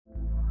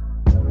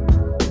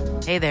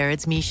Hey there,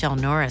 it's Michelle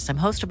Norris. I'm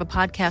host of a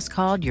podcast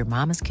called Your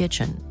Mama's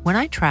Kitchen. When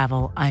I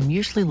travel, I'm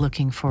usually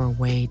looking for a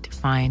way to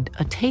find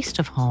a taste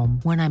of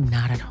home when I'm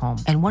not at home.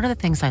 And one of the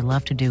things I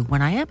love to do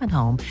when I am at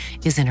home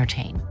is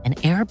entertain. And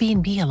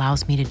Airbnb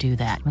allows me to do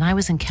that. When I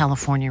was in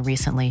California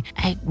recently,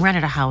 I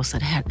rented a house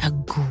that had a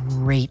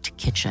great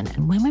kitchen.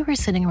 And when we were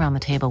sitting around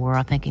the table, we were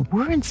all thinking,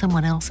 we're in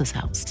someone else's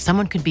house.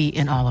 Someone could be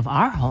in all of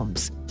our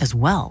homes as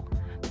well.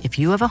 If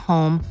you have a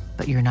home,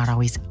 but you're not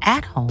always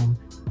at home,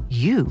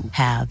 you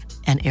have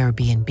an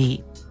Airbnb.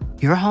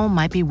 Your home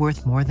might be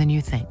worth more than you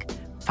think.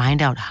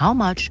 Find out how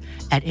much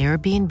at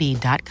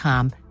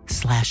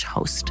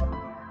airbnb.com/host.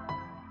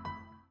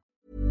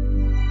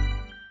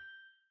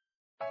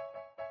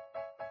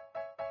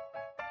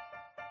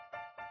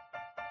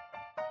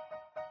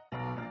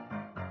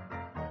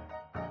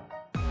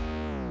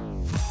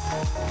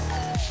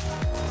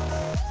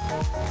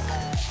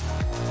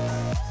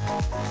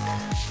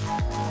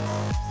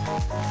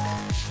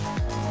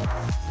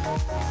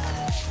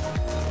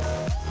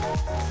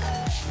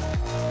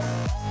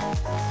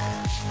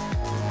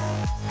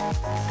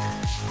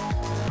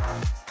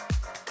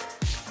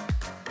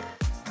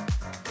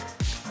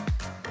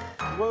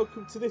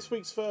 Welcome to this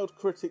week's Failed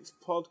Critics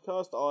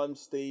podcast. I'm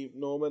Steve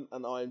Norman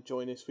and I'm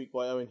joined this week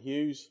by Owen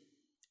Hughes.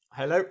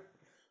 Hello.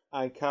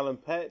 And Callum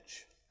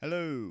Petch.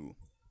 Hello.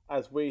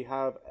 As we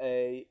have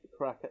a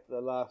crack at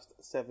the last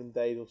 7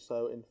 days or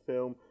so in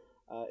film,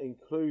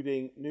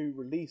 including new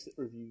release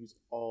reviews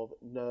of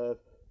Nerve,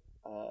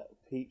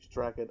 Peach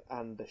Dragon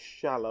and The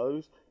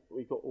Shallows.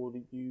 We've got all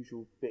the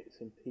usual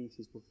bits and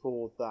pieces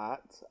before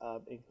that,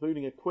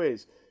 including a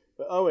quiz.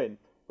 But Owen,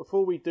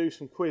 before we do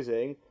some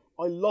quizzing,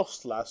 I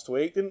lost last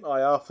week, didn't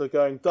I, after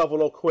going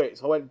double or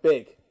quits? I went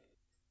big.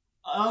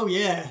 Oh,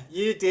 yeah,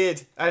 you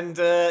did. And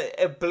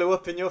it blew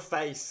up in your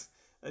face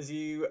as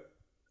you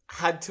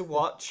had to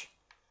watch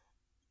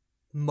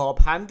Mob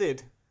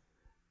Handed.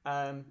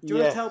 Do you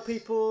want to tell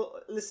people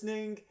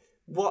listening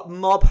what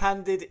Mob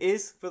Handed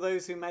is, for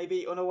those who may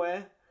be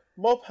unaware?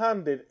 Mob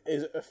Handed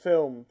is a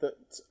film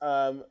that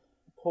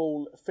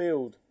Paul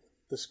Field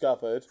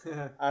discovered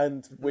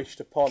and wished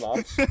upon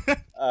us,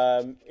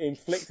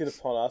 inflicted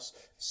upon us,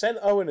 sent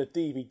Owen a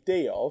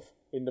DVD of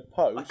in the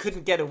post. I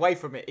couldn't get away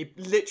from it. It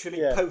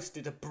literally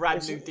posted a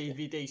brand new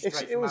DVD straight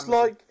from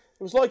Amazon. It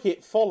was like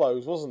It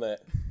Follows, wasn't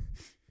it?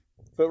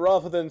 But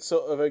rather than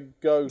sort of a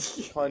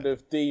ghost kind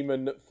of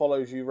demon that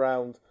follows you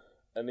round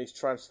and is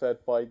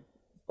transferred by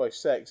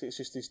sex, it's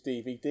just this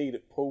DVD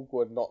that Paul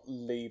would not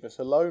leave us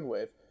alone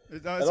with.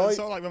 It's sort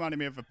of like reminding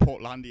me of a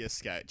Portlandia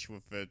sketch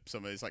with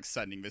somebody's like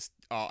sending this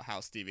art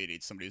house DVD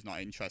to somebody who's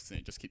not interested,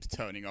 and it just keeps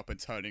turning up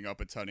until they're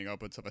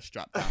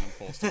strapped down and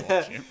forced to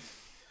watch it.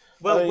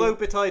 Well, woe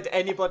betide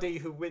anybody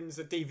who wins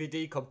a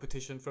DVD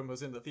competition from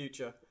us in the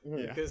future,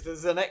 because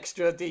there's an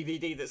extra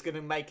DVD that's going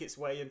to make its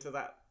way into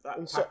that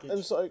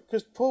package. So,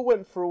 because Paul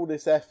went through all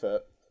this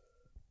effort,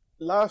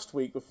 last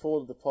week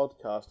before the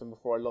podcast and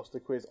before I lost the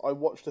quiz, I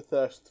watched the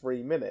first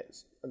 3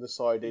 minutes and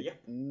decided,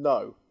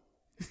 no.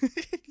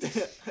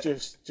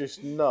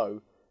 just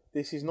no.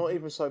 This is not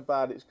even so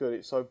bad it's good.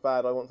 It's so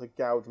bad I want to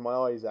gouge my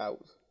eyes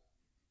out.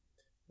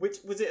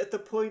 Which was it at the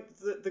point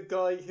that the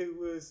guy who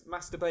was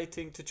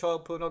masturbating to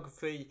child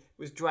pornography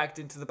was dragged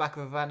into the back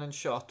of a van and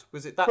shot?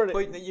 Was it that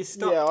point that you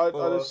stopped? Yeah, I'd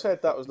have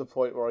said that was the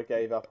point where I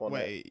gave up on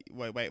it.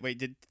 Wait.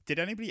 Did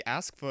anybody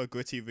ask for a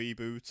gritty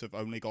reboot of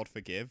Only God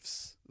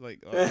Forgives?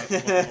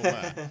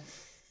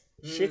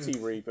 Shitty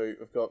reboot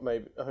of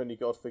maybe Only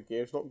God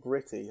Forgives, not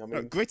gritty. I mean,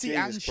 no, gritty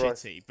Jesus and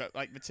Christ. shitty, but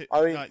like the two.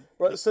 Right.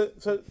 So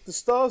the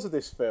stars of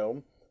this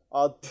film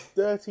are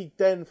Dirty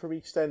Den from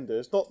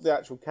EastEnders, not the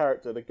actual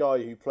character, the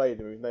guy who played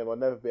him, whose name I'll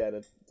never be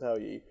able to tell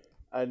you,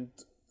 and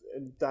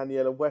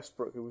Daniela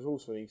Westbrook, who was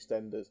also in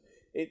EastEnders.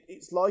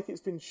 It's like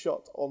it's been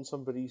shot on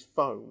somebody's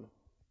phone.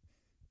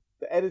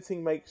 The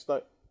editing makes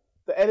no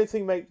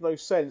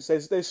sense.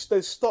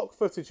 There's stock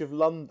footage of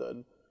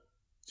London.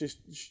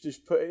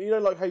 Just put,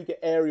 like how you get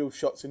aerial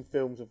shots in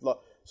films of like,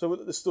 so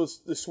with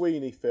the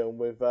Sweeney film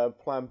with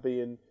Plan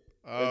B and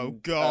no.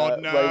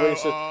 But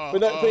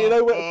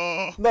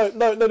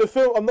the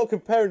film, I'm not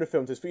comparing the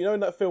film to this, but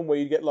in that film where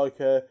you get like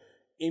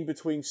in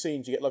between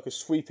scenes you get like a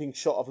sweeping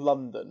shot of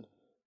London,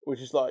 which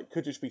is like,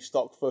 could just be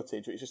stock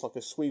footage, but it's just like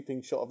a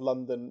sweeping shot of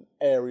London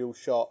aerial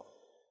shot.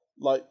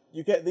 Like,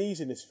 you get these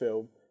in this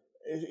film.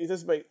 It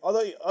doesn't make, I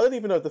don't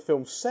even know if the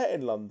film's set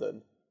in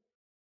London.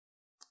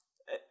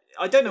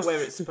 I don't know where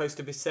it's supposed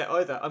to be set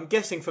either. I'm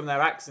guessing from their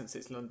accents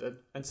it's London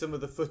and some of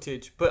the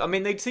footage. But, I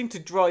mean, they seem to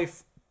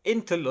drive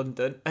into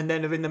London and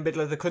then are in the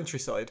middle of the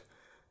countryside.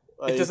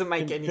 It doesn't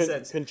make any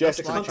sense.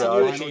 Congestion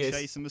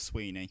Jason was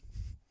Sweeney.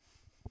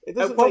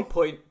 At one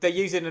point, they're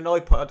using an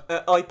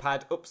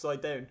iPad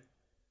upside down.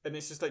 And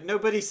it's just like,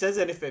 nobody says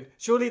anything.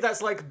 Surely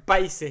that's like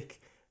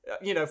basic,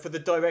 for the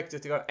director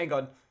to go, hang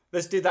on,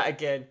 let's do that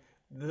again.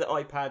 The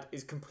iPad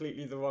is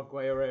completely the wrong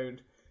way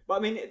around. But,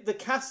 I mean, the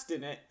cast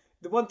in it,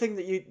 the one thing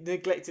that you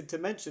neglected to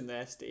mention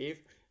there, Steve,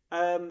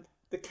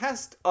 the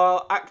cast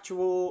are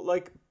actual,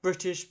 like,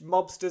 British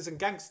mobsters and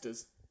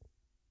gangsters.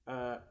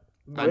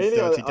 Really?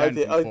 Dirty Den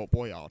from Fort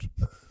Boyard.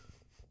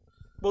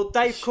 Well,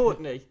 Dave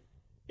Courtney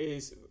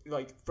is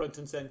like front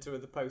and centre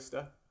of the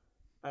poster.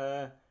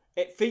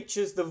 It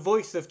features the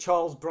voice of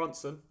Charles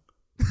Bronson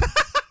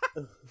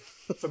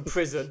from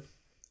prison,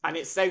 and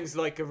it sounds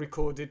like a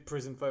recorded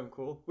prison phone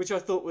call, which I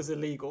thought was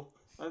illegal.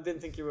 I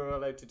didn't think you were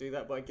allowed to do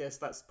that, but I guess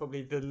that's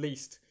probably the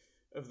least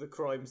of the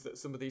crimes that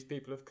some of these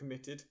people have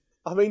committed.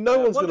 I mean, no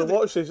one's going to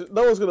watch this.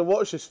 No one's going to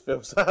watch this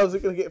film. So how's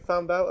it going to get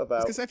found out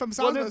about? Because from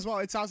sound as well,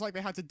 it sounds like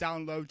they had to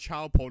download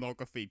child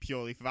pornography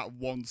purely for that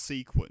one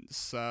sequence.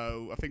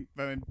 So I think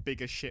they're in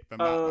bigger shit than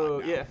that. Oh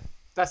right now. yeah,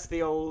 that's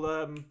the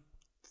old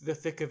the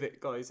thick of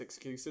it guys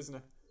excuse, isn't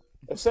it?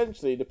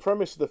 Essentially, the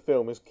premise of the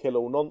film is kill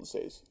all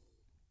nonces.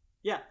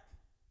 Yeah,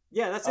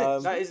 that's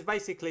it. That is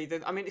basically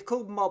I mean, it's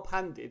called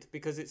Mob-Handed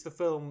because it's the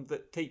film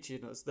that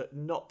teaches us that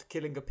not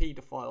killing a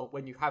paedophile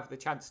when you have the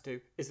chance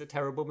to is a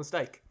terrible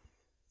mistake.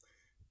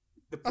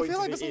 I feel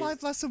like there's a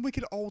life lesson we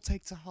could all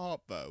take to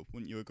heart, though.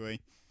 Wouldn't you agree?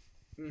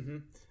 Mm-hmm.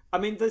 I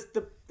mean, there's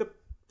the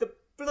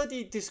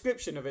bloody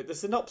description of it, the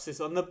synopsis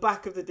on the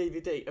back of the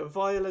DVD, a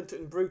violent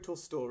and brutal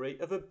story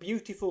of a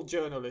beautiful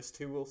journalist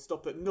who will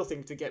stop at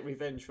nothing to get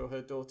revenge for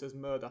her daughter's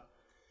murder.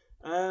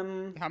 How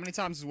many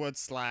times is the word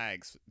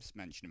slags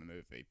mentioned in the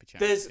movie?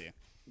 There's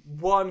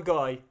one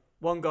guy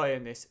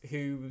in this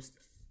who's...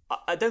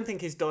 I don't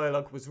think his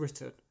dialogue was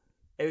written.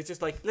 It was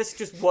just like, let's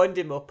just wind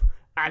him up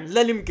and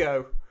let him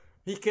go.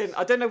 He can...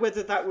 I don't know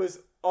whether that was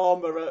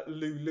Armourer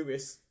Lou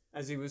Lewis,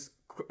 as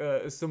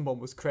someone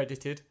was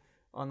credited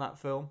on that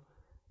film.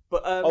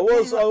 But I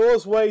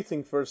was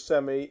waiting for a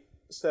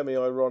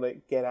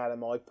semi-ironic "get out of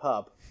my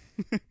pub."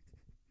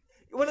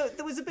 Well,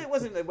 there was a bit,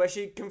 wasn't there, where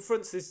she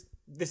confronts this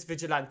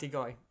vigilante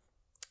guy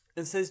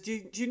and says,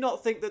 "Do you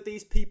not think that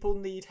these people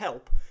need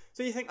help?"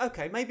 So you think,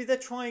 okay, maybe they're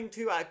trying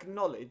to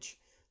acknowledge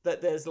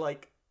that there's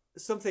like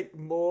something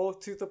more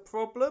to the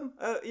problem.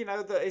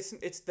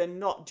 That they're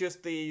not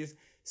just these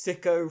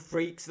sicko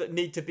freaks that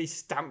need to be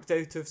stamped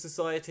out of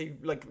society,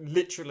 like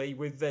literally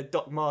with their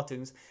Doc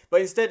Martens, but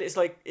instead it's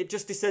like it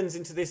just descends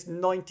into this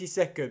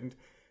 90-second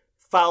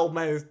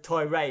foul-mouthed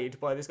tirade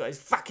by this guy. It's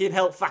fucking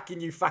help,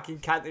 fucking you fucking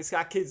cunt. It's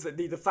our kids that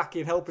need the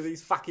fucking help of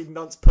these fucking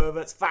nonce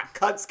perverts, fat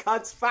cunts,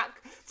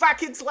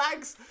 fucking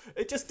slags.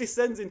 It just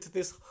descends into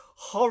this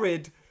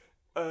horrid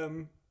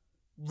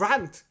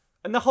rant,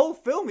 and the whole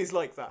film is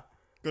like that.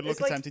 Good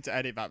luck attempting to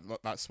edit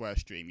that swear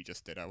stream you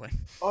just did, Owen.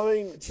 I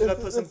mean, should I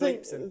put some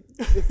bleeps in?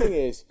 The thing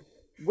is,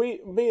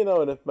 me and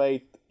Owen have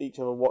made each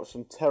other watch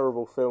some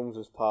terrible films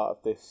as part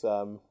of this.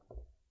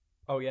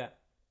 Oh yeah.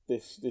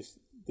 This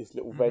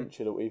little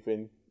venture that we've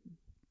been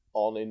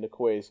on in the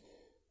quiz,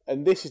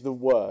 and this is the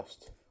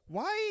worst.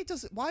 Why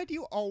is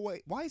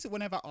it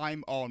whenever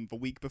I'm on, the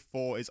week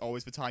before is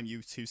always the time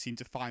you two seem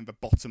to find the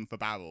bottom of the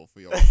barrel for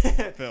your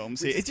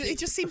films? It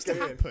just seems to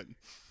happen.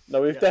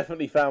 No, we've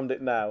definitely found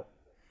it now.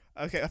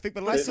 Okay, I think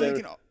the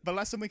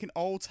lesson we can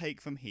all take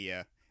from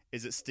here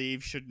is that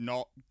Steve should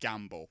not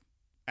gamble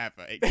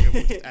ever. It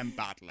will just end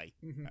badly.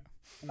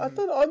 I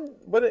don't know.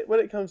 When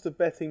it comes to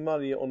betting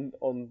money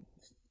on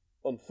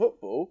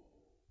football,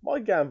 my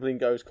gambling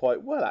goes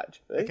quite well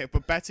actually. Okay,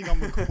 but betting on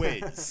the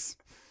quiz.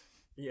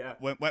 Yeah.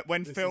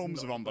 When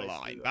films are on the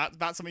line,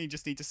 that's something you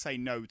just need to say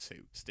no to,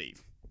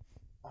 Steve.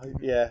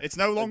 Yeah. It's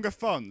no longer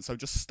fun, so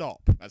just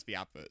stop, as the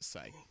adverts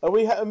say.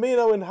 And me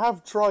and Owen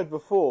have tried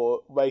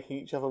before making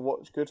each other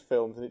watch good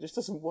films, and it just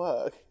doesn't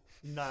work.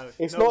 No,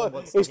 it's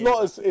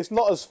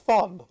not as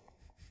fun.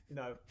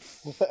 No,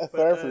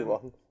 for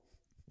everyone.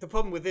 The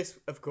problem with this,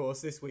 of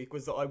course, this week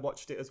was that I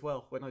watched it as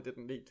well when I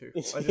didn't need to.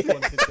 I just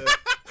wanted to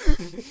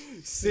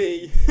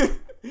see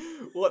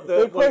what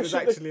it was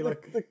actually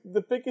like.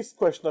 The biggest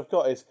question I've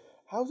got is,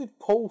 how did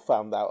Paul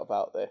find out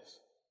about this?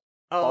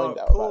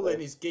 Paul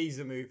and his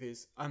geezer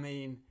movies. I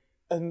mean,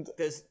 and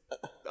there's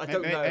I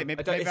don't know.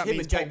 It's him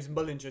and James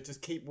Mullinger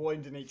just keep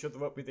winding each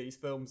other up with these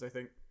films, I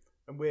think,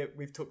 and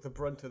we've took the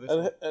brunt of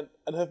this.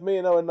 And have me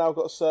and Owen now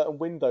got a certain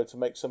window to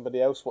make somebody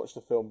else watch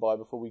the film by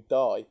before we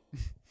die?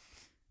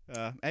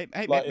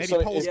 Maybe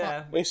Paul's.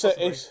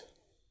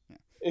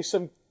 Is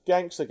some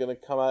gangster going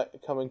to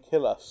come and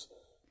kill us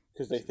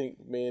because they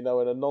think me and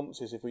Owen are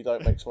nonsense if we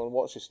don't make someone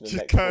watch this in the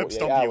next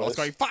 48 hours?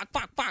 Going fuck,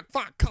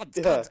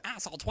 cunt,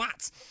 asshole,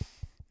 twat.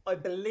 I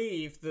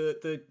believe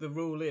the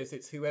rule is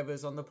it's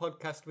whoever's on the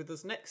podcast with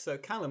us next. So,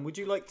 Callum, would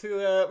you like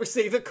to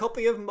receive a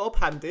copy of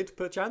Mob-Handed,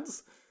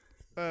 perchance?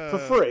 For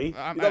free?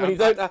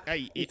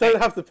 You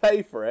don't have to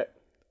pay for it.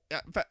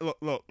 But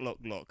look.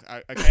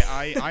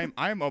 Okay,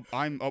 I'm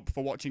up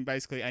for watching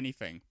basically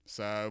anything.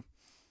 So,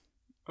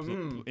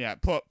 yeah.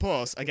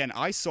 Plus, again,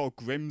 I saw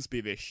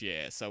Grimsby this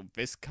year, so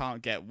this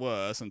can't get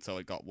worse until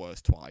it got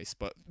worse twice.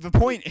 But the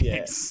point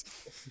is,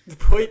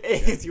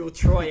 you'll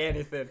try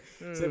anything.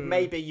 So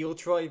maybe you'll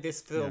try this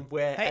film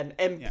where an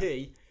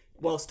MP,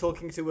 whilst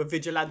talking to a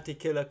vigilante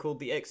killer called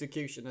the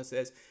Executioner,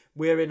 says,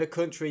 "We're in a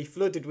country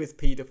flooded with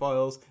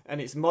paedophiles, and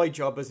it's my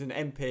job as an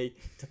MP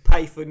to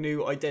pay for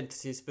new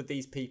identities for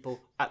these people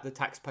at the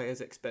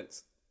taxpayer's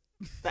expense."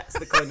 That's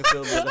the kind of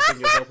film you're looking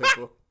yourself in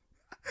for.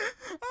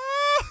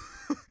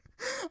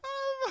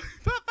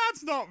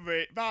 That's not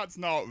real. That's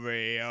not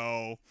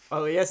real.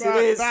 Oh yes, it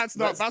is. That's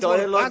not. That's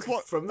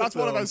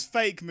one of those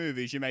fake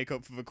movies you make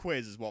up for the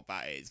quiz. Is what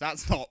that is.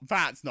 That's not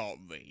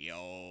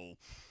real.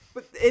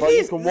 But it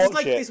is. There's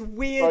like this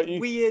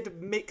weird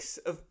mix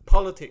of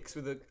politics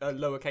with a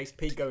lowercase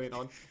p going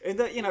on. In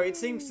that, it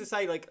seems to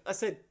say, like I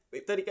said,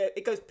 that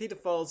it goes,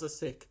 paedophiles are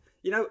sick.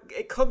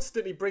 It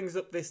constantly brings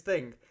up this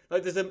thing.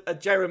 Like there's a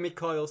Jeremy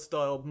Kyle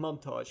style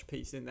montage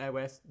piece in there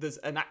where there's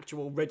an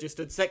actual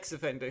registered sex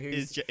offender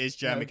who's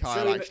Jeremy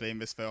Kyle actually in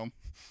this film?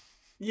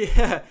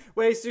 Yeah,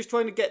 where he's just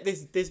trying to get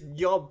this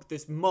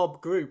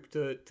mob group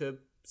to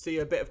see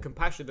a bit of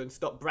compassion and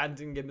stop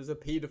branding him as a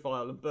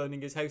paedophile and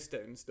burning his house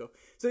down and stuff.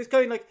 So it's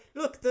going like,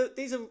 look,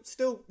 these are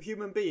still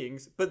human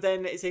beings, but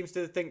then it seems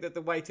to think that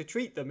the way to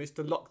treat them is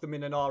to lock them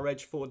in an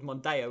R-Edge Ford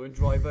Mondeo and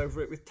drive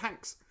over it with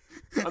tanks.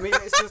 I mean,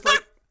 it's just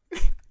like...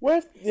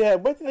 Where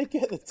did they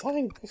get the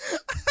tanks?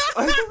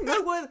 I don't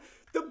know where...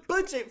 The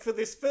budget for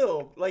this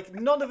film, like,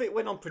 none of it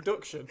went on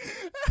production.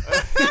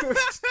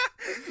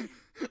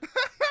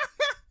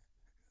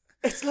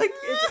 It's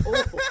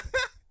awful.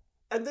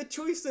 And the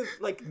choice of,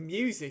 like,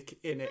 music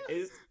in it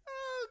is...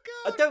 Oh,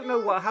 God, I don't know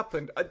what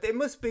happened. It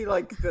must be,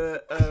 like,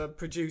 the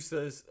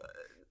producer's,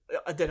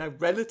 I don't know,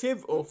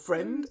 relative or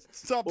friend.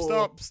 Stop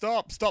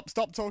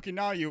talking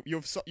now.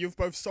 You've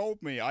both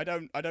sold me. I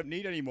don't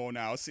need any more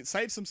now.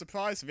 Save some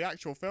surprise for the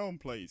actual film,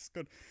 please.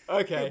 Good.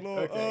 Okay, good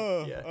Lord.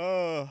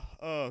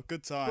 Okay,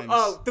 good times.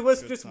 Oh, there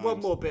was just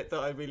one more bit that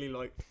I really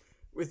liked.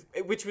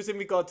 Which was in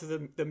regard to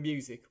the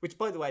music, which,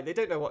 by the way, they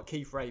don't know what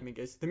keyframing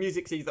is. The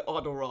music's either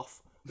on or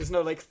off. There's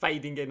no, like,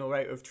 fading in or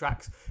out of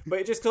tracks. But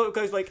it just sort of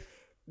goes, like,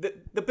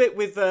 the bit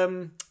with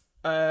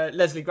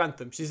Leslie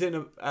Grantham. She's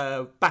in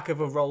a back of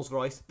a Rolls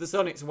Royce that's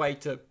on its way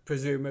to,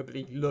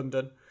 presumably,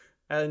 London.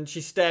 And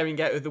she's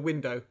staring out of the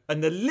window.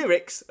 And the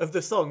lyrics of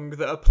the song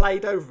that are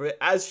played over it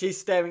as she's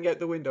staring out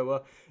the window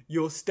are,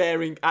 "You're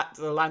staring at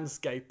the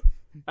landscape."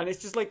 And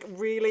it's just, like,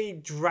 really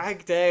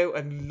dragged out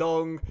and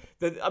long.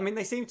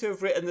 They seem to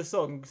have written the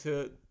song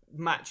to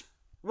match...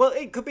 Well,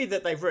 it could be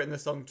that they've written the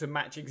song to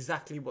match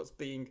exactly what's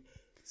being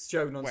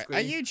shown on screen.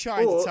 Are you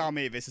trying to tell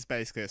me this is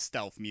basically a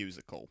stealth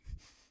musical?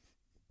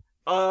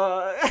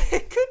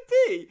 It could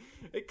be.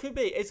 It could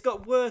be. It's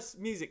got worse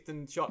music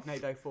than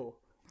Sharknado 4.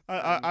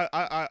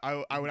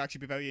 I would actually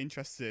be very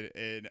interested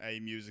in a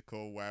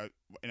musical where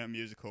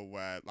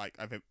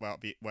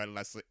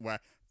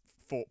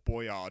Fort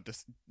Boyard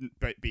just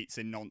beats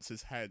in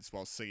nonce's heads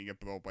while singing a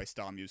Broadway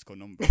style musical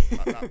number.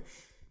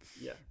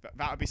 Yeah,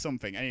 that would be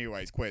something.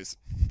 Anyways, quiz.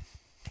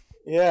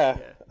 Yeah.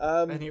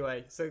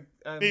 Anyway, so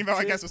even though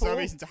I guess there's no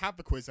reason to have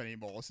the quiz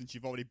anymore since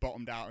you've already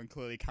bottomed out and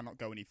clearly cannot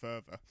go any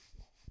further.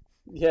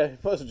 Yeah,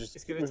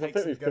 it's going to take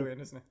some going,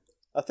 isn't it?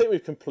 I think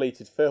we've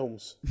completed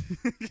films.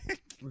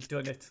 We've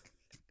done it.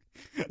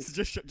 So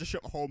just shut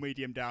the whole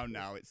medium down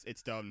now.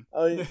 It's done.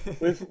 I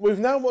mean, we've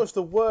now watched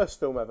the worst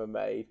film ever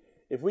made.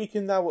 If we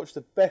can now watch the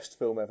best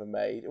film ever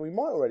made, and we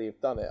might already have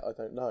done it, I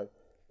don't know.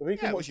 If we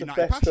can watch the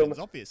best film,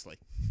 obviously.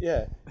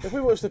 Yeah, if we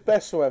watch the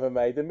best film ever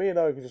made, then me and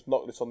Owen can just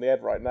knock this on the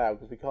head right now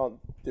because we can't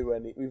do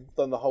any. We've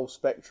done the whole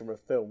spectrum of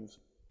films.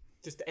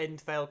 Just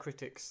end fail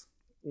critics.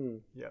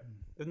 Yeah.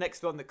 The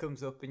next one that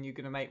comes up, and you're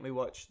gonna make me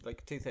watch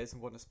like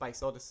 2001: A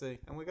Space Odyssey,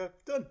 and we go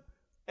done.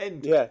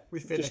 End. Yeah,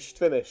 we finished.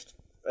 Finished.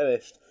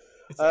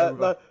 It's over.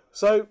 No,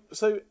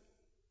 so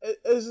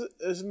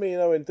as me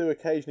and Owen do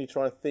occasionally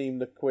try and theme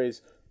the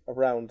quiz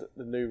around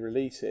the new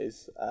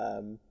releases,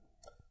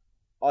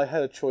 I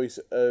had a choice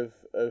of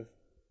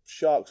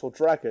sharks or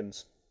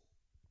dragons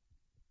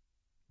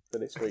for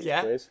this week's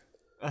quiz.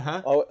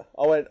 I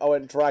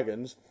went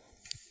dragons.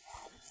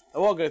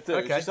 And what I'm going to do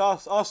is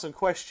just ask some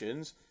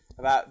questions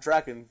about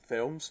dragon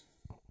films,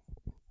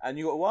 and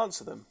you got to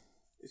answer them.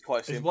 It's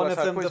quite simple. That's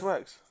how the quiz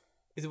works.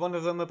 Is one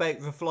of them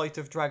about the Flight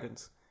of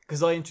Dragons?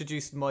 Because I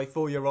introduced my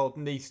 4-year-old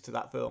niece to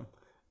that film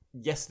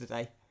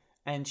yesterday,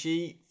 and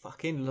she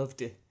fucking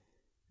loved it.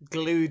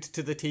 Glued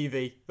to the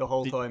TV the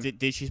whole time.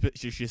 Did she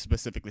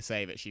specifically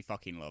say that she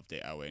fucking loved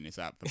it, Owen? Is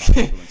that the bad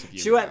influence of you?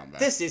 She went,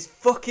 "This is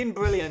fucking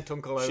brilliant,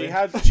 Uncle Owen."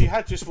 She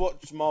had just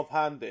watched Mob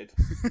Handed.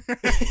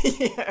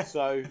 Yeah.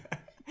 So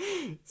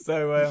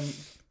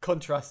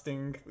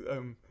contrasting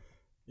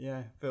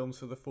films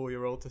for the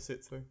 4-year-old to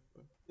sit through.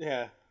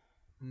 Yeah.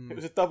 It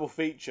was a double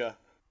feature.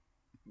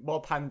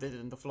 Mob Handed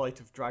and The Flight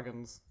of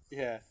Dragons.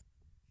 Yeah.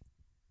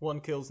 One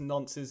kills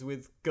nonces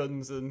with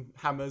guns and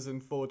hammers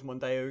and Ford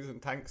Mondeos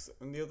and tanks,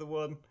 and the other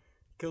one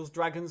kills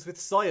dragons with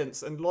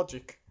science and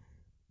logic.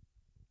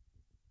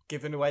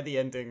 Giving away the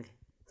ending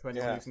to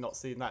anyone who's not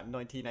seen that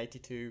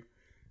 1982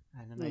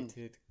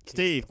 animated.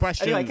 Steve,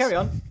 questions. Anyway, carry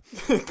on.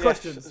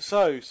 Questions. Yes,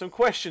 so, some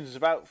questions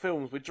about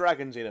films with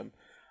dragons in them.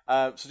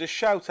 So just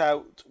shout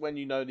out when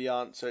you know the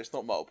answer. It's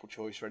not multiple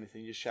choice or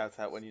anything. Just shout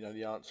out when you know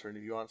the answer, and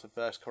if you answer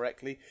first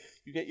correctly,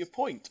 you get your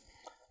point.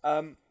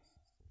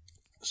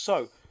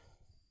 So,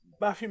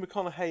 Matthew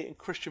McConaughey and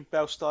Christian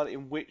Bale starred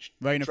in which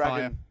Reign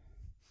dragon? of Fire.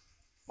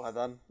 Well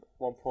done.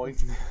 1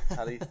 point.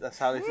 That's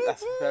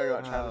very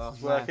much how this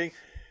is working.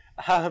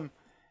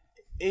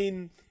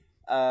 In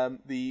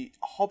the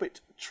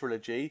Hobbit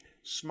trilogy,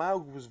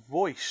 Smaug was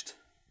voiced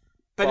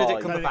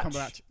Benedict by...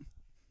 Cumberbatch.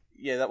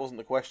 Yeah, that wasn't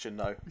the question,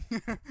 no.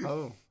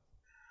 Oh.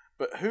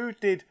 But who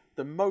did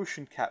the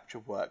motion capture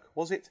work?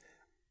 Was it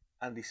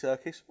Andy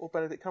Serkis or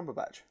Benedict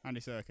Cumberbatch?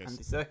 Andy Serkis.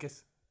 Andy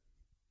Serkis.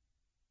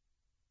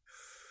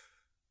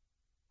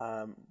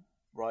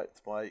 Right,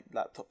 my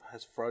laptop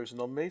has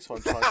frozen on me, so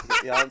I'm trying to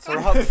get the answer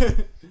up.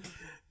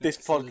 This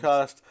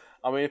podcast,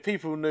 I mean, if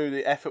people knew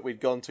the effort we'd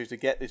gone to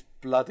get this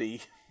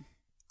bloody...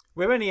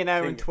 We're only an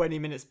hour and 20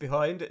 minutes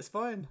behind, it's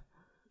fine.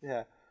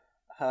 Yeah.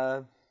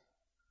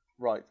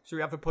 Right. Should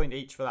we have a point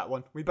each for that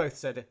one? We both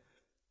said it.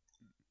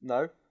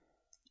 No.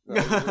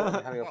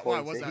 Having a Why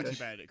point was it each. actually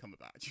Benedict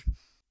Cumberbatch?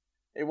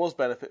 It was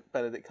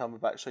Benedict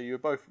Cumberbatch, so you were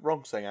both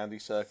wrong saying Andy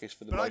Serkis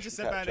for the But motion I just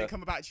said capture. Benedict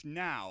Cumberbatch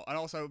now, and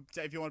also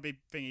if you want to be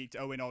thingy,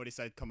 Owen already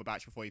said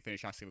Cumberbatch before you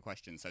finish asking the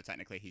question, so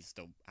technically he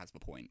still has the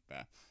point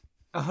there.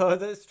 Oh,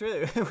 that's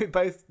true. We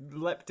both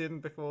leapt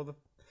in before the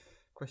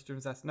question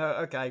was asked. No,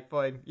 okay,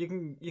 fine. You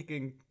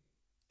can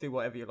do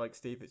whatever you like,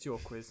 Steve. It's your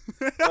quiz.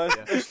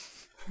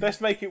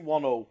 Let's make it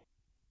 1-1.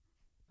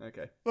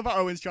 Okay. What about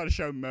Owen's trying to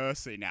show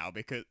mercy now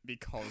because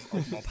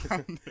of Mob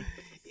Hand?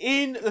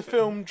 In the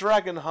film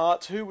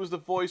Dragonheart, who was the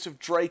voice of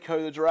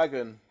Draco the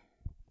Dragon?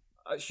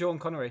 Sean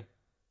Connery.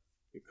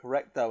 You're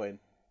correct, Owen.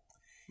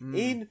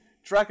 In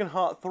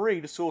Dragonheart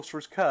 3, The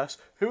Sorcerer's Curse,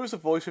 who was the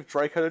voice of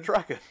Draco the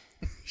Dragon?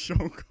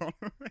 Sean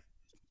Connery.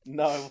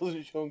 No, it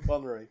wasn't Sean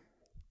Connery.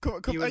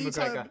 Ewan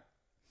McGregor.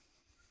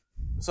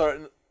 Sorry,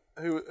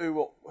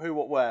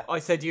 what, where? I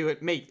said you and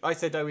me. I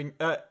said Owen.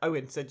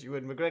 Owen said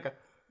Ewan McGregor.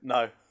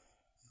 No.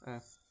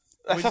 Let's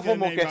We're have one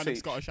more name guess random each.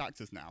 Scottish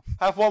actors now.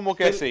 Have one more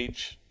guess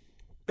each.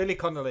 Billy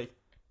Connolly.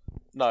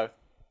 No.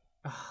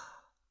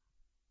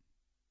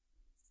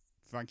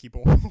 Frankie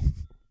Ball.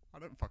 I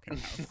don't fucking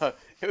know. No,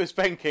 it was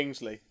Ben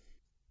Kingsley.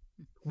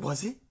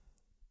 Was it?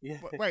 Yeah.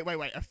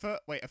 Wait. A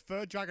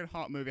third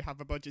Dragonheart movie have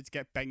a budget to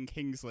get Ben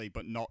Kingsley,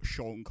 but not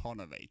Sean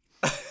Connery.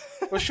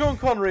 Well, Sean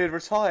Connery had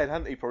retired,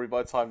 hadn't he, probably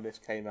by the time this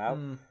came out.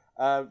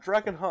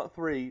 Dragonheart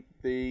 3,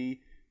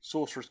 The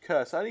Sorcerer's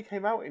Curse, only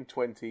came out in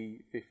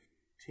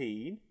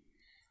 2015.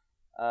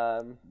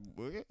 And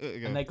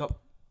they got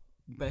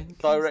Ben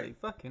Kingsley.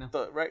 Fucking hell.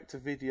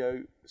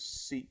 Direct-to-video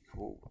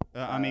sequel.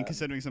 I mean,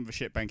 considering some of the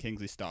shit Ben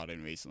Kingsley starred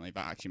in recently,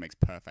 that actually makes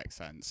perfect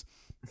sense.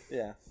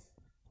 Yeah.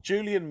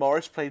 Julian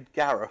Morris played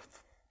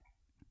Gareth.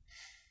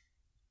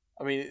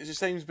 I mean, it just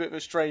seems a bit of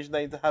a strange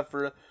name to have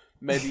for a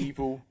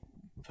medieval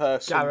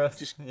person. Gareth.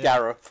 Just Yeah.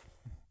 Gareth.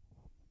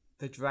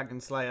 The Dragon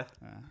Slayer.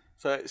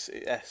 So it's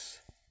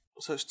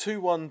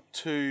 2-1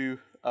 to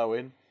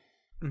Owen.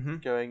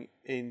 Going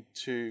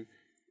into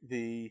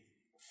the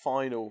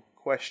final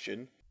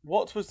question.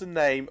 What was the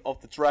name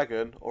of the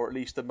dragon, or at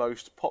least the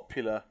most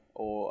popular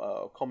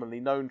or commonly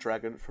known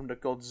dragon from the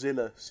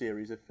Godzilla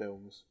series of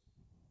films?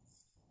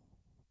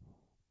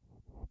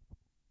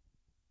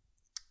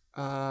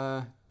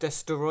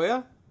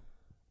 Destroyer?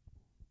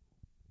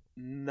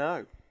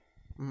 No.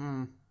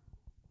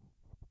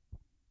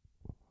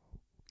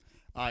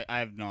 I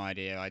have no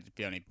idea.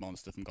 The only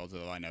monster from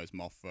Godzilla I know is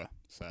Mothra,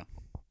 so...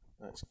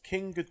 That's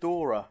King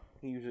Ghidorah.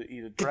 He's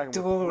a dragon with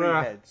 3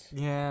 Ghidorah. heads.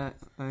 Yeah,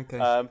 okay.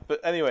 But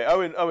anyway,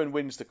 Owen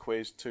wins the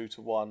quiz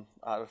 2-1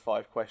 out of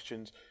 5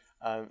 questions.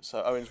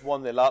 So Owen's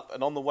 1-0 up,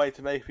 and on the way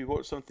to make me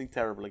watch something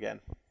terrible again.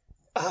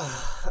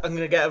 I'm going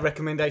to get a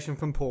recommendation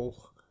from Paul.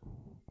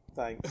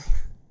 Thanks.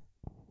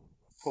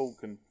 Paul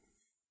can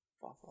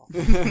fuck off.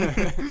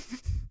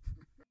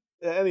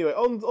 Yeah, anyway,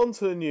 on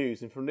to the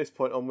news, and from this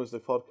point onwards, the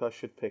podcast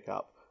should pick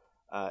up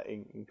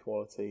in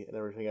quality and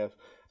everything else.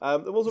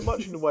 There wasn't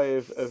much in the way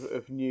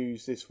of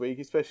news this week,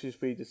 especially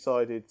as we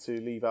decided to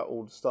leave out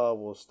all the Star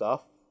Wars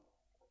stuff.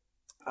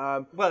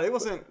 Well, it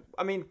wasn't...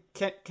 I mean,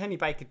 Kenny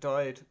Baker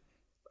died.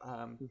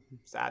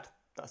 Sad.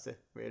 That's it,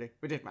 really.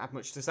 We didn't have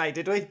much to say,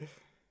 did we?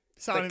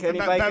 Sounding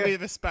very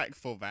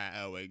respectful there,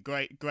 Owen.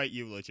 Great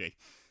eulogy.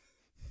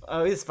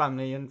 Oh, his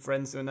family and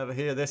friends will never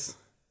hear this.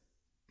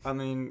 I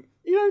mean...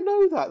 You don't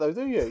know that, though,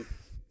 do you?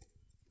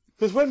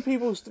 Because when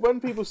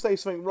people say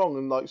something wrong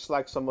and like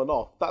slag someone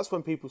off, that's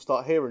when people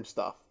start hearing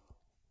stuff.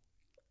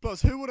 But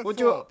who would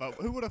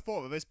have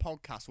thought that this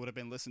podcast would have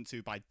been listened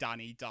to by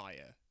Danny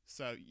Dyer?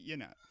 So you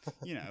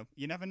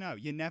never know.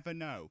 You never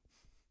know.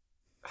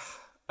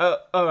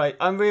 All right.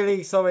 I'm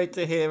really sorry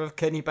to hear of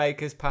Kenny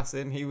Baker's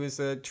passing. He was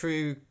a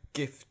true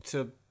gift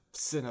to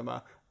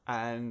cinema,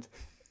 and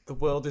the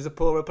world is a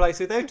poorer place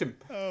without him.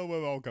 Oh,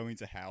 we're all going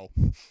to hell.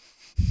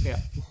 Yeah.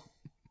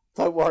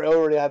 Don't worry, I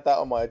already had that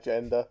on my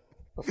agenda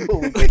before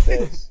we did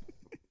this.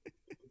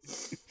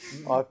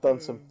 I've done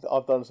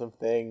some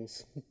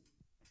things.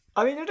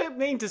 I mean, I don't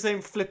mean to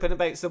seem flippant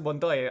about someone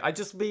dying. I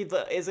just mean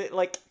that is it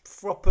like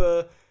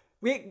proper?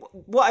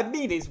 What I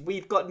mean is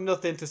we've got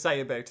nothing to say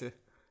about it.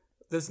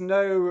 There's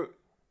no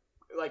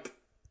like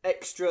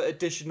extra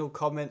additional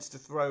comments to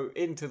throw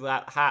into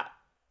that hat,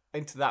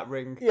 into that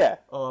ring. Yeah.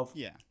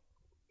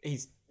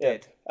 He's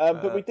dead.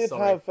 But we did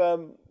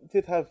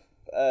have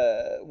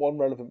one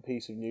relevant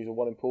piece of news, or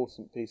one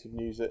important piece of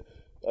news that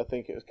I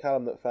think it was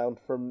Callum that found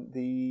from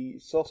the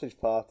Sausage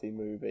Party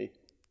movie.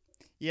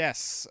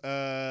 Yes,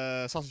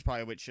 Sausage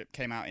Party, which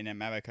came out in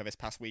America this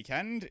past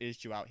weekend, is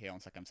due out here on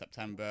 2nd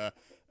September.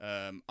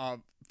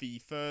 The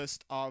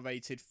first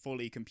R-rated,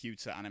 fully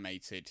computer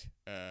animated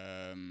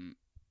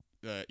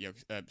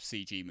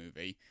CG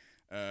movie.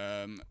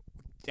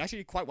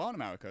 Actually, quite well in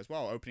America as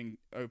well.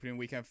 Opening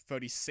weekend,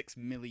 $36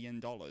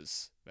 million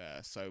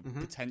there. So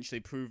potentially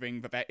proving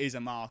that there is a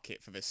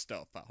market for this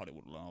stuff that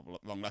Hollywood will have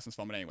long lessons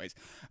from. But anyways,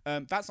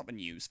 that's not the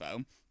news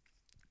though.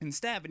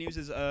 Instead, the news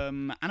is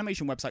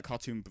animation website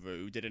Cartoon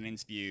Brew did an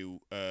interview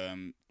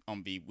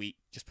on the week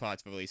just prior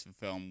to the release of the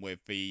film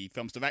with the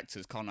film's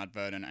directors Conrad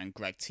Vernon and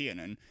Greg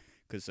Tiernan,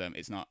 because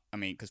it's not. I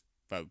mean, because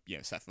though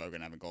Seth Rogen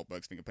and Evan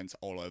Goldberg's fingerprints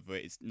all over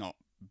it, it's not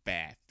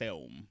bare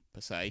film per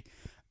se.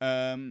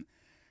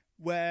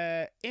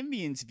 Where in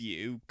the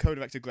interview,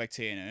 co-director Greg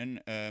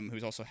Tiernan,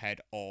 who's also head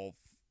of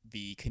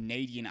the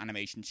Canadian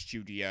animation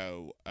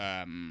studio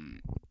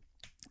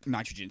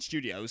Nitrogen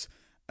Studios,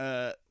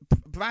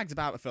 bragged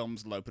about the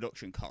film's low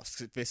production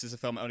costs. This is a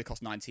film that only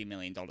cost $19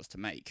 million to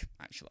make,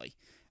 actually.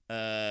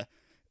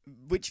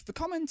 Which the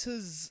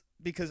commenters,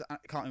 because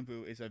Cartoon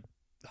Brew is a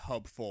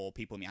hub for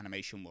people in the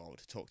animation world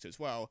to talk to as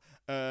well,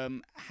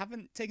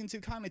 haven't taken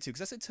too kindly to,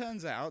 because as it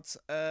turns out,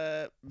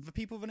 the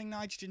people running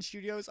Nitrogen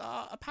Studios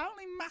are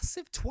apparently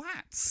massive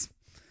twats.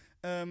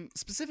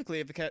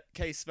 Specifically, the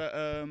case that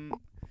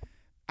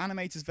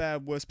animators there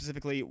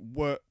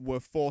were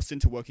forced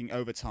into working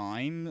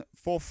overtime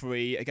for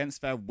free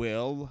against their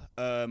will,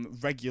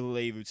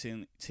 regularly,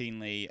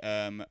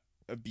 routinely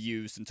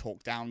abused and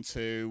talked down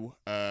to,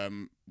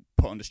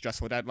 put under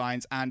stressful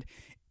deadlines, and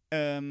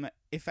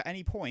if at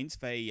any point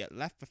they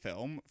left the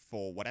film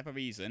for whatever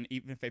reason,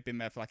 even if they'd been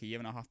there for like a year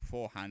and a half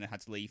beforehand and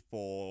had to leave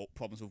for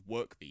problems with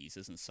work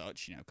visas and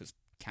such, because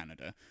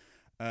Canada,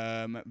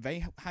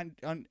 they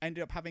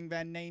ended up having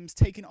their names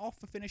taken off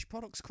the finished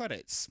products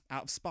credits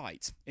out of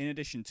spite, in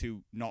addition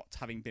to not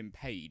having been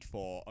paid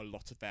for a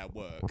lot of their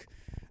work.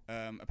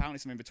 Apparently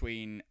something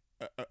between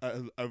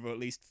over at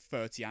least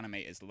 30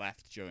 animators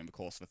left during the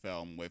course of the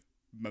film, with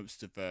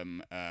most of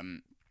them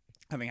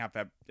having had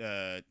their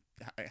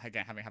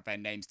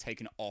names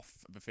taken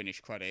off the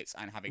finished credits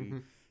and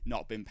having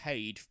not been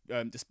paid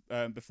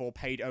before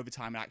paid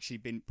overtime had actually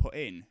been put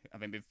in,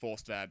 having been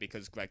forced there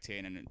because Greg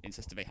Tiernan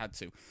insisted they had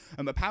to.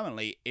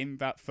 Apparently, in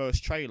that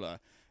first trailer,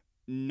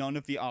 none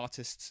of the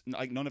artists,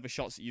 like none of the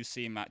shots that you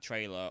see in that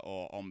trailer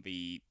or on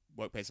the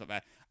workplace up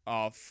there,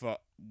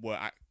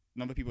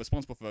 none of the people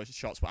responsible for those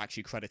shots were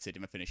actually credited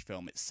in the finished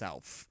film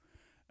itself.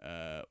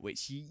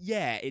 Which,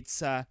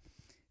 it's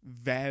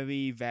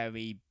very,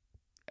 very.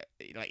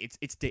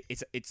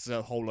 It's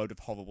a whole load of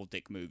horrible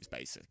dick moves,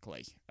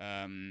 basically.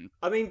 I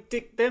mean,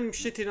 them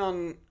shitting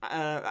on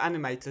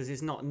animators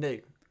is not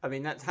new. I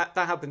mean, that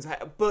happens,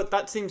 but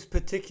that seems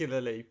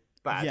particularly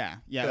bad.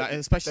 Yeah,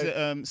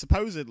 especially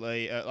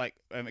supposedly,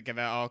 again,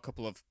 there are a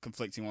couple of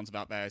conflicting ones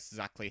about there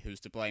exactly who's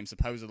to blame.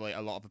 Supposedly,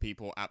 a lot of the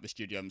people at the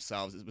studio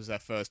themselves, it was their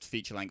first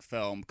feature-length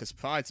film, because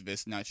prior to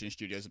this, Nitrogen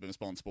Studios have been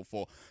responsible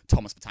for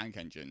Thomas the Tank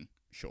Engine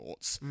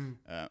shorts.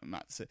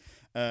 That's it.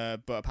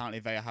 But apparently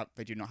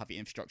they do not have the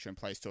infrastructure in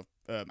place to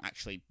have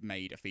actually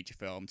made a feature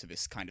film to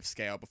this kind of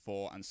scale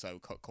before, and so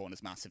cut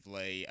corners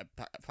massively,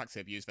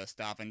 practically abused their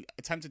staff, and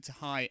attempted to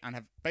hide and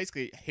have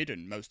basically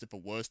hidden most of the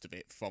worst of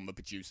it from the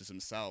producers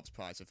themselves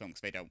prior to the film,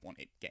 because they don't want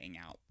it getting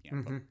out,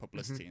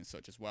 publicity and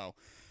such as well.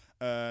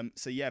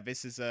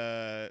 This is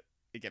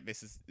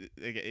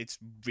it's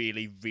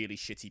really, really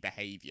shitty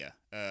behaviour.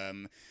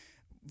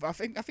 I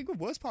think the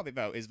worst part of it,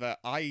 though, is that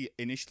I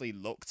initially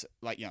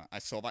I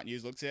saw that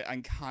news, looked at it,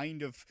 and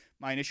kind of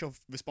my initial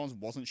response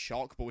wasn't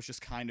shock, but was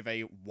just kind of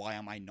a, why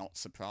am I not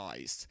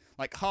surprised?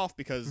 Like, half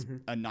because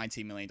a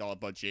 $19 million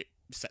budget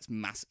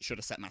should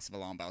have set massive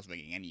alarm bells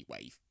ringing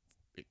anyway,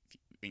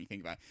 when you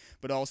think about it.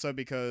 But also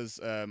because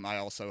I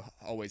also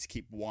always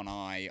keep one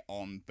eye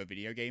on the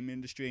video game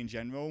industry in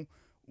general,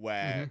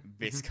 where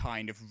this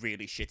kind of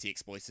really shitty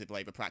exploitative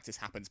labour practice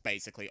happens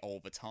basically all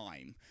the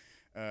time.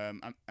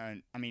 And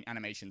I mean,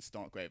 animation's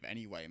not great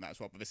anyway, and that's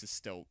well, but this is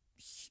still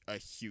a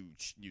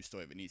huge news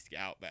story that needs to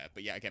get out there.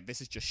 But yeah, again, this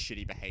is just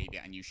shitty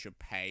behaviour, and you should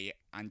pay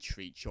and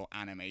treat your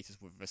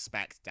animators with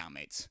respect. Damn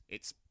it,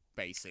 it's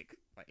basic.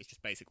 It's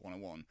just basic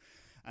 101.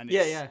 And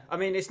I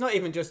mean, it's not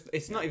even just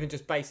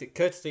basic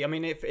courtesy. I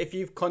mean, if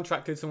you've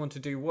contracted someone to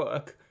do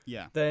work,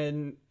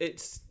 then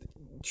it's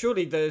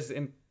surely there's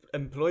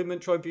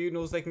employment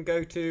tribunals they can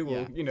go to,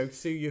 or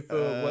sue you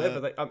for whatever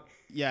they.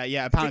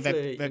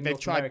 Apparently they've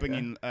tried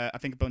bringing. I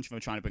think a bunch of them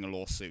are trying to bring a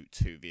lawsuit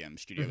to the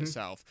studio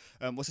itself.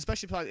 What's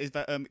especially is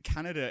that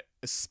Canada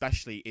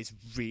especially is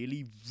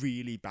really,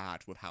 really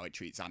bad with how it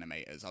treats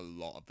animators a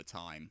lot of the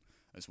time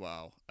as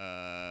well.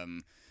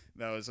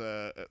 There was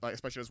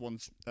especially there's one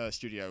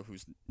studio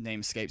whose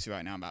name escapes me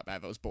right now about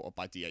that was bought up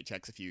by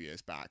DHX a few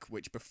years back,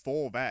 which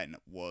before then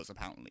was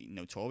apparently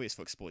notorious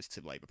for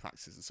exploitative labour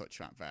practices and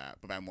such out there.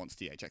 But then once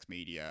DHX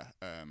Media,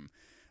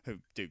 who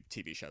do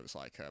TV shows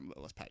like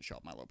Littlest Pet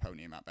Shop, My Little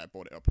Pony, and that there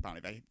bought it up,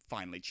 apparently they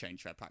finally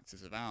changed their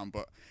practices around.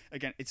 But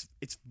again, it's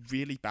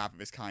really bad for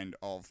this kind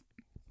of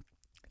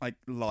like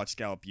large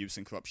scale abuse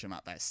and corruption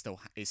out there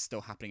is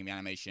still happening in the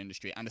animation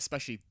industry, and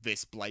especially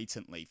this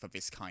blatantly for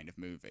this kind of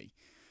movie.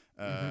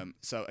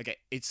 So again,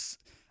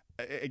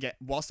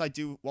 whilst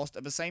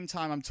at the same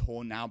time I'm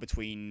torn now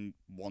between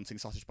wanting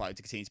Sausage Party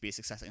to continue to be a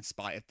success in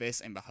spite of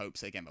this, in the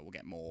hopes again that we'll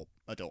get more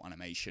adult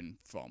animation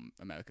from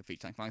American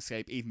Feature Length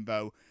Landscape, even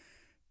though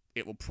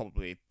it will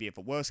probably be of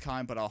the worst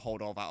kind, but I'll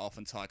hold all that off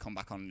until I come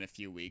back on in a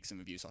few weeks and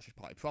review Sausage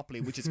Party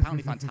properly, which is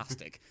apparently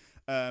fantastic.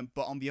 But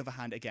on the other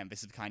hand, again,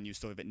 this is the kind of news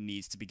story that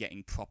needs to be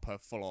getting proper,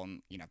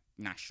 full-on,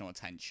 national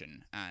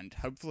attention, and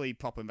hopefully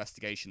proper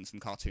investigations from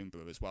Cartoon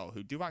Brew as well,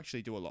 who do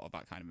actually do a lot of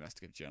that kind of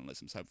investigative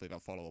journalism, so hopefully they'll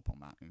follow up on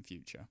that in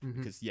future.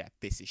 Because,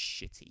 this is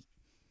shitty.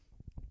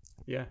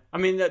 Yeah, I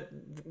mean,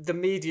 the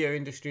media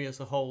industry as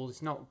a whole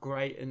is not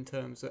great in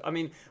terms of... I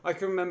mean, I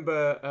can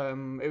remember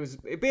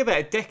it'd be about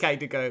a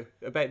decade ago,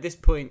 about this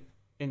point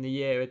in the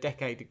year, a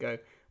decade ago,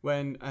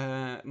 when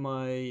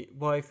my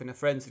wife and her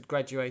friends had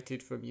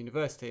graduated from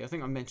university. I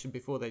think I mentioned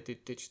before they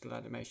did digital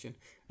animation.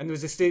 And there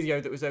was a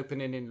studio that was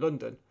opening in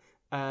London.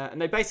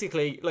 And they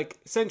basically,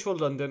 central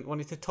London,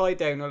 wanted to tie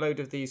down a load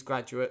of these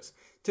graduates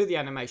to the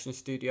animation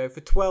studio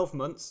for 12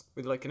 months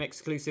with an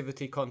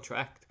exclusivity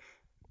contract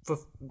for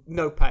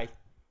no pay.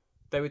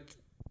 They would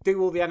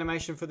do all the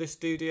animation for this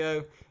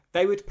studio.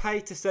 They would pay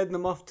to send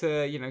them off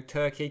to,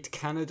 Turkey, to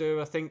Canada,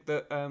 I think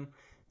that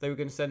they were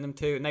going to send them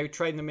to, and they would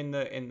train them in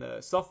the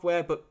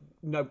software, but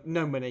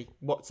no money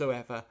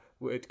whatsoever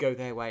would go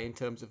their way in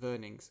terms of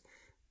earnings.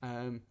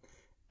 And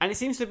it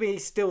seems to be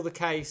still the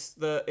case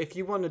that if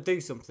you want to do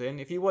something,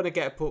 if you want to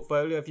get a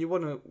portfolio, if you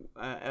want to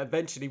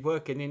eventually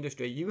work in the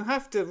industry, you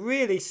have to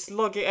really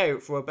slog it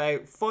out for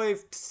about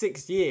 5 to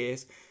 6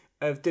 years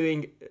of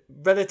doing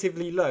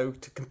relatively low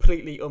to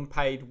completely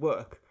unpaid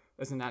work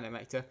as an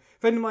animator. A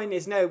friend of mine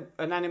is now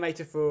an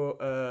animator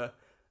for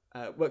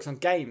works on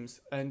games,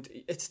 and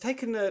it's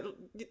taken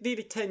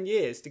nearly 10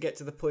 years to get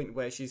to the point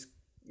where she's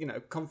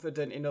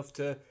confident enough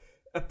to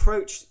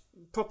approach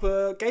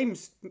proper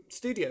games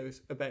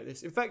studios about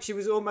this. In fact, she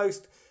was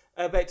almost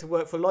about to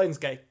work for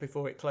Lionsgate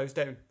before it closed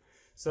down.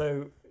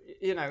 So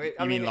You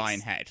mean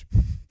Lionhead?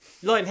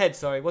 Lionhead,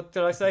 sorry. What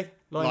did I say?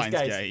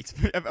 Lionsgate.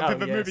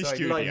 The movie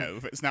studio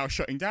that's now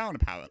shutting down,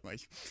 apparently.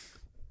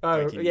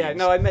 Oh, yeah. News.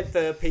 No, I meant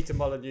the Peter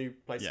Molyneux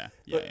place. Yeah.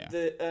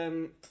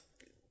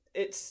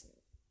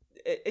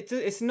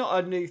 It's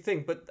not a new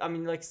thing, but I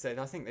mean, like I said,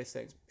 I think this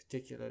sounds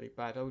particularly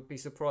bad. I would be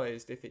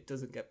surprised if it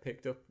doesn't get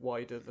picked up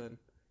wider than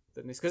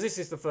this, because this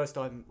is the first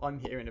time I'm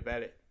hearing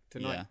about it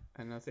tonight,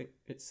 and I think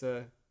it's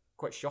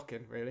quite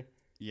shocking, really.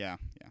 Yeah.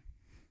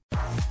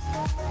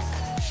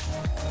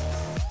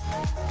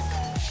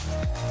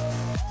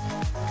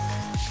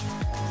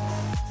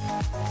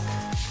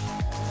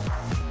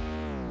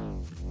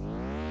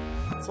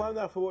 Time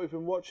now for what we've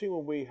been watching,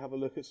 when we have a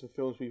look at some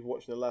films we've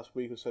watched in the last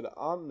week or so that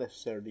aren't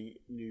necessarily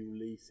new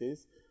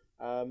releases.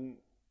 Owen,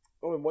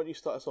 why don't you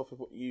start us off with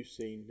what you've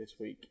seen this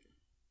week?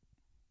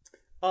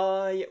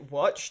 I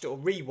watched or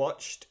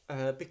rewatched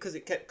because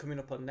it kept coming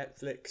up on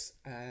Netflix,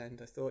 and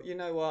I thought, you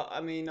know what?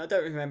 I mean, I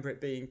don't remember it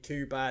being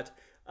too bad.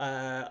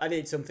 I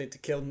need something to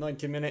kill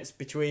 90 minutes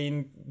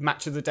between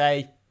Match of the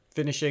Day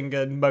finishing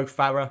and Mo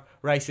Farah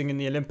racing in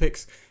the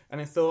Olympics,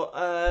 and I thought,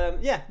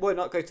 why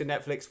not go to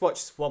Netflix,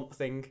 watch Swamp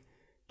Thing,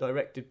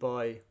 directed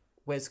by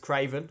Wes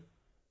Craven.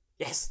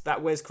 Yes,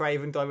 that Wes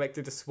Craven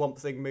directed a Swamp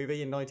Thing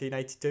movie in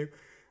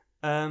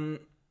 1982,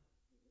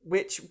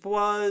 which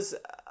was...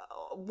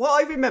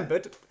 what I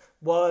remembered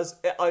was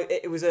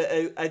it was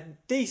a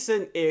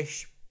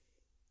decent-ish,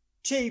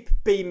 cheap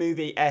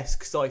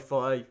B-movie-esque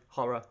sci-fi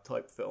horror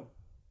type film,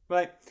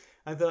 right?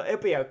 I thought it'll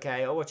be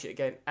okay. I'll watch it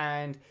again,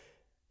 and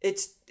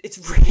it's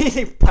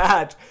really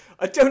bad.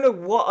 I don't know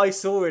what I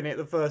saw in it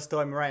the first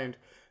time around.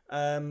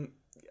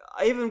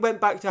 I even went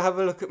back to have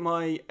a look at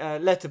my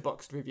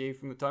Letterboxd review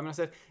from the time, and I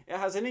said it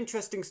has an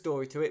interesting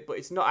story to it, but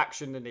it's not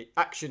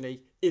actiony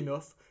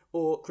enough,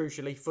 or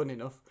crucially fun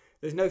enough.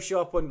 There's no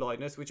sharp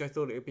one-liners, which I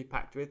thought it would be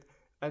packed with,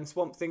 and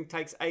Swamp Thing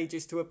takes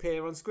ages to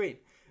appear on screen.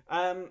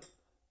 I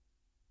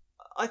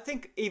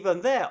think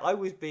even there, I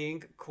was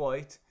being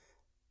quite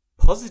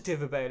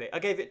positive about it. I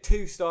gave it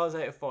 2 stars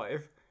out of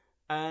 5,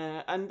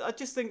 and I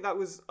just think I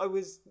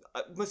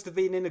must have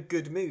been in a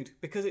good mood,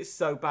 because it's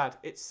so bad.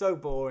 It's so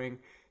boring.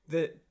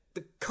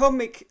 The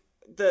comic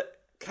that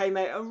came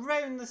out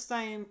around the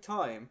same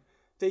time,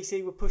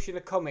 DC were pushing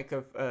a comic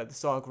of the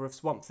saga of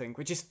Swamp Thing,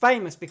 which is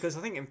famous because I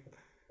think in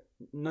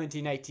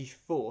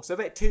 1984, so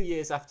about 2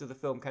 years after the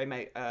film came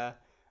out,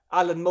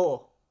 Alan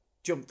Moore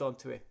jumped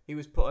onto it. He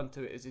was put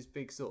onto it as his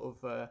big sort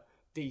of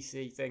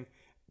DC thing.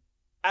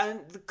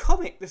 And the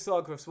comic, The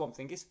Saga of Swamp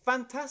Thing, is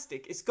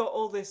fantastic. It's got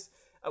all this,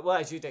 well,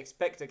 as you'd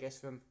expect, I guess,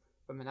 from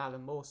an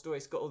Alan Moore story.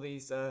 It's got all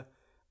these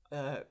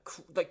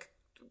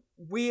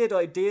weird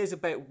ideas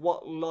about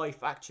what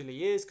life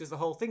actually is, because the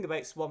whole thing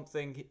about Swamp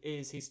Thing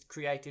is he's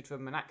created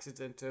from an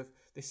accident of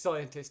this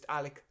scientist,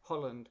 Alec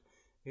Holland,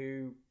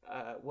 who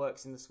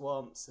works in the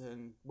swamps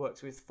and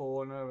works with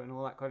fauna and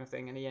all that kind of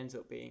thing, and he ends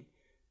up being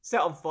set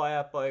on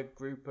fire by a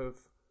group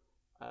of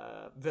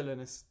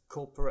villainous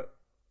corporate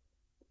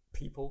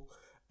people,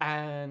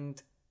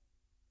 and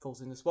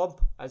falls in the swamp,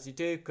 as you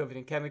do, covered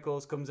in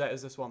chemicals, comes out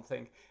as a Swamp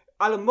Thing.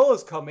 Alan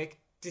Moore's comic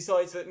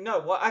decides that no,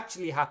 what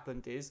actually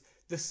happened is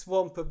the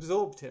swamp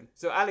absorbed him.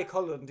 So Alec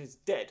Holland is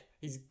dead.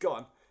 He's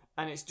gone.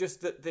 And it's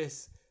just that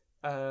this,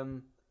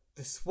 the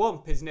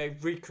swamp is now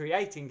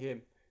recreating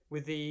him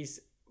with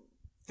these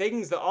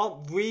things that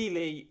aren't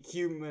really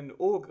human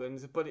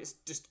organs, but it's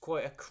just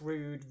quite a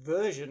crude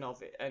version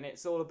of it. And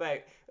it's all about,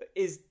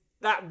 is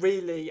that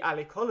really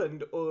Alec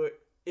Holland, or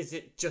is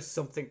it just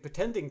something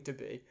pretending to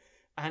be?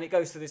 And it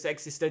goes through this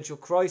existential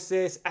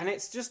crisis, and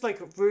it's just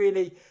like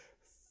really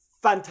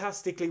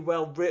fantastically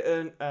well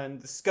written,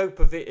 and the scope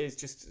of it is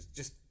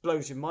just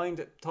blows your mind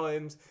at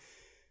times.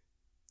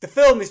 The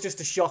film is just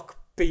a shock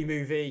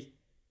B-movie,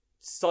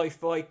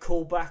 sci-fi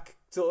callback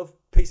sort of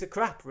piece of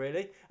crap,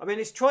 really. I mean,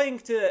 it's trying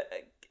to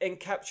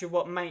capture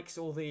what makes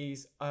all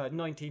these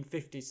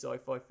 1950s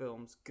sci-fi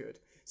films good.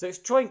 So it's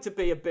trying to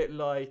be a bit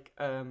like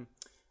The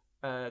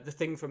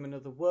Thing from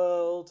Another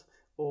World,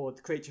 or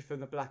The Creature from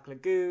the Black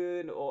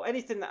Lagoon, or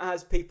anything that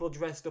has people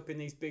dressed up in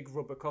these big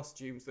rubber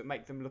costumes that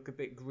make them look a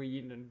bit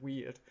green and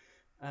weird.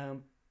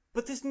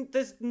 But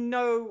there's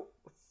no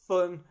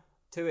fun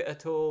to it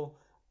at all.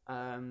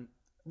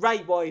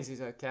 Ray Wise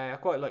is okay. I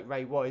quite like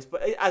Ray Wise,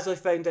 but as I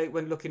found out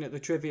when looking at the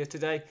trivia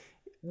today,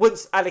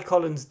 once Alec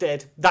Holland's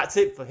dead, that's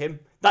it for him.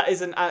 That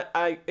isn't.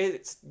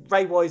 It's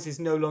Ray Wise is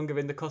no longer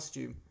in the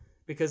costume,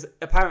 because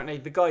apparently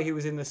the guy who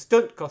was in the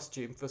stunt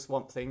costume for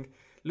Swamp Thing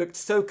looked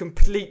so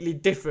completely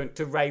different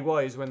to Ray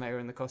Wise when they were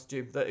in the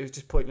costume that it was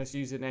just pointless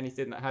using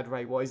anything that had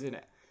Ray Wise in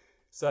it.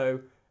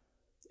 So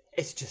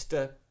it's just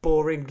a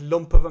boring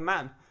lump of a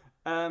man.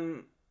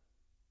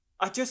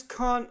 I just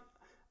can't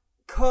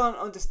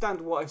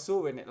understand what I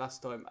saw in it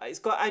last time. It's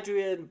got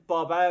Adrienne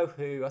Barbeau,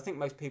 who I think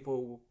most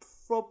people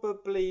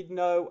probably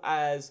know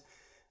as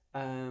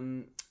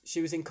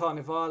she was in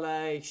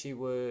Carnivale. She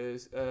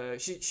was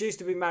she used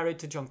to be married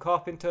to John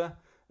Carpenter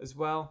as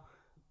well.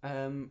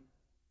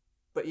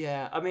 But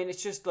yeah, I mean,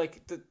 it's just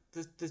like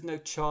there's no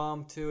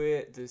charm to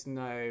it. There's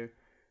no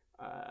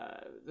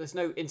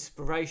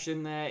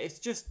inspiration there. It's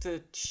just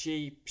a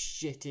cheap,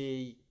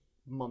 shitty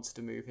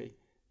monster movie.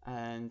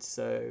 And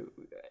so,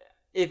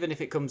 even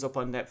if it comes up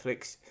on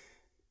Netflix,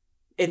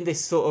 in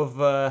this sort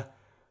of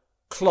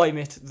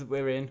climate that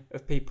we're in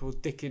of people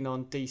dicking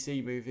on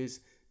DC movies,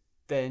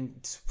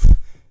 then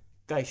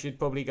they should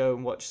probably go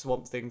and watch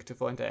Swamp Thing to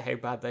find out how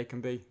bad they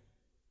can be.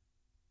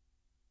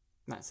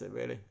 That's it,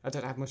 really. I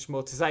don't have much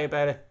more to say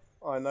about it.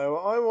 I know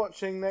what I'm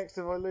watching next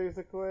if I lose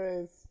the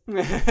quiz.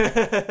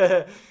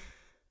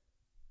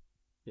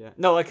 Yeah.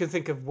 No, I can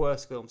think of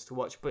worse films to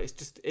watch, but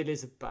it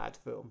is a bad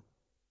film.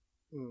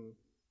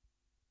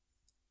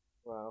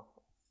 Wow.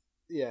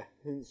 Yeah,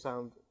 it didn't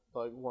sound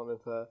like one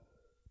of the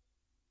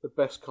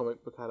best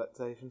comic book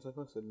adaptations, I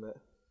must admit.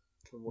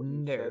 From what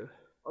you said.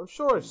 I'm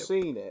sure I've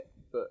seen it,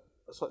 but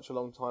such a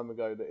long time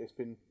ago that it's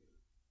been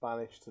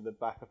banished to the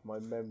back of my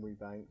memory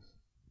banks.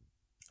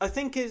 I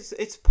think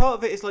it's part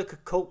of it is like a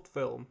cult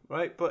film,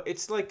 right? But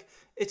it's like,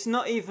 it's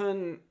not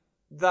even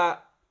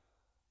that.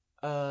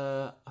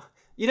 The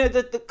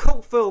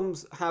cult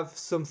films have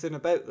something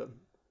about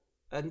them,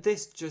 and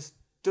this just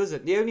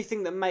doesn't. The only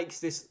thing that makes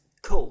this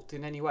cult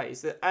in any way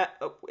is that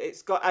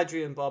it's got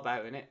Adrienne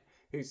Barbeau in it,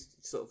 who's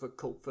sort of a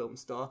cult film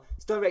star.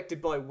 It's directed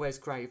by Wes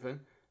Craven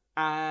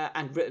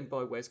and written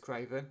by Wes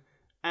Craven,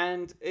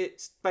 and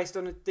it's based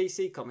on a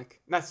DC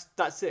comic.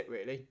 That's it,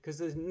 really, because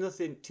there's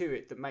nothing to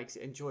it that makes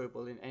it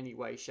enjoyable in any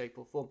way, shape,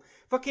 or form.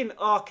 Fucking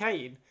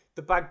Arcane,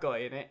 the bad guy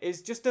in it,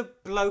 is just a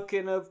bloke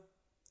in the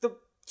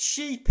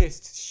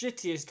cheapest,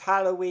 shittiest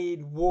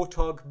Halloween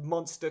warthog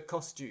monster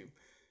costume.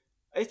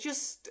 It's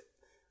just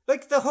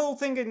like the whole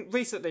thing it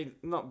wasn't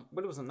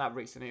that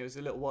recently, it was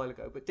a little while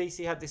ago, but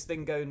DC had this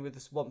thing going with the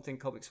Swamp Thing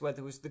comics where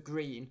there was the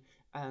Green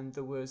and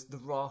there was the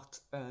Rot,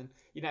 and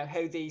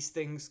how these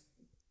things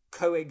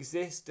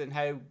coexist, and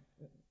how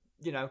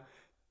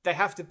they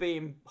have to be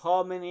in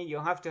harmony. You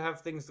have to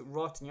have things that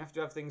rot and you have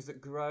to have things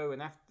that grow,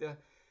 and have to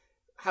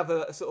have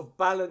a sort of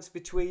balance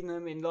between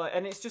them in life.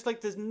 And it's just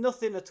like there's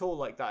nothing at all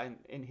like that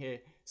in here.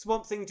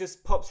 Swamp Thing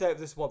just pops out of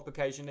the swamp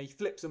occasionally,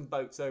 flips some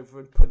boats over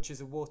and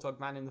punches a warthog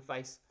man in the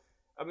face.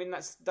 I mean,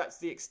 that's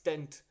the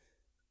extent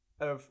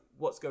of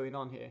what's going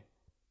on here.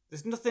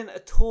 There's nothing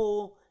at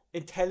all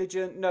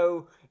intelligent.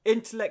 No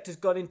intellect has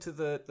gone into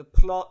the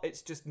plot.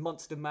 It's just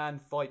Monster Man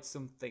fights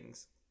some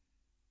things.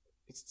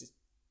 It's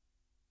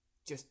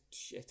just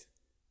shit.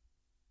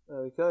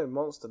 There we go.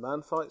 Monster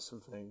Man fights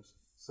some things.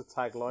 It's a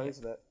tagline,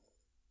 isn't it?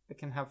 They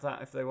can have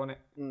that if they want it.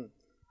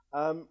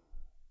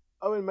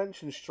 Owen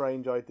mentioned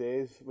strange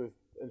ideas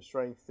and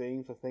strange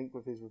themes, I think,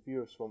 with his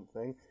review of Swamp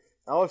Thing.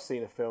 Now, I've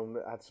seen a film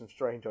that had some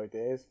strange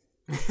ideas.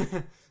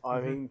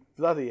 I mean,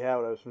 bloody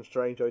hell, there were some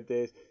strange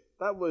ideas.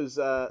 That was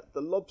The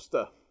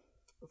Lobster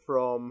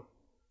from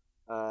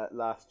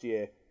last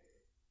year,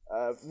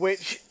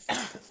 which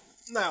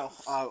now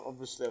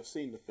obviously I've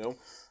seen the film,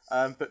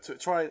 but to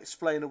try and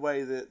explain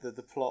away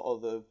the plot or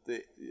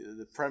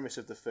the premise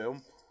of the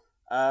film,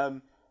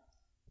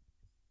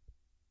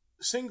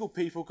 single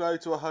people go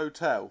to a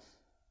hotel.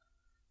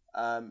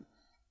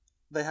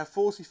 they have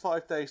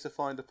 45 days to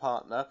find a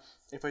partner.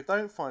 If they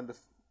don't find a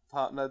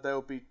partner,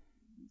 they'll be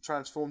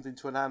transformed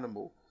into an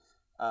animal.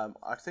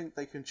 I think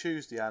they can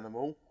choose the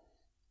animal.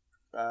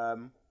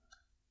 I'm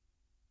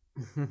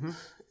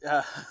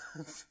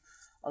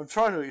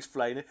trying to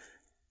explain it.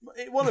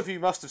 One of you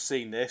must have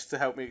seen this to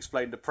help me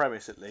explain the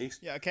premise, at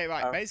least. Yeah. Okay.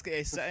 Right. Basically,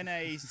 it's set in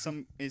a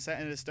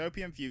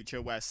dystopian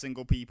future where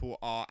single people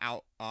are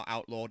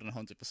outlawed and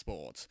hunted for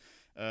sport.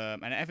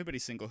 And everybody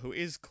single who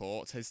is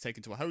caught is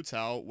taken to a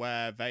hotel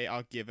where they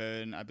are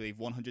given, I believe,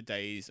 100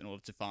 days in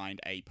order to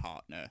find a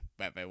partner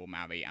that they will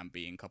marry and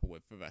be in couple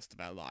with for the rest of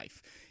their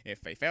life.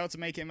 If they fail to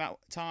make it in that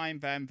time,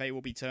 then they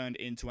will be turned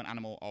into an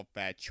animal of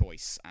their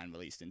choice and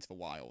released into the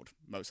wild,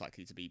 most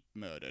likely to be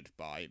murdered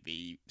by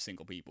the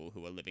single people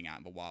who are living out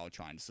in the wild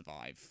trying to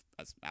survive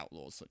as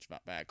outlaws such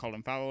that there.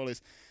 Colin Farrell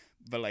is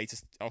the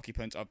latest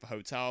occupant of the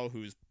hotel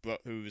whose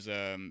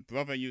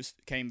brother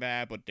came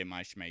there but didn't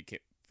manage to make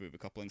it through the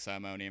coupling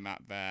ceremony and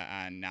that there,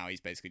 and now he's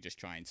basically just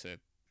trying to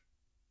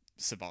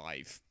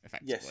survive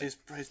effectively. Yes,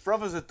 his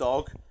brother's a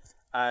dog,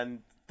 and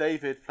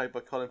David, played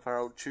by Colin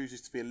Farrell, chooses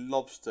to be a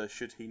lobster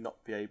should he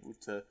not be able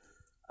to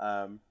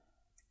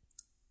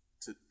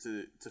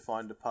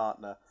find a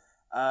partner.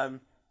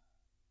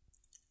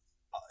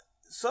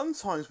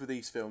 Sometimes with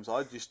these films,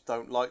 I just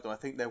don't like them. I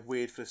think they're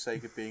weird for the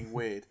sake of being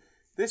weird.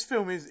 This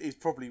film is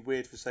probably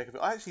weird for the sake of it.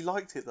 I actually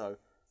liked it though.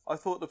 I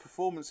thought the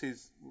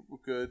performances were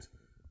good.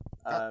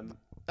 I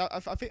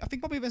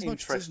think probably as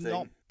much as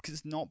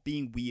it's not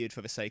being weird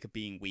for the sake of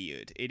being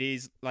weird. It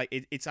is like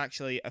it's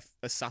actually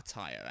a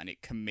satire, and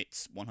it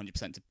commits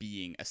 100% to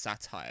being a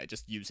satire,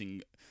 just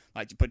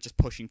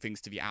pushing things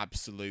to the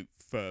absolute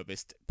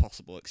furthest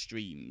possible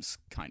extremes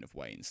kind of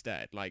way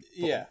instead. Like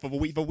for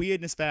the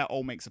weirdness there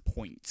all makes a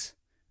point.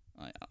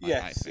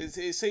 Yes,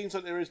 it seems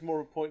like there is more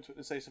of a point to it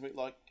than say something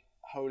like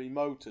Holy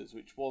Motors,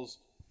 which was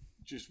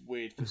just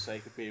weird for the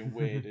sake of being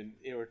weird and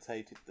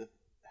irritated the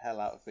hell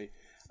out of me.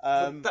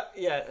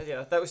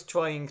 That was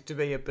trying to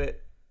be a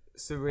bit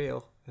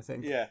surreal, I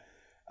think. Yeah,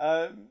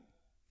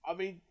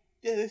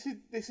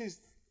 this is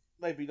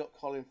maybe not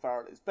Colin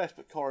Farrell at his best,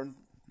 but Colin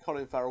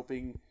Farrell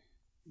being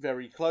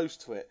very close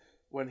to it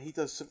when he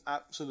does some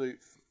absolute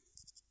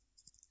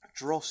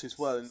dross as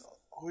well. And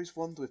I always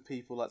wonder with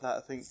people like that,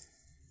 I think,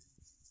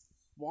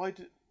 why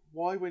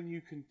when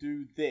you can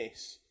do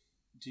this,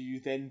 do you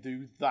then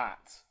do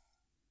that?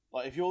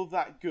 Like, if you're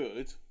that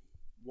good,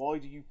 why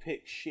do you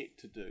pick shit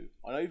to do?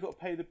 I know you've got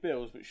to pay the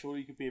bills, but surely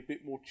you could be a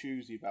bit more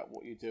choosy about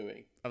what you're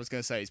doing. I was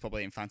going to say he's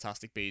probably in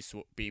Fantastic Beasts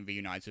being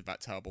reunited with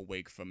that terrible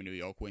wig from New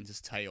York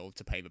Winter's Tale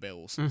to pay the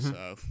bills. Mm-hmm.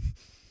 So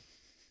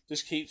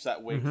just keeps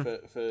that wig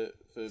for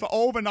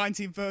all the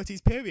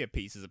 1930s period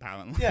pieces,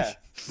 apparently. Yeah,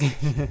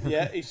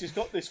 yeah. He's just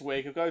got this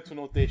wig. He'll go to an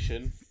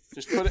audition,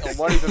 just put it on.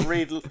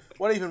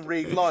 Won't even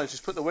read lines.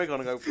 Just put the wig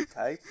on and go.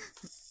 Okay,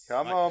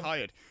 come on.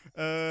 Hired.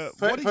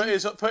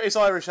 Put his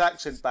Irish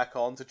accent back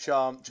on to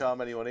charm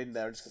anyone in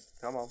there. And just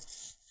come on.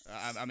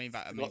 I mean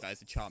that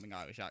is a charming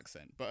Irish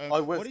accent. But I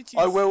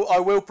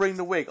will bring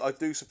the wig. I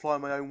do supply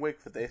my own wig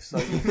for this, so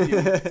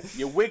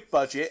your wig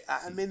budget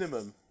at a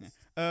minimum. Yeah.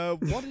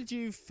 What did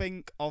you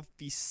think of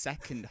the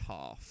second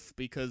half?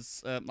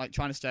 Because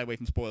trying to stay away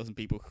from spoilers and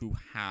people who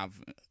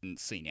haven't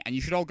seen it, and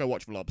you should all go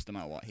watch The Lobster no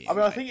matter what.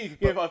 I think you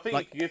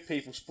could give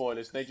people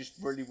spoilers, and they just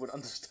really wouldn't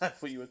understand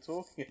what you were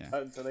talking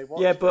about until they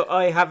watched. Yeah, but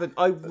I haven't.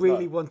 I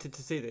really wanted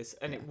to see this,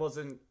 and it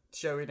wasn't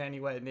showing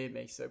anywhere near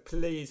me. So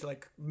please,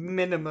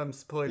 minimum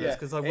spoilers,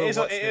 because I will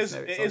watch this.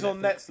 It is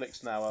on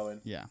Netflix now, Owen.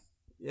 Yeah.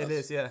 It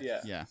is, yeah.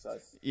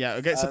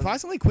 Okay,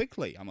 surprisingly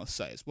quickly, I must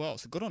say as well.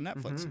 So good on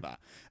Netflix for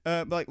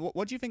that.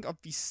 What do you think of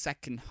the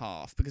second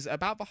half? Because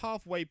about the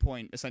halfway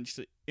point,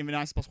 essentially, in the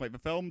nicest possible way, the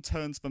film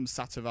turns from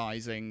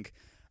satirizing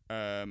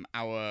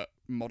our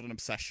modern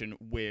obsession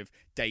with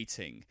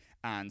dating,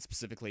 and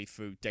specifically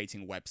through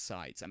dating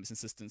websites and this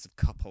insistence of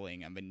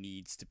coupling and the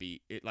needs to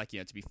be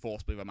to be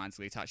forcibly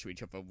romantically attached to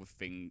each other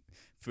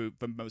through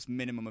the most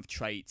minimum of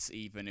traits,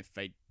 even if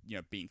they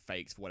being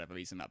faked for whatever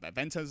reason that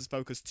then turns its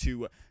focus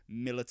to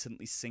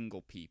militantly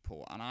single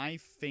people, and I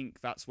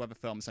think that's where the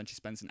film essentially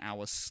spends an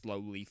hour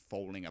slowly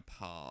falling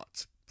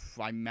apart,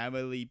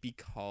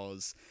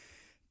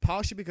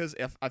 partially because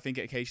I think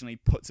it occasionally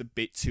puts a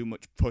bit too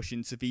much push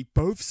into the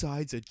both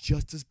sides are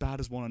just as bad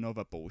as one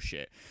another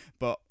bullshit,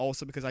 but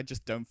also because I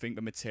just don't think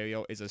the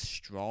material is as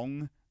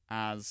strong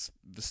as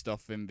the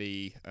stuff in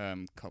the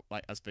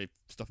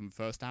stuff in the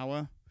first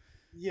hour.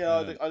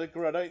 Yeah, I'd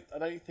agree. I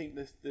don't think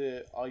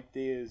the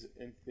ideas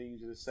and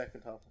themes of the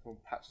second half of the film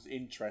perhaps as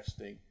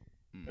interesting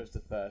as the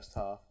first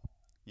half.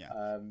 Yeah,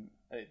 and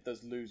it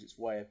does lose its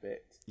way a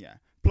bit. Yeah.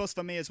 Plus,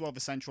 for me as well, the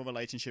central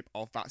relationship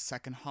of that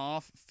second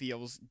half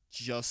feels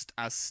just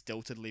as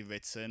stiltedly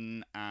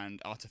written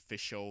and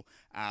artificial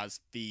as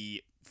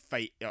the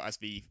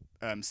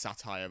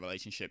satire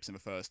relationships in the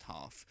first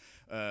half.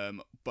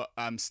 But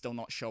I'm still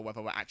not sure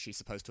whether we're actually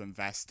supposed to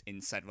invest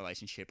in said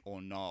relationship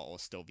or not, or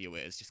still view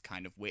it as just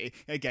kind of weird.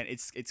 Again,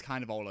 it's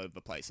kind of all over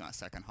the place in that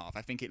second half.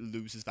 I think it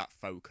loses that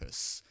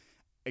focus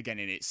again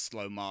in its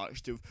slow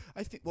march to,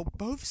 I think, well,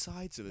 both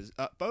sides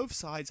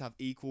have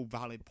equal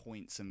valid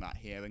points in that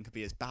here and could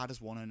be as bad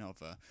as one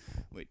another,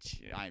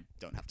 which I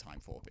don't have time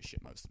for this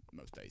shit most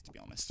days, to be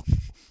honest.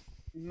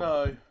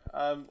 No,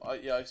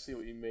 I see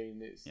what you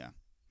mean. It's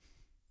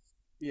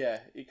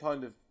it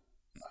kind of,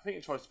 I think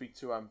it tries to be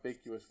too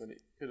ambiguous when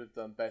it could have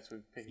done better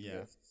with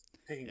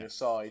picking a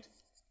side.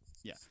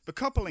 Yeah, the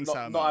coupling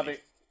ceremony.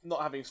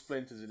 Not having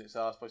splinters in its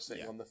ass by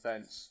sitting on the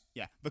fence.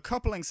 Yeah, the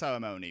coupling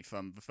ceremony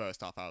from the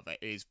first half of it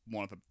is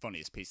one of the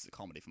funniest pieces of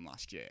comedy from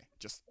last year.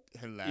 Just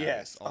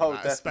hilarious.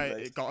 Yes,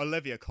 definitely. It got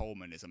Olivia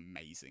Colman is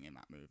amazing in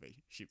that movie.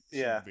 She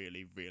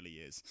really, really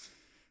is.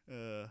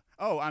 And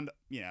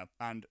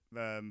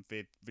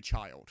the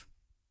child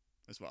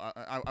as well.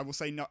 I will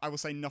say I will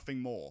say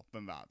nothing more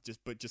than that. Just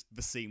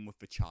the scene with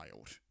the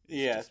child.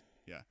 I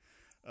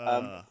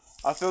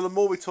feel the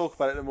more we talk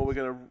about it, the more we're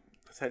going to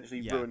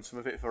potentially ruin some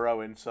of it for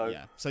Owen. So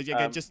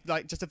just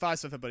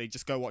advice for everybody: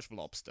 just go watch The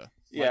Lobster.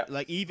 Yeah,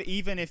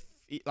 even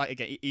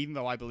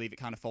though I believe it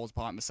kind of falls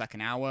apart in the second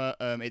hour,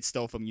 it's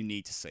still something you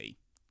need to see.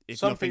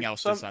 If nothing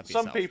else,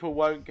 some people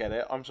won't get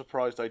it. I'm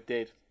surprised I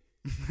did.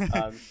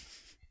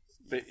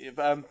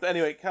 But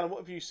anyway, Callum,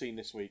 what have you seen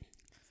this week?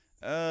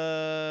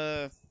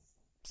 Sorry,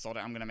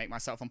 I'm going to make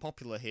myself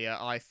unpopular here.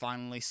 I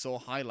finally saw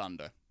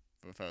Highlander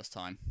for the first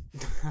time.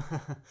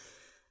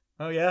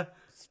 Oh yeah.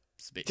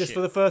 Just shit. For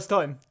the first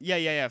time?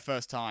 Yeah,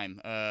 first time.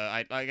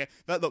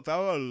 Look, there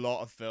are a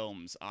lot of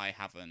films I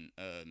haven't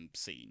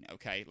seen,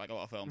 okay? Like, a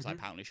lot of films I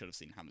apparently should have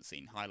seen, haven't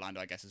seen.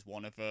 Highlander, I guess, is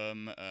one of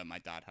them. My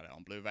dad had it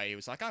on Blu-ray. He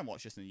was like, I haven't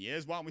watched this in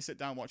years. Why don't we sit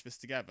down and watch this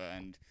together?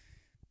 And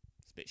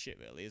it's a bit shit,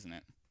 really, isn't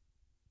it?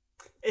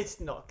 It's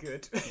not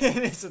good. It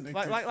isn't a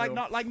good film.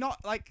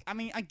 I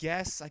mean, I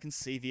guess I can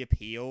see the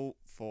appeal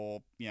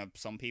for,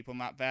 some people in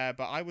that there,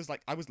 but I was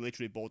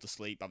literally bored to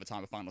sleep by the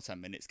time the final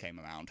 10 minutes came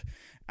around,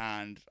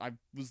 and I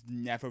was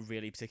never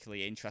really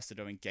particularly interested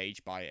or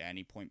engaged by it at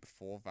any point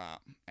before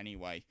that.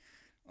 Anyway,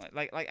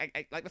 like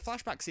the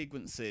flashback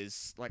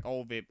sequences, like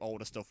all the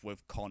older stuff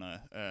with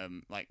Connor,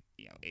 it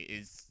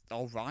is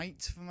all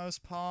right for the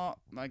most part.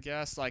 I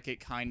guess it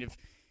kind of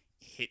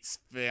hits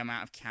the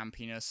amount of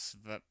campiness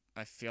that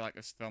I feel like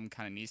this film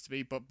kind of needs to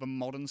be, but the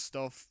modern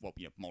stuff,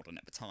 modern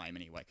at the time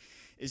anyway,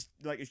 is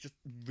it's just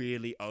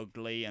really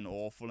ugly and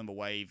awful in the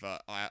way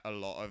that a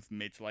lot of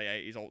mid to late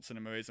 80s alt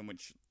cinema is, and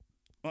which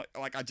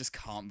I just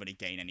can't really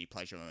gain any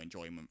pleasure or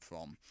enjoyment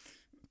from.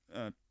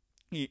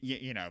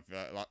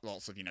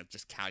 Lots of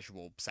just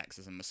casual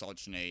sexism,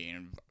 misogyny,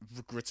 and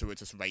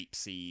gratuitous rape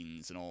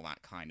scenes and all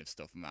that kind of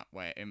stuff in that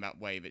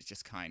way that's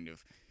just kind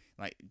of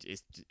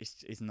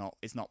it's not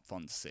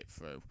fun to sit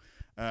through.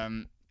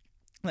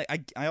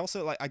 I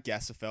also I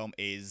guess the film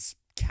is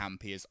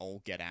campy as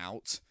all get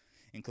out,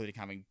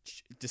 including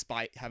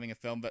despite having a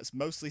film that's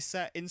mostly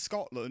set in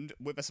Scotland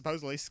with a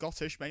supposedly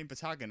Scottish main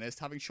protagonist,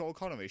 having Sean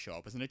Connery show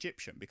up as an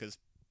Egyptian, because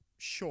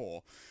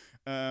sure.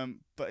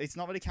 But it's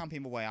not really campy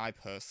in the way I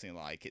personally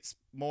like. It's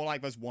more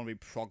like those wannabe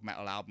prog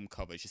metal album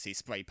covers you see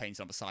spray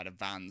painted on the side of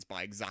vans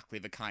by exactly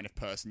the kind of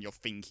person you're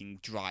thinking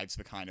drives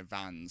the kind of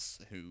vans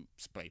who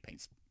spray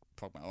paints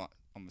prog metal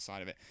on the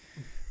side of it.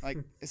 I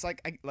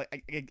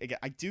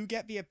do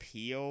get the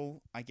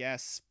appeal, I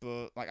guess,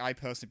 but I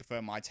personally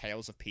prefer my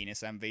Tales of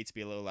Penis Envy to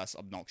be a little less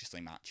obnoxiously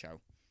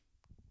macho,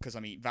 because I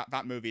mean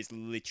that movie is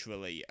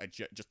literally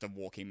just a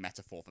walking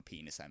metaphor for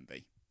penis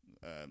envy.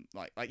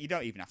 You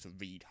don't even have to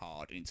read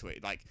hard into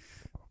it.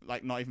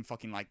 Not even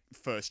fucking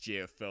first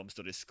year of film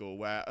studies school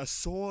where a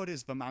sword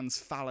is the man's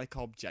phallic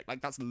object.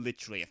 That's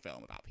literally a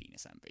film about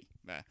penis envy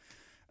there.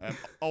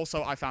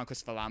 Also, I found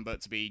Christopher Lambert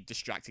to be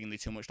distractingly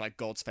too much like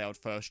God's failed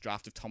first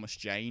draft of Thomas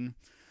Jane,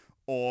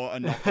 or a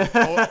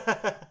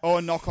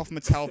knockoff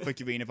Mattel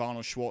figurine of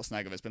Arnold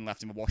Schwarzenegger that's been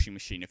left in the washing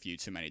machine a few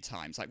too many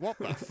times. What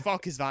the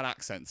fuck is that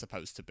accent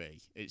supposed to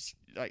be? It's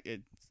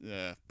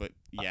but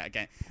yeah,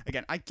 again,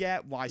 I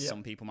get why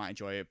some people might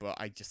enjoy it, but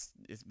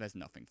there's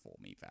nothing for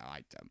me there.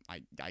 I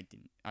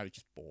was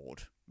just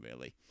bored,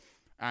 really,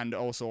 and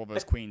also all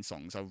those Queen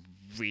songs are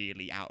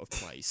really out of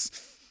place.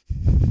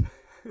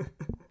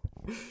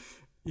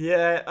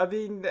 Yeah, I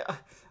mean,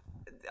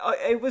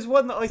 it was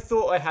one that I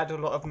thought I had a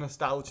lot of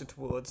nostalgia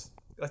towards.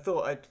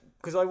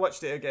 Because I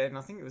watched it again,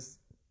 I think it was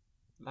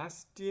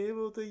last year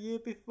or the year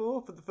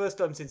before, for the first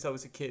time since I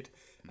was a kid.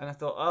 And I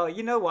thought, oh,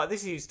 you know what,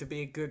 this used to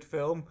be a good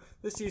film.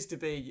 This used to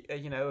be,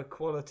 a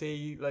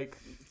quality,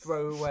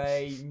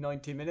 throwaway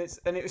 90 minutes.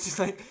 And it was just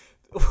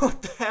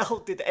what the hell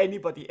did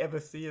anybody ever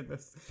see in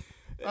this?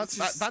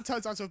 That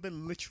turns out to have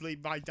been literally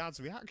my dad's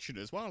reaction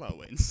as well,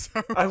 Owen.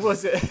 So. I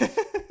was it.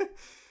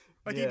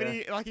 Even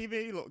he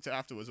looked at it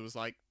afterwards and was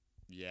like,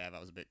 yeah, that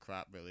was a bit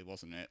crap, really,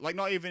 wasn't it?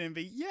 Not even in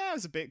the, it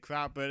was a bit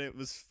crap, but it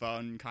was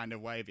fun kind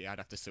of way. But I'd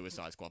have to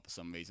Suicide Squad for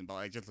some reason.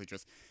 But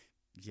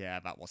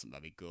that wasn't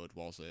very good,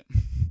 was it?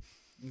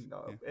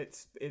 No,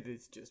 it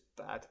is just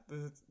bad.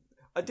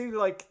 I do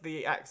like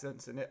the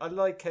accents in it. I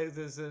like how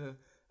there's an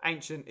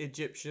ancient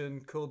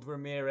Egyptian called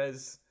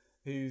Ramirez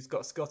who's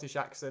got a Scottish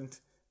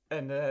accent,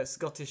 and a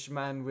Scottish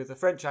man with a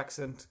French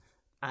accent,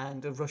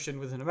 and a Russian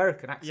with an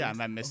American accent. Yeah, and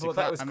then Mr.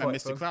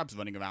 Krabs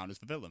running around as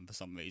the villain for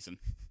some reason.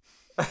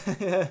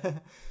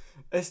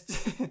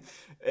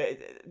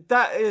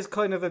 That is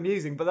kind of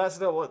amusing, but that's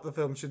not what the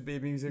film should be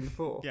amusing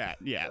for.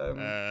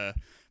 Yeah.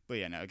 But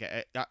yeah, no,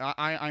 okay.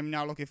 I'm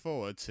now looking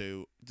forward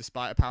to,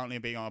 despite apparently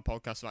being on a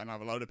podcast right now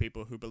with a load of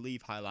people who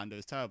believe Highlander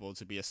is terrible,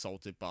 to be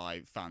assaulted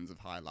by fans of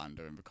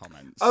Highlander in the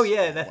comments. Oh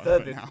yeah, they're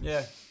fervent.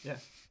 Yeah.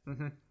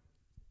 Mm-hmm.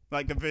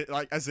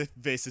 Like as if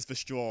this is the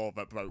straw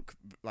that broke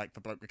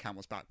the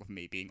camel's back with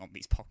me being on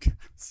these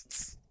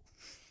podcasts.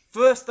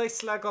 First they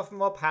slag off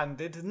Mob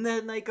Handed, and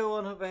then they go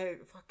on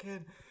about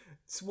fucking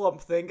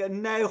Swamp Thing,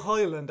 and now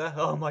Highlander.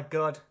 Oh my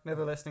god,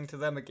 never listening to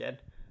them again.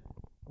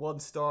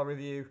 1-star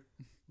review.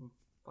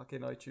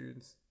 Fucking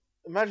iTunes.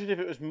 Imagine if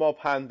it was Mob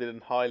Handed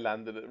and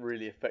Highlander that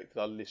really affected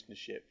our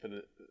listenership.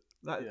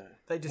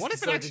 They just what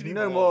if it actually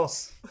no more.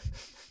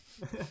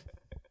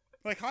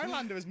 Like,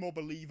 Highlander is more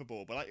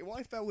believable, but like,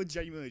 what if there were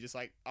genuinely just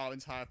like our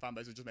entire fan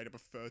base was just made up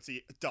of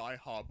 30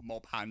 die-hard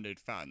Mob-Handed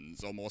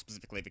fans, or more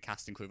specifically the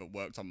casting crew that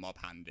worked on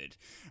Mob-Handed?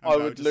 I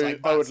would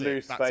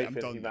lose faith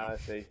in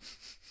humanity.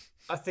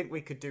 I think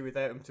we could do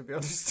without him, to be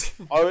honest.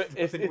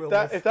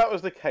 If that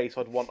was the case,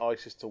 I'd want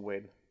ISIS to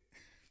win.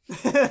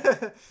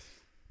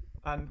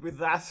 And with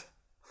that,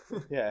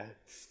 yeah,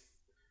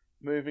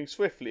 moving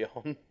swiftly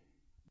on.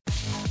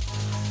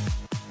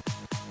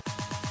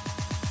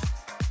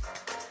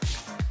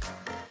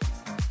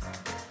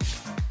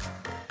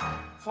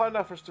 Time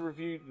now for us to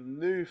review the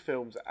new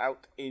films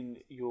out in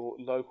your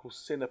local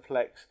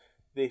Cineplex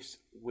this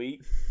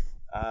week.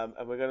 And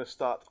we're going to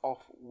start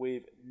off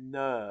with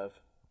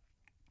Nerve.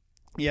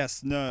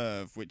 Yes,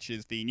 Nerve, which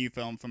is the new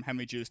film from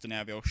Henry Joost and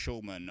Ariel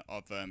Schulman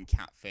of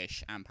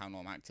Catfish and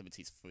Paranormal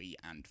Activities 3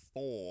 and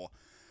 4.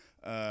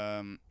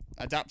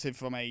 Adapted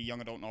from a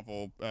young adult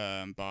novel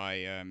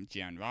by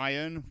Gian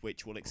Ryan,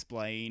 which will probably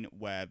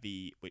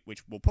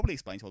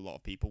explain to a lot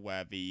of people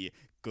where the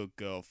good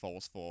girl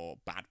falls for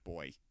bad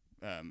boy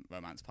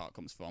romance part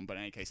comes from. But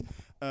in any case,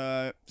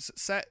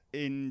 set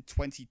in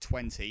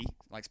 2020,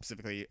 like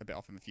specifically a bit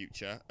off in the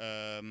future,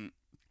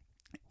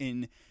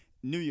 in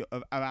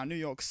around New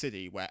York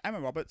City, where Emma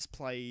Roberts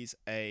plays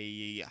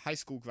a high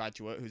school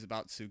graduate who's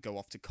about to go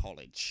off to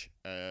college.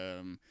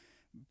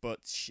 But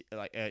she'd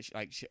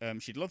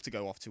love to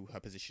go off to her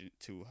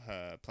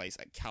place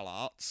at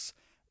CalArts,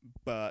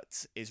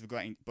 but is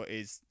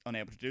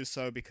unable to do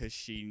so because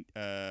she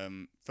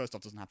first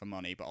off doesn't have the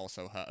money, but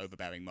also her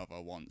overbearing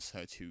mother wants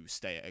her to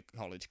stay at a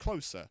college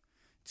closer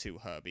to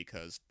her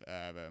because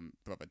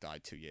brother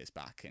died 2 years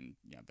back, and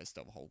there's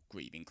still a whole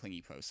grieving,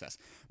 clingy process.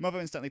 Mother,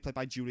 incidentally played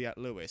by Juliette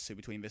Lewis, who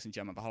between this and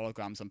Gemma the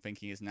Holograms, I'm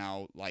thinking is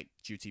now like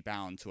duty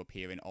bound to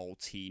appear in all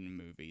teen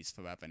movies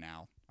forever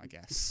now, I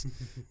guess.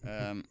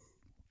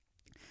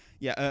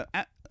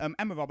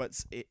 Emma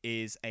Roberts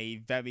is a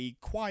very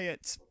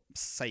quiet,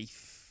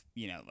 safe,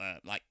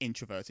 like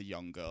introverted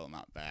young girl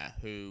out there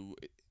who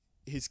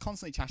is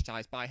constantly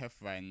chastised by her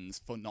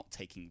friends for not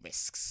taking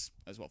risks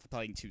as well, for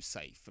playing too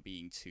safe, for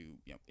being too,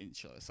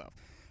 insure herself.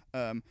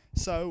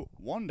 So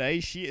one day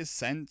she is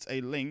sent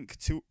a link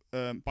to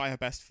by her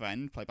best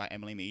friend, played by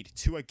Emily Mead,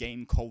 to a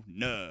game called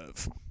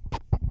Nerve,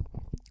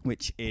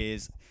 which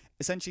is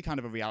essentially kind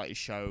of a reality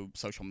show,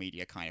 social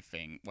media kind of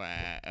thing,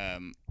 where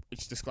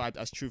it's described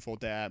as truth or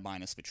dare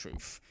minus the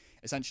truth.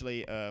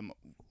 Essentially,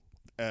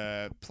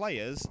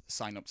 players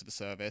sign up to the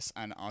service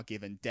and are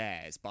given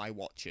dares by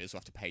watchers who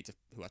have to pay to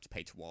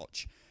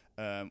watch,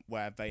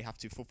 where they have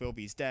to fulfill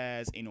these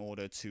dares in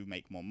order to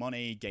make more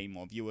money, gain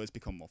more viewers,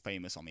 become more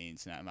famous on the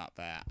internet and out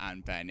there,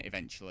 and then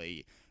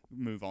eventually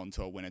move on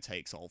to a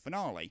winner-takes-all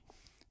finale.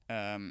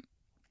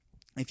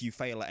 If you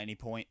fail at any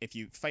point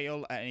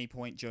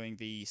during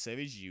the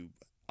series, you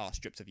are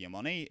stripped of your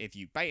money. If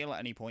you bail at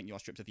any point, you are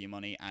stripped of your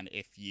money, and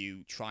if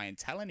you try and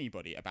tell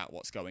anybody about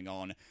what's going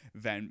on,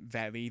 then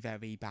very,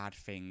 very bad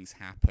things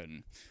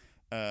happen.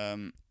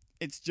 So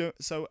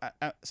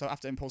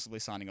after impulsively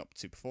signing up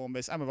to perform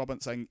this, Emma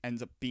Roberts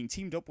ends up being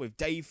teamed up with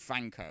Dave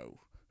Franco,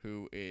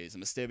 who is a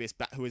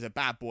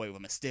bad boy with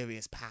a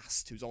mysterious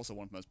past, who's also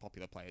one of the most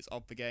popular players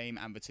of the game,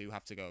 and the two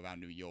have to go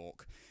around New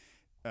York,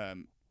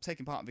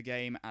 taking part in the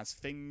game as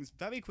things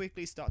very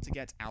quickly start to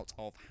get out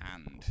of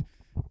hand.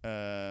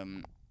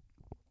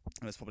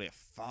 There's probably a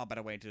far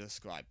better way to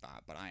describe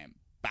that, but I am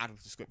bad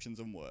with descriptions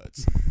and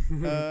words.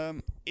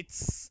 And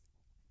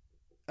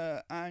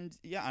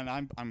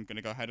I'm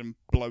gonna go ahead and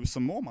blow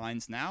some more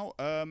minds now.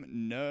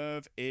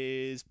 Nerve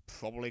is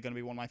probably gonna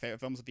be one of my favorite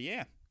films of the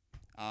year.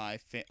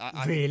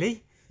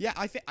 Really? Yeah,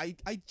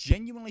 I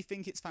genuinely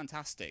think it's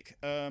fantastic.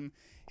 Here's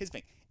the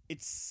thing: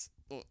 it's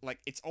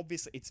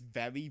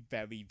very,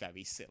 very,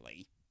 very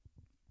silly.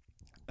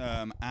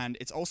 And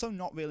it's also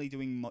not really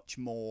doing much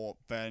more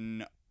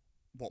than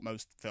what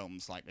most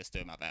films like this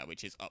do out there,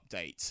 which is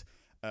update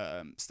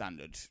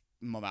standard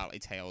morality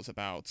tales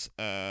about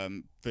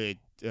the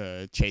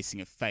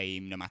chasing of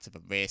fame, no matter the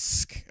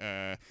risk,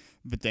 the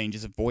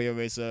dangers of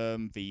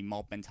voyeurism, the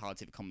mob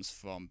mentality that comes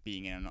from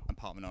being in a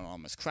part of an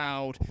anonymous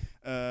crowd.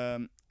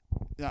 But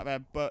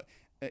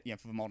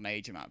for the modern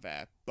age amount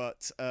there.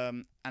 But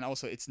and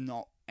also it's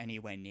not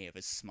anywhere near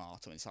as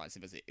smart or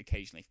incisive as it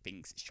occasionally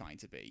thinks it's trying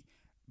to be.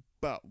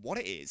 But what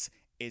it is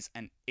it's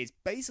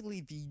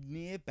basically the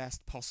near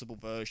best possible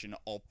version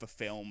of the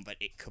film that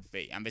it could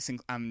be, and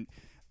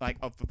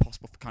of the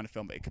possible kind of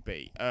film that it could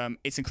be.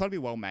 It's incredibly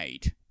well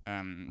made.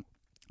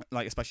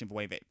 Especially in the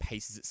way that it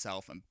paces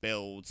itself and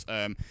builds.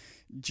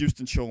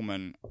 Justin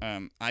Schulman,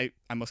 I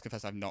must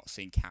confess I've not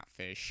seen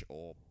Catfish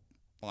or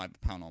Live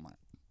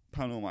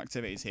Paranormal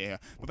Activities here,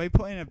 but they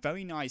put in a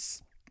very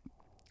nice,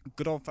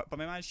 but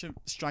they managed to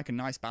strike a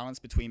nice balance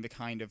between the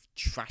kind of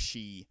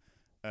trashy,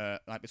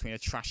 between a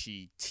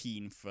trashy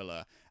teen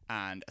thriller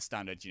and a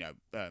standard,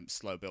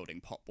 slow building,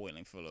 pot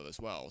boiling thriller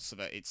as well, so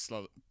that it's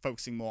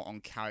focusing more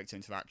on character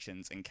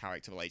interactions and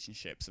character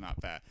relationships and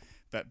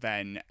that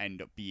then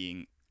end up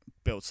being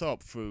built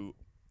up through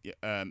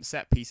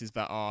set pieces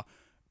that are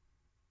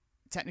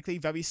technically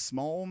very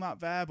small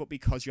but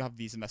because you have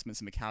these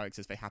investments in the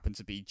characters, they happen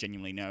to be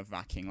genuinely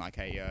nerve-wracking, like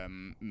a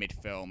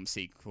mid-film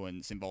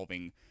sequence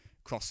involving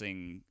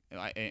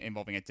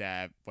a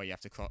dare where you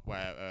have to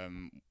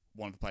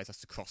one of the players has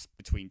to cross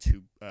between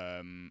two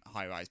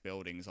high-rise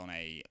buildings on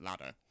a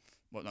ladder.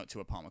 Well, not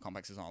two apartment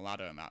complexes on a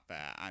ladder and that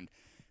there. And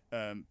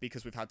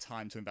because we've had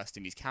time to invest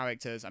in these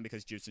characters, and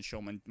because Justin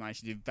Schulman managed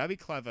to do very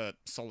clever,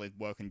 solid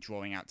work in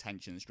drawing out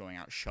tensions, drawing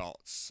out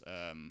shots,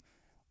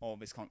 all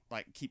this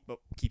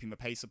keeping the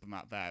pace up and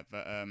that there.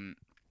 But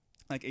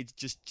it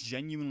just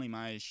genuinely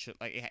managed to,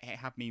 it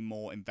had me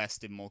more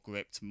invested, more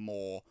gripped,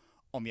 more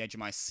on the edge of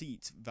my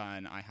seat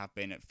than I have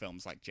been at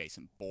films like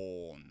Jason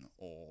Bourne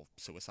or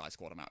Suicide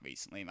Squad I'm at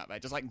recently. And that they're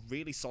just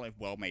really solid,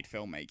 well-made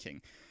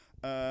filmmaking.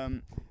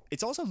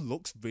 It also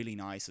looks really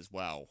nice as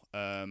well.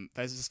 There's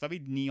this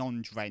very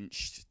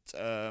neon-drenched,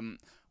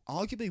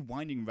 arguably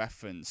Winding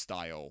Refn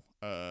style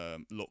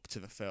look to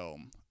the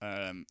film.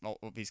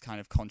 Of these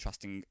kind of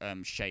contrasting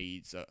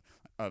shades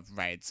of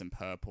reds and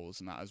purples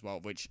and that as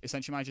well, which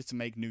essentially manages to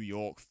make New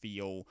York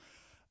feel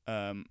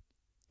that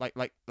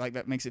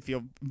makes it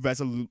feel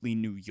resolutely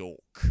New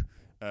York.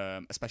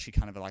 Especially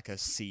kind of like a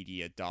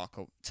seedier,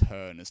 darker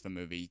turn as the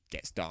movie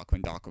gets darker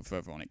and darker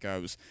further on it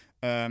goes.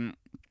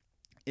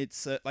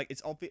 It's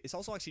it's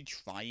also actually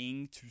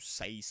trying to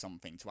say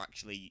something, to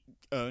actually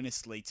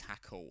earnestly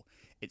tackle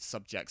its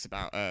subjects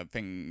about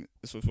things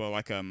as well,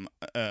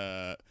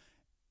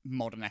 modern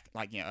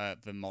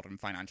the modern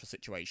financial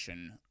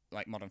situation,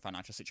 modern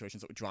financial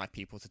situations that would drive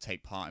people to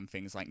take part in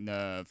things like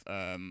Nerve,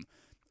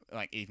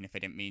 even if they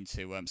didn't mean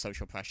to,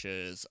 social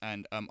pressures,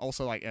 and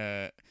also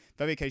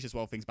very occasionally as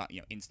well things about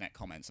internet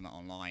comments and that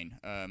online.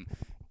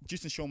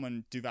 Justin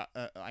Schulman do that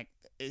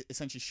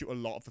essentially shoot a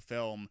lot of the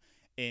film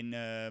in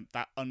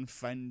that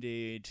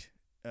unfriended,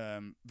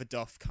 the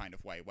Duff kind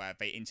of way, where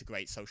they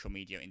integrate social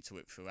media into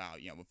it throughout,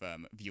 with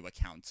viewer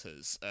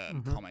counters,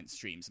 comment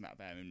streams and that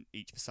there, and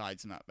each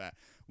sides and that there,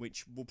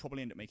 which will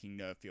probably end up making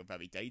Nerve feel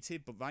very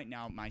dated, but right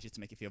now it manages to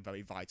make it feel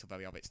very vital,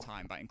 very of its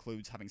time. That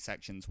includes having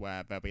sections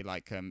where there'll be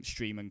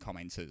streaming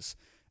commenters,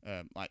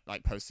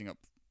 posting up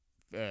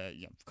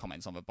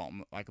comments on the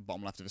bottom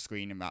left of the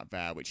screen and that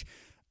there, which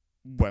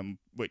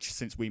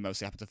since we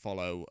mostly happen to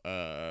follow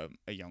a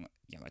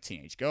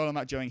teenage girl on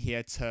that during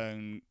here,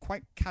 turn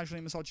quite casually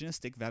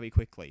misogynistic very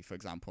quickly, for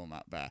example, on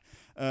that there.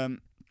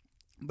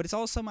 But it's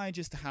also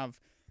manages to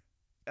have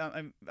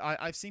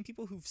I've seen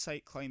people who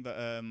claim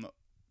that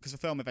because the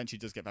film eventually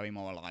does get very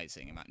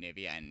moralizing and that near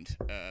the end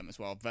as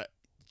well, that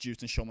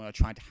Justin Schulman are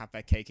trying to have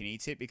their cake and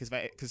eat it, because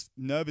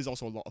Nerve is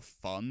also a lot of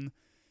fun,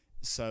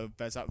 so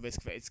there's that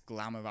risk that it's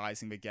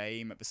glamorizing the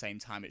game at the same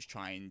time it's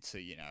trying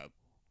to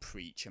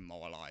preach and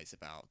moralize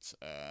about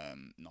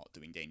not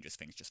doing dangerous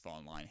things just for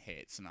online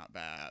hits and that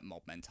their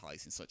mob mentality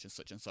and such and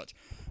such and such.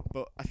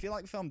 But I feel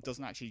like the film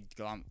doesn't actually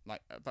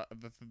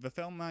the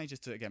film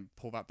manages to again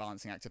pull that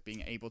balancing act of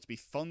being able to be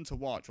fun to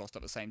watch whilst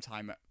at the same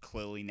time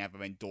clearly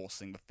never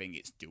endorsing the thing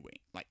it's doing,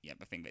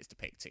 the thing that it's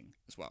depicting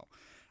as well.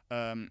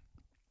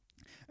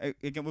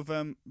 Again, with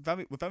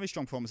very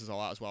strong performances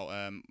all that as well.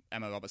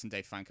 Emma Roberts and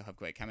Dave Franco have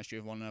great chemistry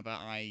with one another.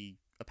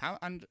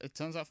 And it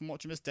turns out from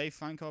watching this, Dave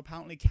Franco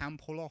apparently can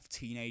pull off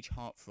teenage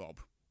heartthrob,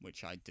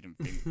 which I didn't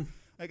think,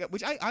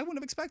 which I wouldn't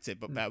have expected.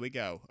 But there we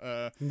go.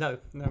 No,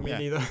 me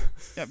neither.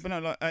 Yeah, but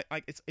no,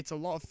 it's a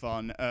lot of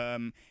fun.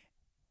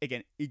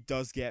 Again, it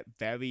does get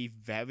very,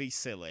 very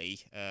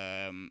silly.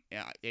 For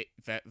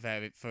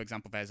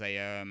example, there's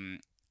a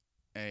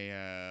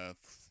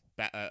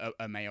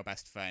male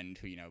best friend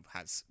who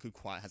has a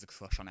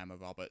crush on Emma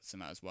Roberts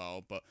and that as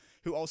well, but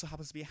who also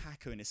happens to be a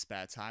hacker in his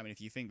spare time. And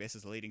if you think this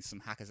is leading to some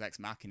Hackers Ex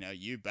Machina,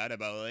 you better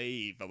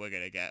believe that we're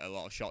gonna get a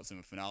lot of shots in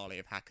the finale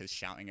of hackers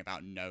shouting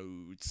about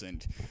nodes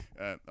and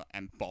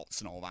bots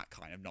and all that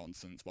kind of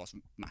nonsense whilst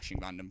mashing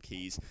random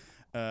keys.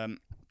 And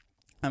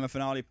the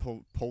finale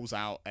pulls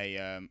out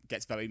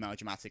gets very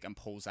melodramatic and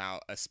pulls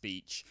out a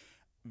speech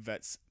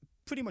that's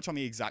pretty much on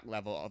the exact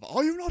level of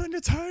 "Are you not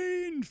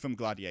entertained?" from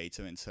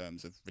Gladiator in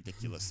terms of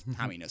ridiculous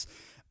hamminess.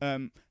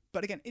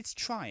 But again, it's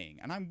trying,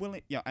 and I'm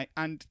willing.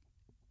 And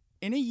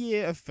in a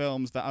year of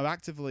films that are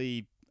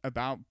actively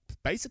about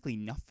basically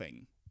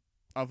nothing,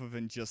 other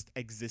than just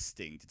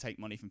existing to take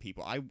money from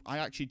people. I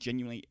actually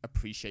genuinely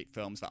appreciate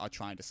films that are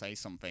trying to say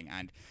something,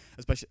 and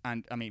especially,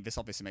 and I mean, this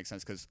obviously makes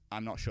sense because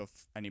I'm not sure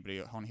if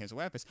anybody on here is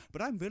aware of this,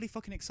 but I'm really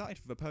fucking excited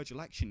for the Purge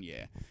election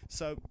year.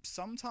 So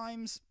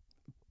sometimes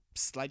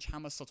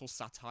Sledgehammer's subtle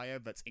satire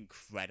that's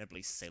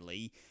incredibly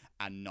silly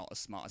and not as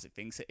smart as it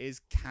thinks it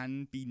is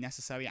can be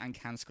necessary and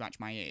can scratch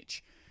my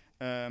itch.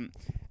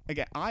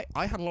 Again, I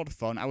had a lot of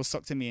fun. I was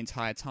sucked in the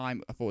entire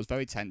time. I thought it was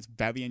very tense,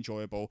 very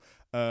enjoyable.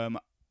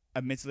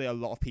 Admittedly, a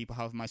lot of people,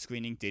 however, my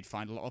screening did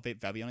find a lot of it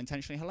very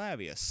unintentionally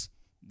hilarious,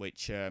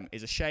 which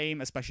is a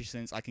shame, especially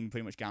since I can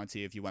pretty much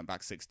guarantee if you went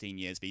back 16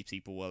 years, these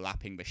people were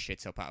lapping the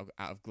shit up out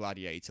of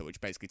Gladiator,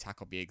 which basically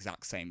tackled the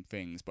exact same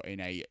things, but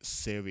in a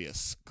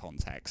serious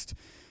context.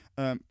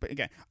 But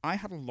again, I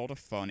had a lot of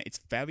fun. It's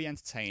very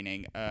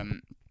entertaining.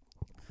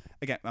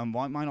 Again,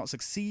 why might not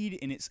succeed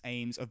in its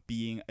aims of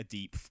being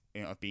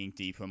being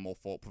deeper and more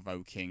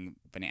thought-provoking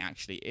than it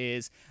actually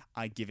is.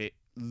 I give it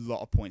a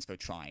lot of points for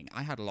trying.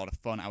 I had a lot of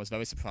fun. I was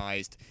very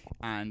surprised,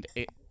 and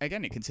it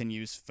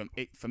continues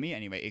for me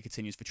anyway. It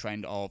continues the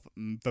trend of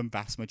the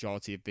vast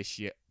majority of this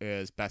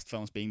year's best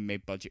films being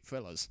mid-budget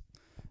thrillers.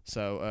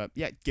 So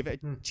give it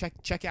check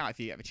it out if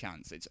you get the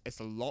chance. It's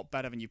a lot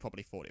better than you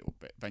probably thought it would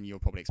be, than you were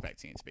probably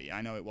expecting it to be.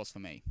 I know it was for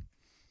me.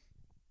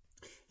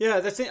 Yeah,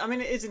 that's it. I mean,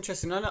 it is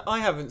interesting. I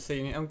haven't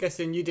seen it. I'm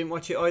guessing you didn't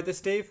watch it either,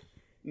 Steve?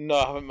 No,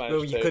 I haven't managed to.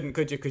 Well, you couldn't,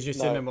 could you? Because your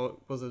cinema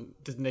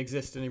didn't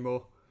exist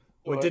anymore.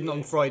 Well, it didn't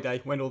on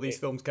Friday when all these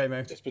films came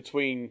out. It's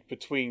between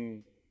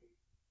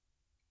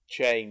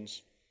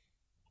chains.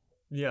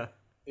 Yeah.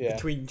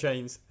 Between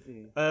chains.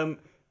 So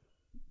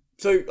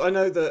I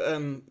know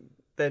that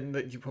then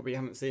that you probably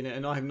haven't seen it,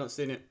 and I have not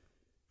seen it.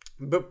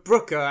 But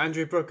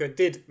Andrew Brooker,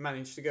 did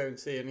manage to go and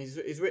see it, and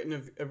he's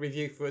written a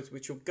review for us,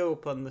 which will go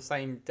up on the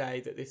same day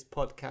that this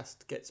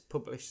podcast gets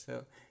published,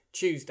 so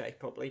Tuesday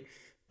probably.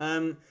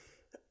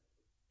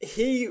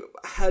 He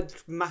had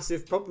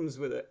massive problems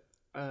with it.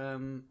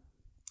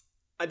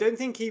 I don't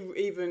think he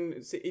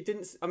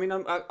didn't. I mean,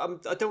 I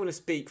don't want to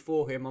speak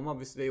for him. I'm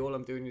obviously, all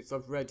I'm doing is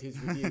I've read his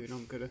review, and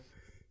I'm gonna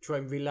try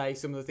and relay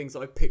some of the things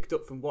that I picked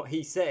up from what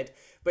he said.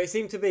 But it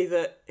seemed to be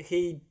that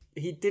he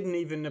didn't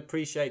even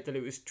appreciate that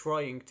it was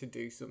trying to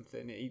do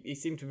something. He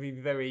seemed to be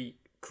very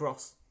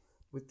cross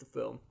with the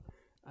film.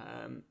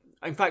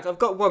 In fact, I've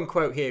got one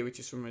quote here, which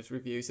is from his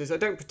review. It says, "I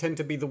don't pretend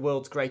to be the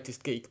world's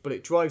greatest geek, but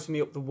it drives me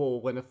up the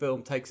wall when a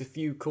film takes a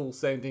few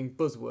cool-sounding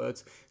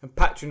buzzwords and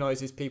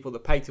patronises people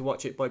that pay to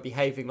watch it by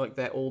behaving like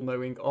they're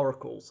all-knowing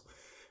oracles."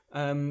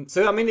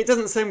 So, I mean, it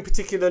doesn't sound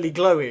particularly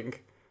glowing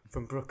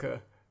from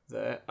Brooker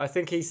there. I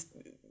think he's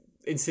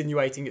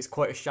insinuating it's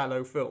quite a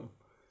shallow film.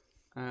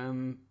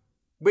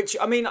 Which,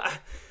 I mean,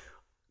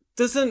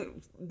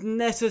 doesn't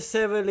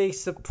necessarily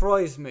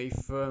surprise me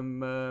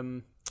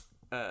from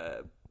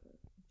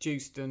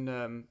Joost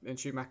and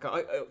Schumacher.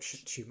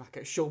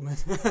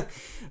 Schulman.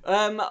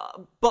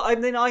 But I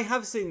mean, I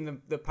have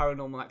seen the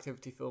Paranormal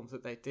Activity films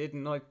that they did,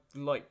 and I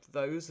liked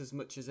those as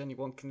much as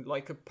anyone can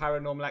like a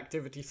Paranormal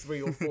Activity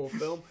 3 or 4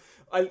 film.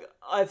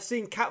 I've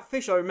seen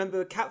Catfish. I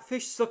remember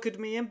Catfish suckered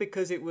me in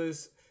because it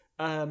was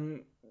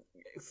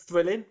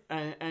thrilling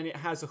and it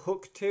has a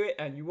hook to it,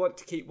 and you want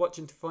to keep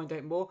watching to find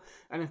out more.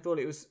 And I thought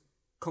it was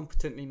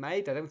competently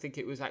made. I don't think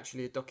it was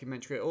actually a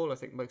documentary at all. I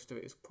think most of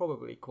it is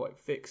probably quite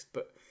fixed,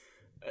 but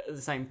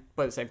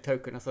by the same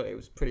token, I thought it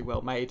was pretty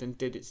well made and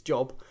did its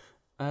job.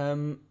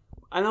 And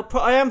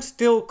I am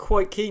still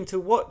quite keen to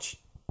watch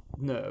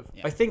Nerve.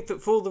 Yeah. I think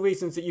that for all the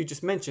reasons that you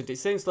just mentioned, it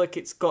seems like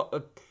it's got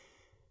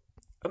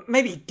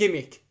maybe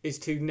gimmick is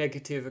too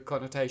negative a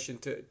connotation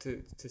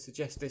to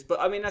suggest this,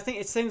 but I mean, I think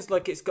it seems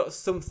like it's got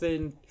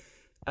something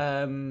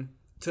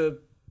to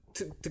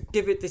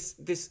give it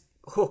this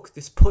hook,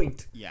 this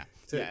point. Yeah.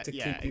 To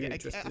keep you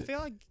interested. I feel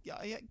like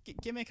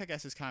gimmick, I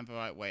guess, is kind of the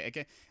right way.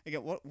 Again,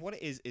 what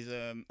it is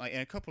like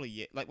in a couple of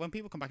years, like when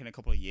people come back in a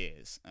couple of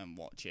years and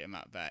watch it and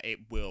that, it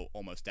will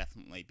almost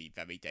definitely be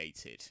very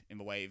dated in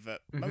the way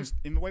that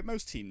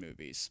most teen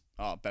movies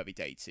are very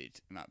dated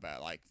in that.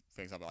 Like,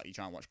 for example, like you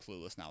try and watch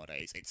Clueless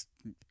nowadays, it's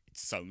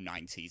so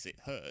 90s it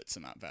hurts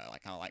and that.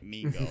 Like how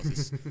Mean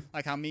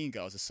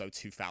Girls is so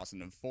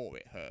 2004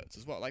 it hurts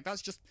as well. Like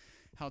that's just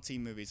how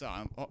teen movies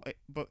are.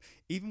 But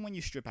even when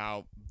you strip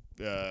out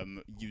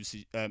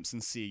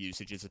sincere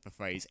usages of the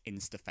phrase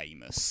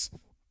insta-famous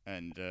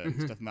and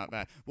stuff like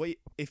that,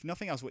 if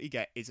nothing else, what you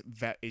get is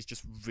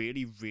just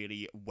really,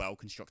 really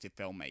well-constructed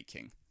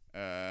filmmaking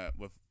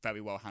with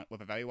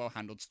a very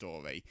well-handled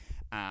story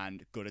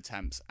and good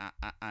attempts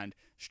and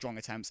strong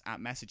attempts at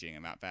messaging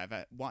about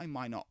that what I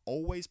might not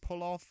always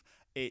pull off,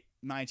 it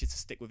manages to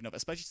stick with enough,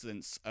 especially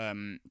since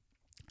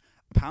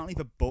apparently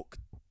the book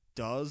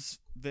does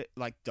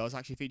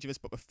actually feature this,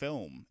 but the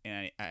film,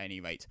 at any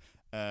rate,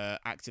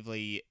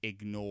 actively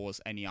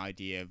ignores any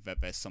idea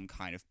that there's some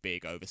kind of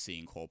big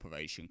overseeing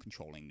corporation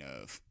controlling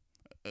Nerve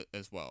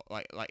as well.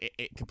 Like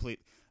it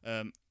complete.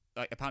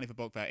 Like apparently the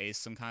book there is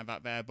some kind of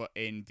that there, but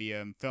in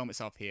the film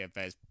itself here,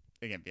 there's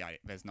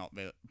not.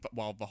 But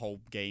while the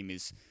whole game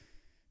is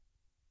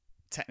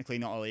technically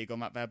not illegal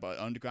map there, but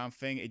underground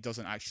thing, it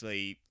doesn't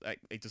actually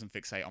it doesn't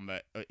fixate on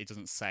it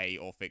doesn't say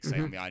or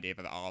fixate on the idea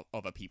that there are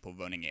other people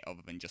running it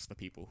other than just the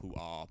people who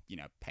are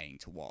paying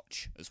to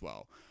watch as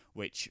well,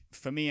 which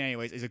for me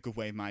anyways is a good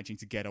way of managing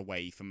to get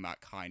away from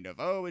that kind of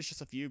it's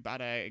just a few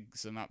bad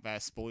eggs and that they're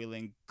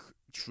spoiling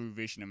true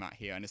vision and that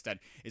here, and instead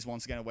is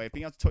once again a way of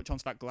being able to touch on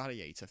that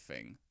gladiator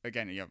thing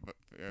again.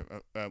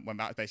 When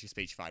that was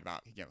basically speechified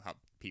about how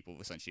people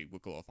essentially were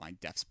glorifying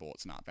death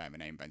sports and out there in the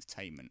name of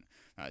entertainment.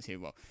 Here,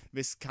 well,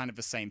 this kind of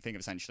the same thing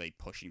of essentially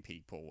pushing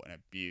people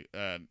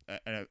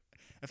and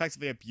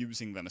effectively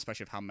abusing them,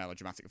 especially of how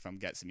melodramatic the film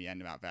gets in the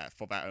end out there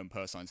for their own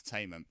personal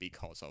entertainment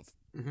because of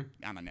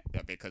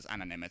because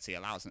anonymity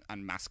allows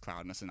and mass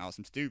crowdness allows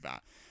them to do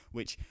that,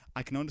 which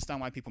I can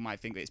understand why people might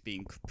think that it's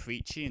being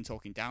preachy and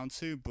talking down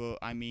to, but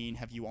I mean,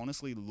 have you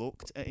honestly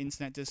looked at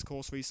internet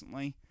discourse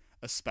recently?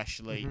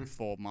 Especially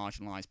for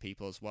marginalised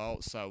people as well.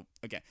 So,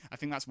 again, I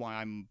think that's why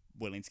I'm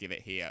willing to give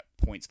it here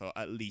points for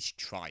at least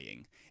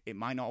trying. It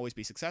might not always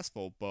be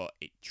successful, but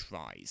it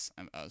tries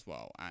as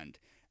well. And,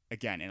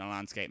 again, in a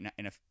landscape,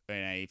 in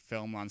a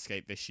film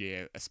landscape this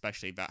year,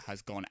 especially that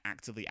has gone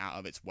actively out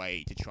of its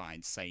way to try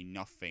and say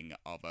nothing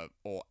other,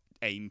 or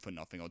aim for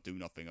nothing, or do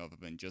nothing other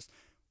than just,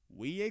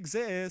 we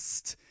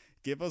exist,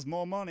 give us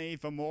more money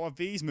for more of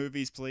these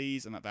movies,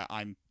 please. And that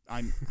I'm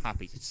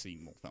happy to see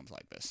more films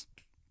like this.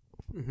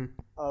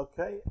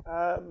 Okay,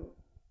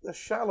 The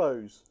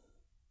Shallows,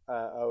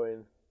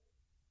 Owen.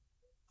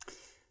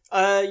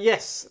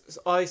 Yes,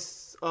 I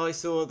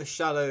saw The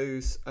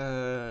Shallows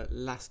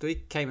last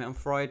week. Came out on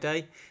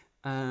Friday.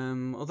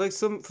 Although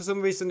for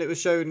some reason it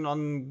was shown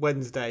on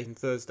Wednesday and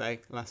Thursday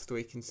last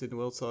week in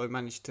Cineworld, so I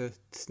managed to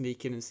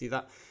sneak in and see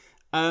that.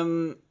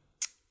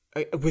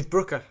 With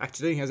Brooker,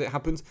 actually, as it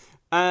happens.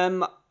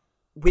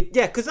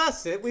 Because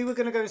that's it. We were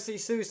going to go and see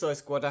Suicide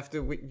Squad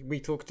after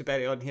we talked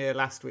about it on here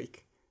last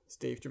week.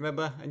 Steve, do you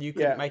remember? And you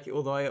couldn't make it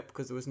all the way up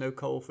because there was no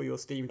coal for your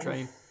steam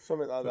train.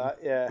 Something like that,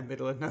 yeah. In the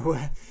middle of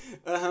nowhere.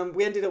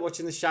 We ended up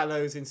watching The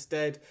Shallows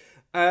instead.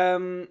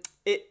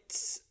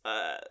 It's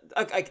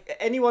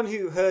anyone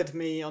who heard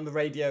me on the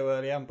radio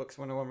earlier, on Books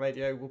 101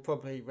 Radio, will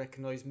probably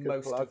recognise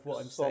most plug. of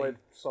what I'm saying.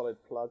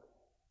 Solid plug.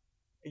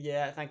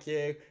 Yeah, thank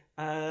you.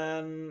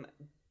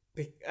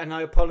 And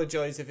I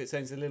apologise if it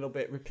sounds a little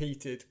bit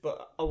repeated,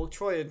 but I will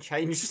try and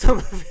change some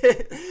of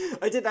it.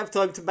 I didn't have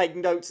time to make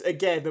notes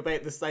again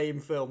about the same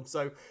film,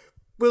 so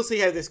we'll see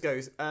how this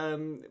goes.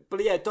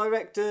 But yeah,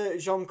 director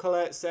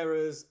Jean-Colette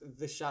Serra's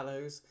The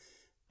Shallows.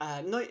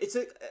 I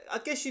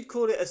guess you'd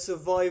call it a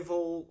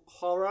survival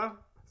horror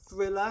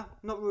thriller.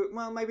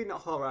 Maybe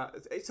not horror.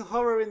 It's a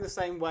horror in the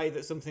same way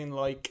that something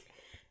like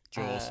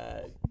Jaws.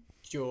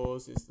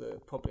 Jaws is the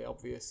probably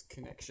obvious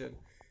connection,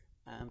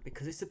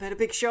 because it's about a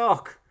big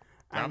shark.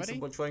 Gravity? And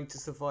someone trying to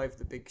survive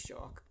the big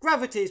shark.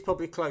 Gravity is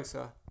probably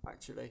closer,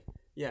 actually.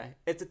 Yeah,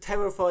 it's a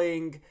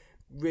terrifying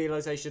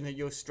realisation that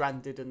you're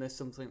stranded and there's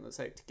something that's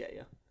out to get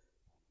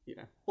you.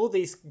 All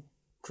these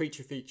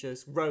creature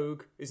features.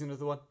 Rogue is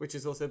another one, which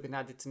has also been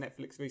added to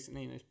Netflix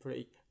recently and is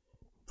pretty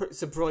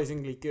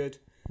surprisingly good.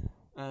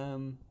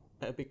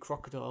 A big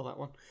crocodile, that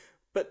one.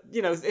 But,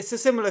 it's a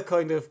similar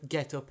kind of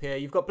get-up here.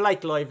 You've got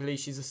Blake Lively.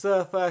 She's a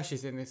surfer.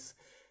 She's in this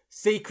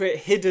secret,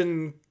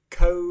 hidden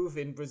cove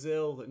in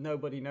Brazil that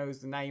nobody knows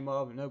the name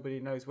of and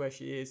nobody knows where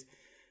she is,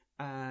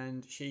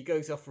 and she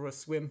goes off for a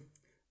swim,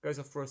 goes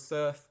off for a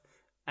surf,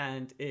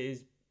 and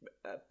is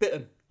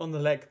bitten on the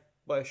leg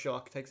by a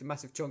shark. Takes a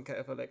massive chunk out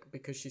of her leg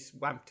because she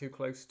swam too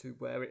close to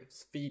where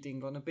it's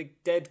feeding on a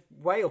big dead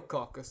whale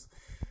carcass.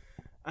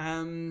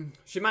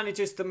 She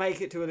manages to make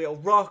it to a little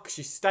rock.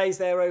 She stays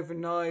there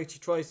overnight. She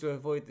tries to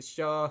avoid the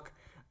shark.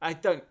 I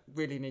don't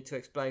really need to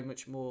explain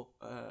much more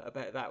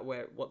about that,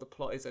 what the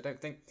plot is, I don't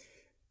think.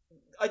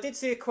 I did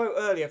see a quote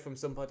earlier from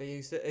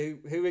somebody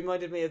who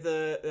reminded me of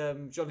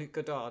the Jean-Luc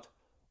Godard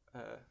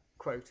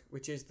quote,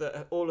 which is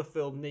that all a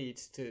film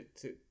needs to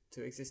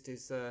exist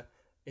is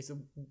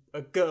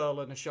a girl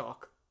and a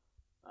shark,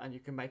 and you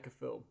can make a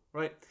film,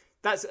 right?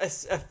 That's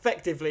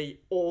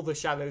effectively all The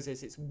Shallows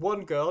is. It's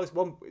one girl, it's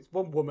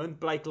one woman,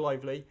 Blake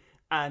Lively,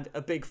 and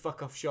a big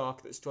fuck-off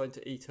shark that's trying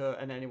to eat her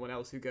and anyone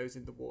else who goes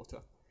in the water.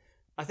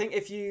 I think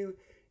if you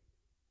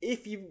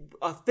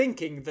are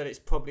thinking that it's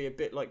probably a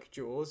bit like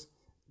Jaws,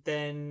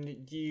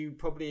 then you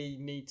probably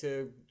need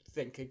to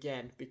think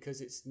again, because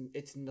it's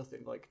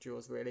nothing like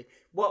Jaws, really.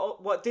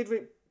 What did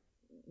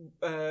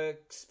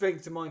spring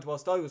to mind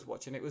whilst I was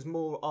watching it was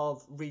more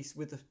of Reese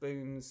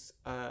Witherspoon's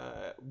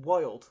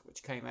Wild,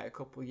 which came out a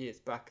couple of years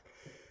back,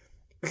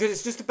 because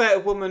it's just about a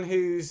woman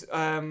who's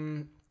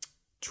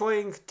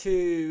trying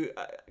to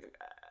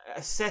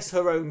assess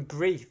her own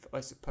grief,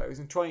 I suppose,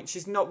 and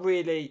she's not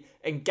really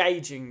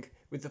engaging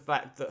with the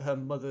fact that her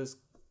mother's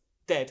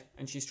dead,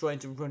 and she's trying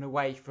to run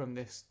away from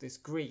this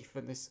grief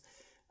and this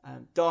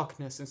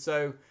darkness. And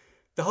so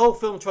the whole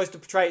film tries to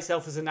portray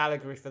itself as an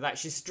allegory for that.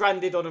 She's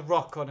stranded on a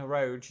rock on her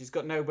own. She's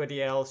got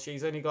nobody else.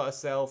 She's only got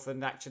herself,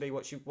 and actually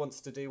what she wants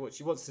to do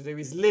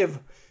is live.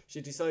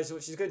 She decides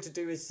what she's going to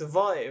do is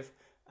survive.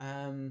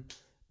 And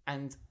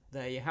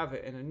there you have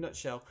it in a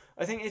nutshell.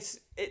 I think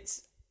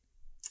it's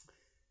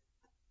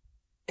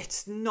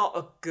it's not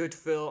a good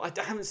film. I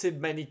haven't seen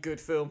many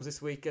good films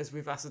this week, as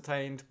we've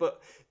ascertained,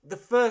 but the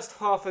first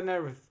half an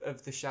hour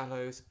of The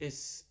Shallows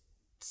is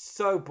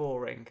so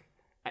boring.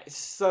 It's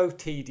so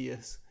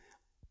tedious.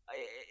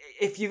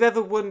 If you've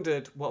ever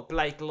wondered what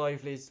Blake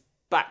Lively's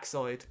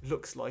backside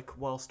looks like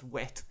whilst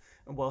wet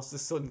and whilst the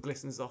sun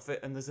glistens off it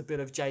and there's a bit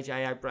of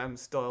J.J.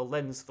 Abrams style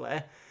lens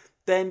flare,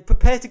 then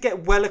prepare to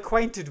get well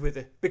acquainted with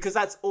it, because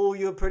that's all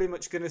you're pretty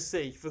much going to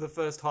see for the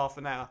first half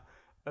an hour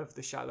of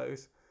The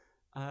Shallows.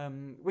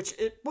 Which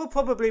it will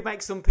probably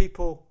make some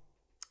people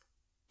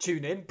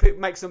tune in,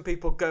 make some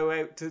people go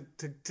out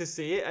to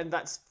see it, and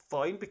that's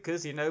fine,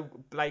 because, you know,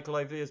 Blake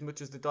Lively, as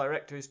much as the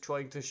director, is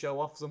trying to show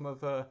off some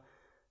of her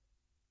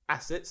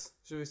assets,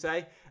 shall we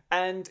say,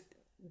 and,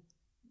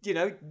 you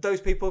know,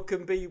 those people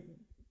can be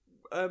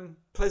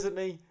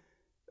pleasantly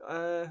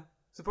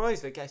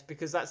surprised, I guess,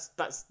 because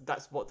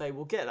that's what they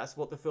will get. That's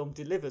what the film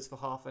delivers for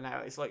half an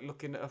hour. It's like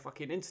looking at a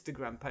fucking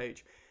Instagram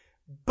page.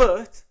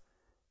 But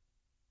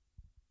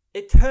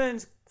it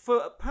turns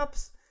for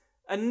perhaps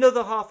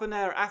another half an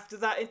hour after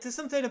that into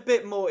something a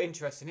bit more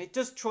interesting. It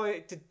does try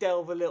to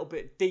delve a little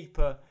bit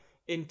deeper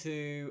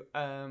into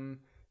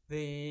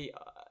the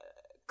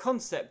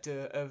concept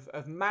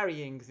of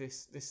marrying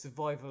this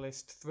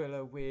survivalist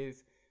thriller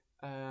with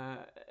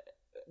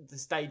the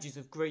stages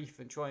of grief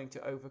and trying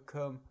to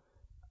overcome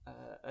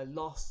a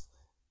loss.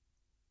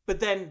 But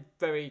then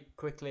very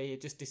quickly it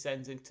just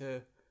descends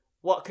into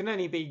what can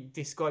only be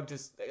described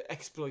as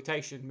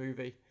exploitation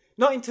movie.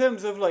 Not in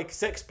terms of like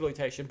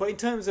sexploitation, but in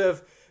terms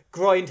of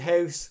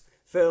grindhouse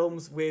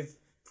films with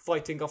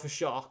fighting off a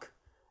shark.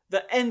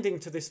 The ending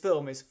to this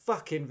film is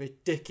fucking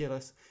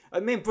ridiculous.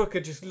 And me and Brooker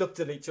just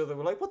looked at each other,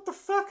 we're like, what the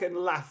fuck? And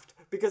laughed,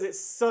 because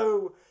it's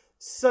so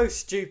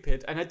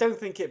stupid. And I don't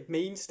think it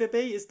means to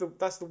be.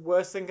 That's the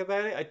worst thing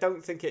about it. I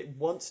don't think it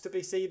wants to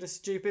be seen as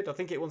stupid. I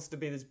think it wants to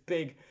be this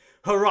big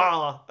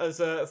hurrah as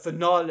a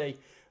finale.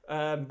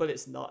 But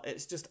it's not.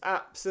 It's just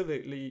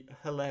absolutely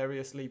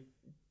hilariously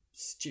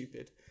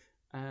stupid.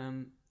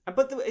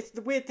 But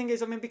the weird thing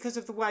is, I mean, because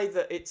of the way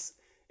that it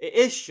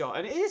is shot,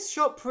 and it is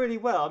shot pretty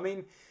well. I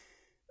mean,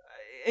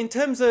 in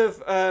terms of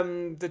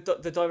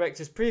the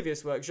director's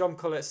previous work, Jean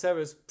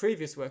Collet-Serra's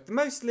previous work,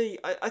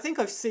 I think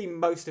I've seen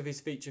most of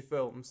his feature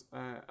films,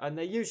 and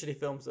they're usually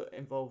films that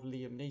involve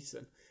Liam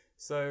Neeson.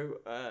 So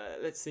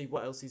let's see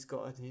what else he's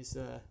got in his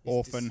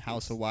Orphan,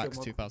 House of Wax,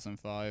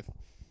 2005.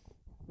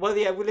 Well,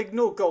 yeah, we'll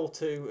ignore Goal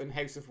 2 and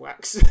House of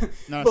Wax.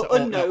 No, but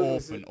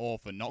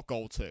Orphan, not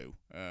Goal 2.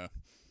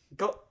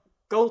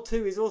 Goal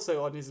 2 is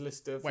also on his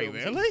list of Wait,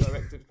 films really?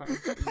 Directed.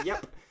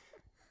 Yep.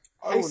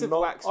 I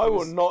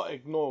will not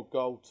ignore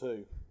Goal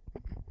 2.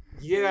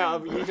 Yeah, I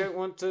mean, you don't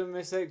want to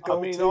miss out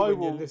Goal 2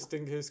 when you're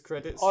listing his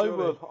credits. I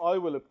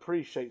will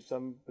appreciate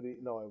somebody.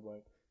 No, I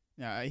won't.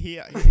 Yeah, he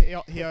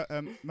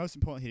most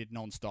importantly, he did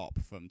Non-Stop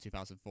from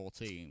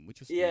 2014, which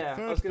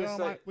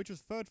was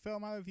third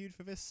film I reviewed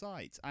for this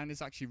site, and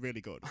it's actually really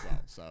good as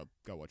well. So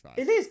go watch that.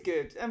 It is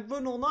good, and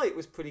Run All Night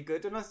was pretty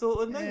good, and I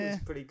thought Unknown was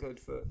pretty good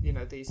for, you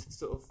know, these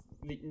sort of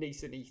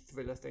Neeson-y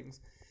thriller things.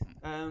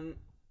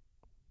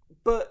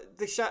 But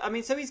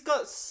so he's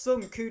got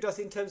some kudos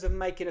in terms of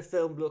making a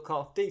film look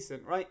half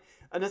decent, right?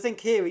 And I think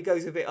here he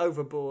goes a bit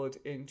overboard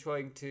in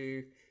trying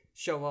to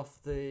show off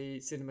the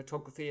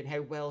cinematography and how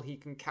well he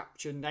can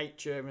capture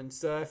nature and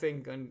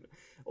surfing and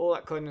all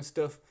that kind of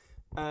stuff.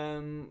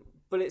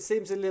 But it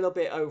seems a little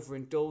bit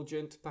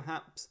overindulgent,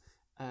 perhaps,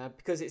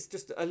 because it's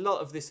just a lot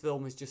of this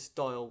film is just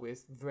style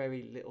with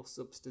very little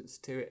substance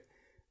to it.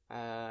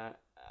 And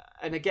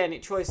again,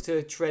 it tries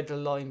to tread a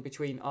line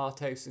between art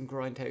house and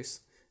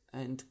grindhouse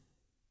and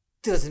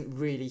doesn't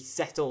really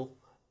settle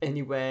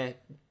anywhere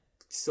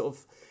sort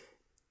of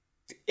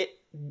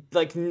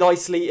like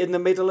nicely in the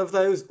middle of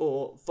those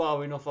or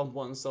far enough on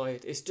one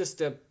side. It's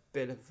just a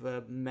bit of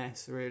a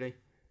mess, really.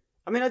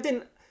 I mean, I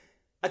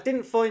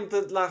didn't find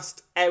the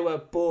last hour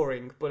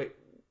boring, but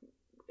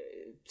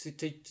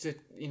to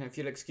you know, if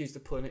you'll excuse the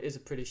pun, it is a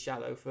pretty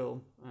shallow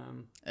film.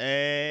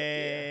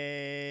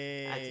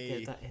 Hey. I had to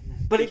get that in there.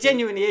 But it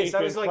genuinely is.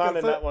 He's been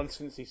planning that one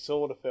since he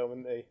saw the film,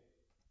 hasn't he?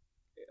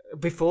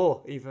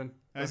 Before, even.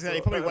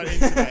 He probably went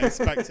into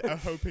that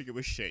hoping it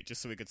was shit,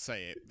 just so he could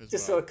say it.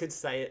 So I could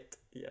say it,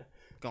 yeah.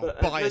 God,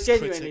 but, biased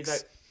genuinely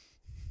critics.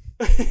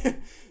 though,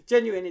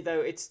 genuinely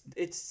though,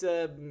 it's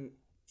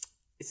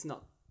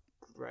not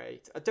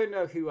great. I don't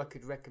know who I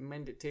could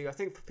recommend it to. I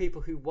think for people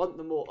who want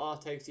the more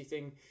arthousey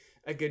thing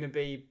are going to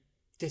be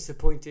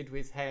disappointed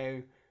with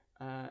how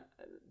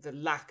the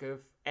lack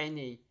of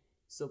any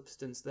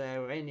substance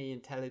there or any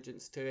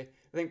intelligence to it.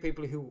 I think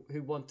people who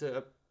want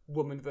a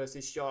woman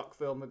versus shark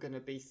film are going to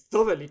be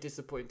thoroughly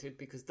disappointed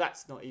because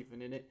that's not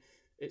even in it.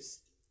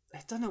 I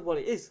don't know what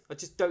it is. I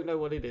just don't know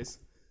what it is.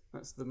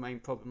 That's the main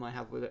problem I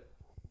have with it.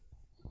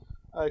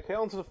 Okay,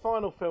 on to the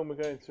final film we're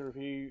going to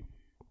review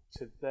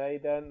today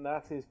then.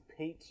 That is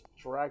Pete's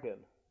Dragon.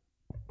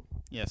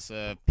 Yes,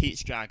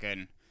 Pete's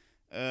Dragon.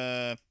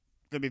 Going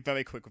to be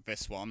very quick with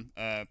this one.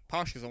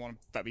 Partially because I want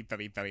to very,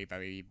 very, very,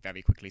 very,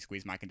 very quickly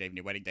squeeze Mike and Dave and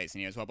your wedding dates in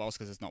here as well, but also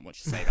because there's not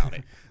much to say about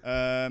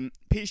it.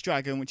 Pete's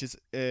Dragon, which is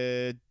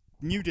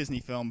new Disney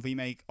film,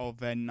 remake of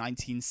their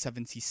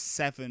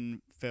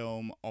 1977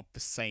 film of the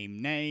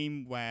same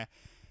name,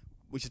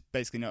 which is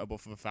basically notable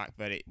for the fact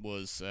that it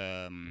was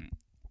an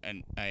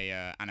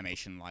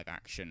animation live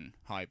action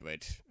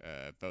hybrid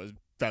that was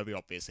very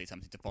obviously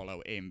attempting to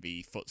follow in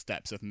the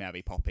footsteps of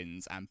Mary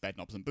Poppins and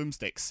Bedknobs and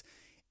Broomsticks.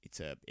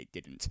 It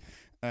didn't.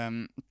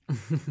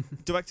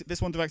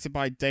 This one directed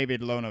by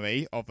David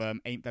Lowery of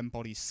Ain't Them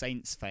Bodies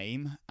Saints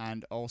fame,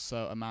 and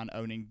also a man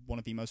owning one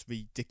of the most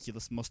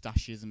ridiculous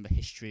mustaches in the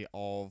history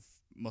of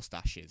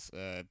mustaches.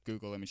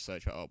 Google image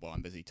search it up while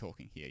I'm busy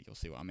talking here. You'll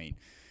see what I mean.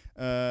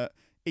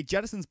 It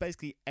jettisons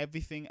basically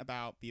everything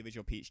about the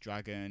original Pete's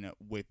Dragon,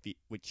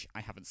 which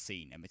I haven't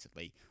seen,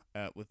 admittedly,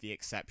 with the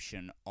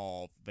exception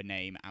of the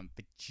name and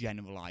the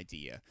general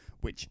idea,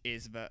 which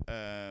is that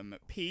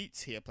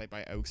Pete, here played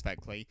by Oakes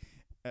Fegley,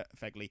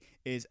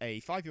 is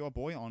a 5-year-old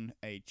boy on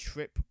a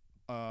trip,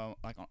 off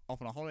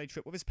on a holiday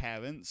trip with his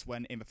parents,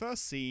 when in the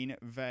first scene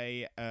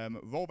they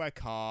roll their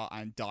car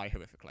and die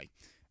horrifically.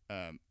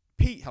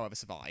 Pete, however,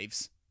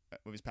 survives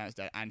with his parents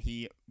dead, and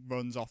he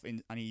runs off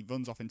into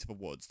the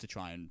woods to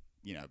try and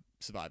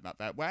survive that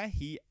there, where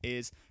he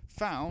is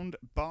found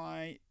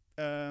by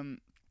a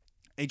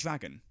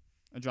dragon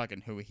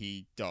who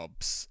he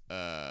dubs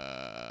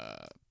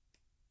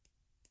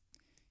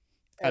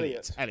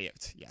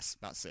Elliot. Yes,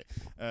 that's it.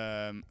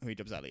 Who he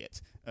dubs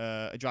Elliot.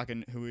 A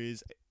dragon who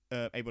is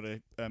able to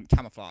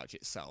camouflage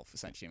itself,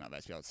 essentially, to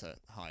be able to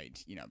hide,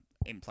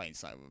 in plain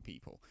sight of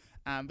people.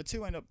 And the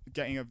two end up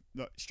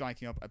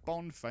striking up a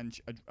bond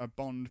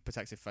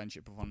protective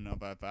friendship with one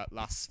another that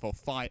lasts for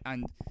 5.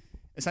 And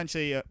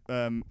essentially,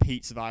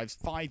 Pete survives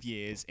 5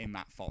 years in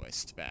that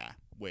forest there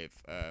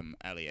with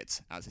Elliot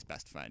as his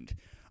best friend,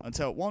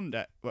 until one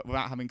day,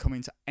 without having come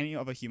into any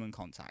other human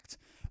contact.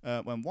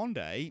 When one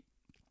day,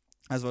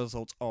 as a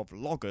result of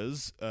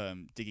loggers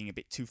digging a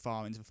bit too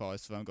far into the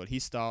forest for their own good, he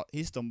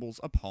stumbles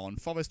upon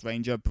Forest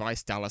Ranger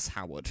Bryce Dallas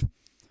Howard,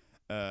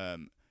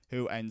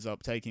 who ends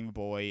up taking the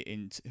boy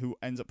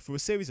through a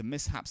series of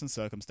mishaps and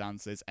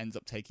circumstances, ends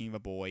up taking the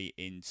boy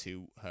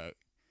into her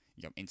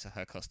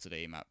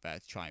custody, and there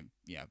to try and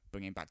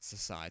bring him back to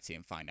society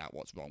and find out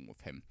what's wrong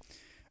with him.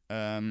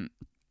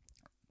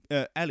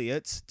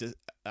 Elliot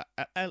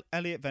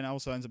then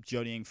also ends up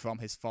journeying from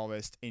his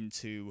forest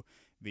into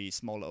the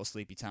small little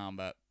sleepy town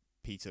that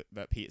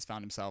Peter's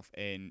found himself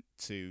in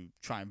to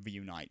try and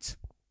reunite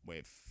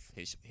with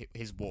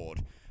his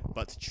ward.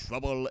 But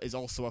trouble is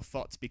also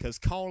afoot because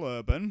Carl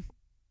Urban.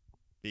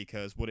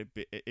 Because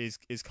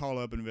is Carl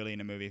Urban really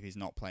in a movie if he's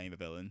not playing the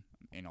villain?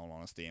 In all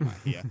honesty, in that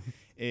here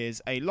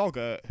is a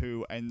logger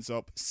who ends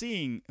up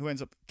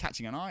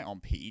catching an eye on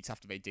Pete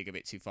after they dig a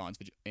bit too far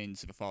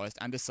into the forest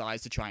and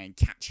decides to try and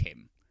catch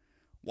him.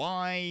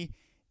 Why?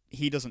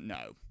 He doesn't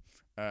know.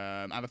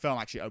 And the film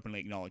actually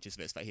openly acknowledges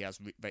this, that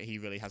he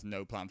really has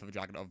no plan for the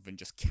dragon other than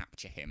just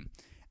capture him.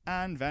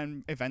 And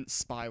then events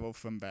spiral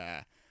from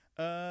there.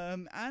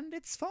 And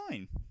it's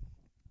fine.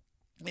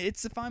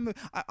 It's a fine movie.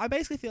 I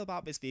basically feel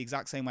about this the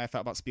exact same way I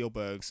felt about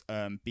Spielberg's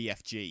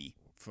BFG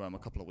from a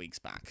couple of weeks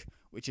back,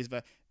 which is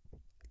that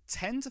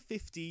 10 to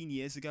 15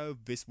 years ago,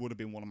 this would have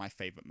been one of my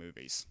favourite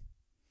movies.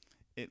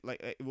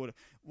 I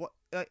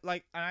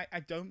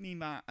don't mean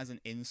that as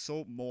an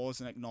insult, more as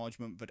an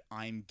acknowledgement that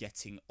I'm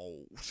getting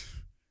old,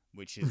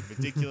 which is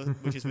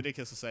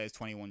ridiculous to say as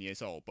 21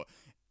 years old, but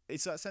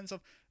it's that sense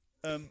of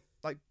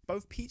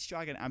both Pete's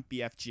Dragon and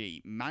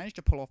BFG managed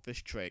to pull off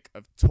this trick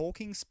of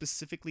talking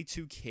specifically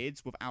to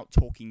kids without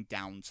talking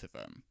down to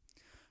them.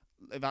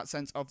 That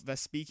sense of they're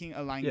speaking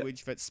a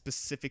language that's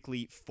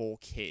specifically for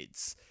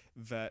kids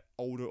that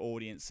older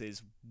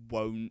audiences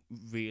won't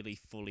really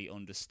fully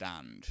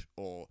understand,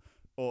 or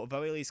at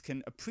very least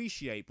can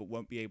appreciate but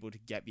won't be able to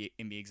get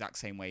in the exact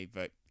same way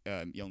that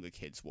younger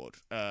kids would,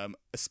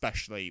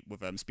 especially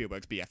with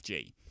Spielberg's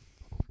BFG.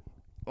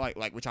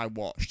 Which I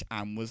watched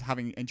and was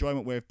having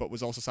enjoyment with, but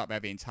was also sat there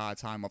the entire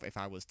time of, if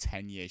I was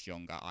 10 years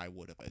younger, I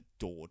would have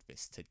adored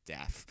this to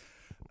death.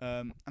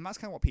 And that's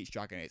kind of what Pete's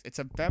Dragon is. It's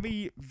a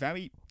very,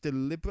 very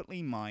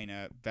deliberately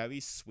minor, very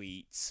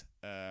sweet,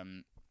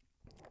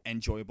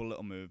 enjoyable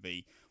little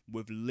movie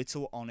with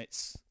little on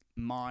its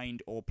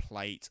mind or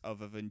plate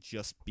other than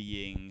just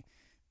being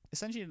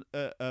essentially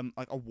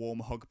like a warm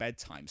hug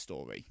bedtime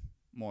story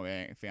more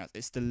than anything else.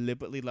 It's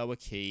deliberately lower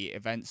key.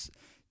 Events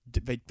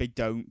they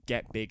don't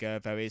get bigger.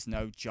 There is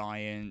no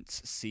giant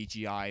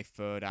CGI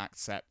third act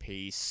set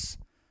piece.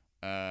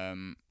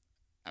 There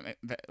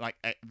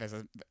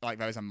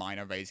is a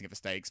minor raising of the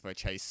stakes for a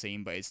chase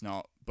scene, but it's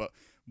not. But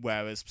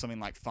whereas something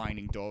like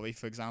Finding Dory,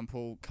 for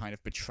example, kind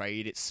of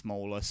betrayed its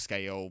smaller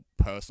scale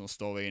personal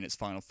story in its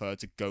final third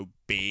to go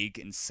big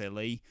and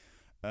silly,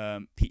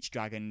 Pete's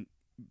Dragon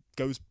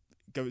goes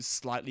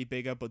slightly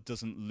bigger, but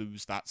doesn't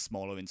lose that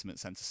smaller intimate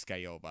sense of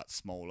scale, that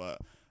smaller,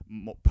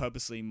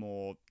 purposely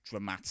more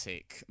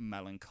dramatic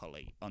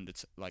melancholy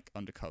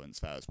undercurrents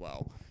there as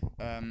well.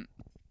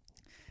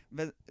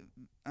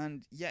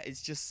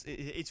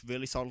 It's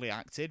really solidly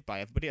acted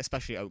by everybody,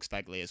 especially Oakes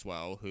Fegley as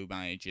well, who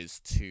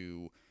manages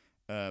to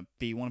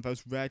be one of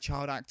those rare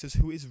child actors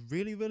who is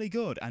really, really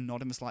good and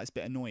not in the slightest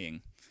bit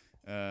annoying.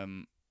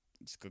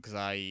 It's good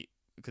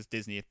because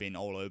Disney have been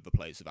all over the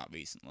place with that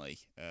recently.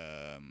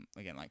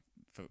 Again, like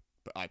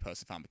but I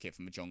personally found the kid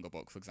from the Jungle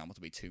Book, for example,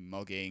 to be too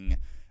mugging,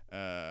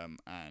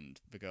 and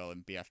the girl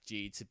in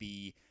BFG to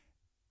be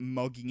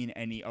mugging in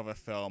any other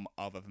film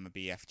other than the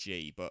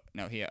BFG. But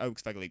no, here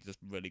Oaks Vegley does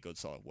really good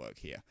solid work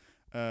here.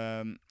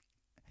 There's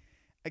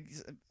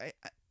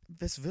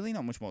really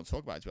not much more to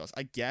talk about, to be honest.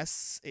 I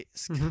guess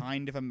it's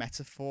kind of a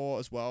metaphor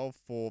as well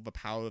for the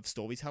power of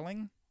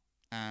storytelling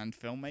and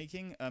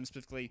filmmaking.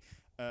 Specifically,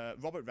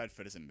 Robert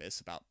Redford is in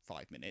this about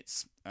 5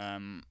 minutes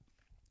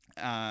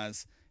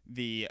as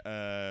the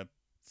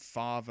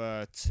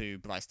father to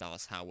Bryce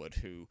Dallas Howard,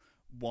 who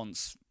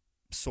once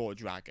saw a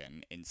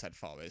dragon in said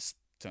forest,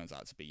 turns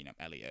out to be,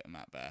 Elliot and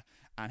that there,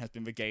 and has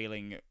been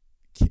regaling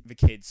the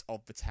kids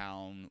of the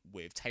town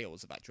with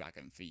tales of that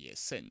dragon for years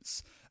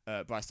since.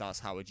 Bryce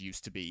Dallas Howard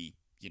used to be,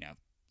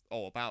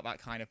 all about that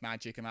kind of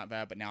magic and that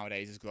there, but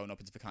nowadays has grown up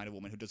into the kind of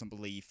woman who doesn't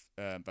believe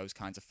those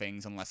kinds of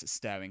things unless it's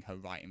staring her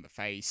right in the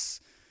face.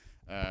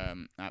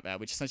 Out there,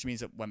 which essentially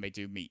means that when they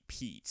do meet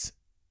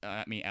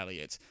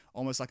Elliot,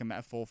 almost like a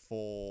metaphor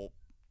for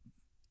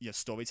your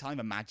storytelling,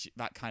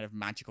 that kind of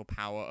magical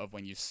power of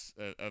when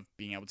of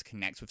being able to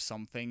connect with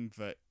something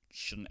that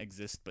shouldn't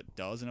exist but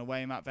does in a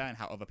way, out there, and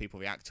how other people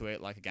react to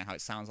it. Like again, how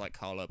it sounds like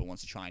Karl Urban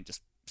wants to try and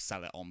just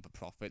sell it on for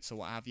profits or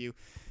what have you.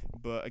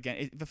 But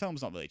again, the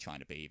film's not really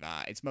trying to be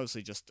that. It's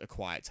mostly just a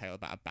quiet tale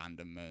about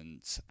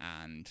abandonment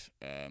and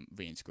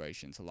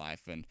reintegration into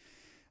life, and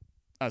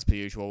as per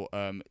usual,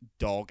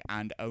 dog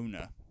and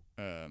owner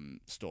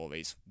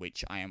stories,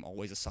 which I am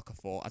always a sucker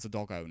for as a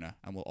dog owner,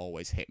 and will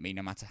always hit me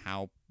no matter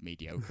how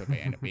mediocre they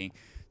end up being.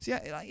 So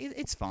yeah,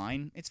 it's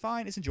fine. It's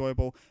fine. It's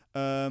enjoyable.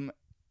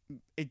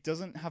 It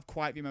doesn't have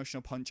quite the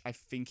emotional punch I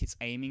think it's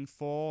aiming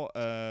for,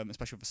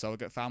 especially with the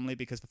surrogate family,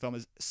 because the film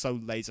is so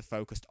laser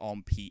focused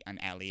on Pete and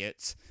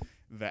Elliot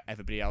that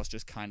everybody else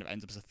just kind of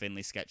ends up as a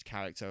thinly sketched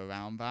character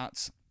around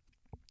that.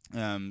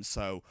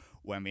 So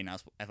when the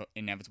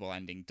inevitable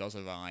ending does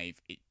arrive,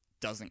 it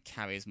doesn't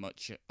carry as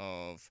much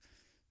of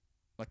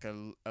like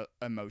a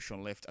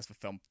emotional lift as the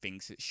film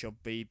thinks it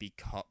should be,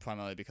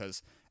 primarily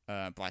because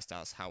Bryce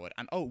Dallas Howard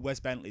and Wes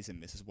Bentley's in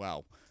this as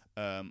well.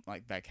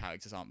 Like their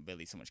characters aren't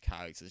really so much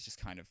characters, just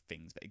kind of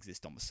things that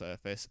exist on the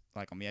surface,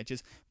 like on the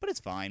edges. But it's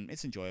fine,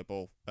 it's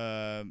enjoyable,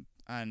 and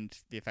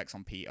the effects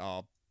on Pete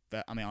on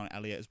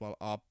Elliot as well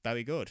are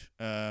very good.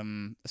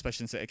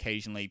 Especially since it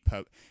occasionally,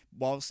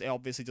 whilst it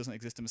obviously doesn't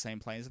exist in the same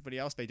plane as everybody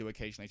else, they do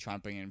occasionally try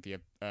and bring in the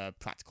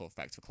practical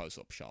effects for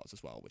close-up shots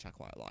as well, which I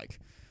quite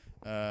like.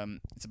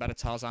 It's a better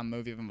Tarzan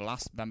movie than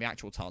the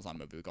actual Tarzan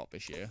movie we got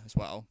this year as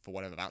well, for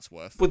whatever that's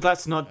worth. But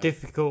that's not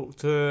difficult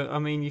to. I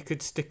mean, you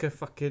could stick a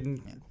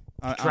fucking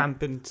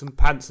tramp in some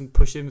pants and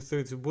push him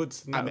through the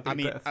woods. And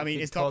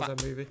it's Tarzan not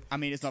that movie. I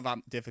mean, it's not that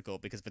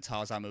difficult because the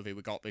Tarzan movie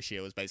we got this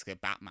year was basically a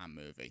Batman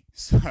movie.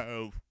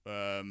 So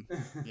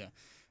yeah.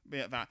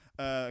 That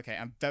okay.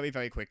 And very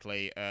very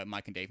quickly,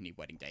 Mike and Dave need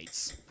wedding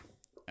dates.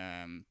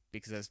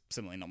 Because there's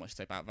similarly not much to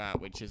say about that,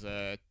 which is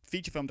a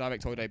feature film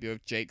directorial debut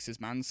of Jake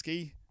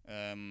Szymanski.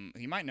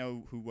 You might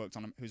know who's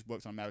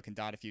worked on American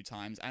Dad a few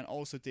times, and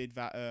also did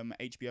that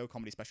HBO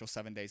comedy special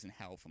 7 Days in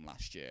Hell from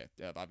last year.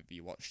 Either of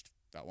you watched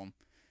that one?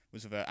 It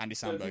was with Andy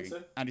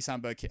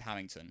Samberg, Kit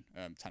Harington,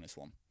 tennis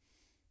one.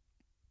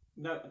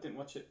 No, I didn't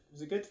watch it.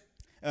 Was it good?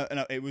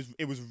 No, it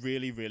was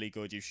really really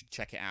good. You should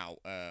check it out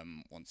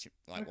once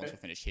we're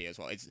finished here as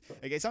well.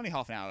 It's only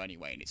half an hour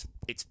anyway, and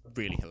it's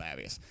really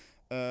hilarious.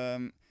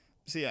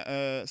 So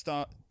yeah,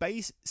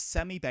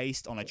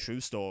 semi-based on a true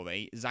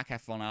story, Zac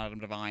Efron and Adam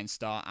Devine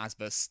star as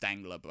the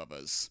Stengler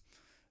brothers,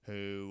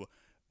 who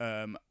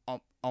on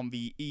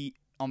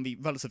the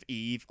relative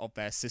eve of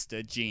their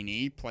sister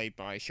Jeannie, played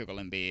by Sugar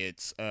Lynn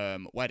Beard's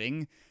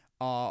wedding,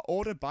 are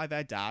ordered by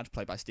their dad,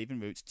 played by Stephen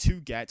Root,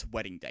 to get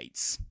wedding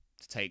dates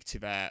to take to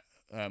their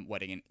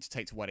wedding in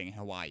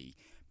Hawaii,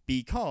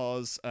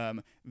 because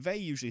they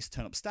usually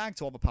turn up stag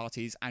to all the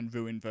parties and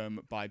ruin them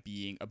by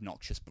being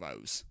obnoxious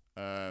bros.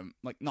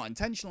 Not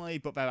intentionally,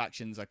 but their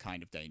actions are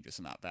kind of dangerous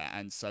and that there.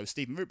 And so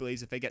Stephen Root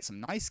believes if they get some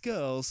nice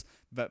girls,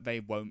 that they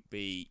won't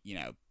be,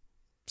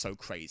 so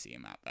crazy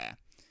in that there.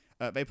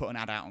 They put an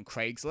ad out on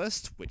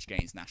Craigslist, which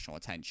gains national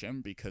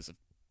attention because of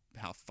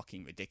how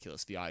fucking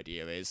ridiculous the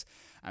idea is.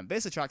 And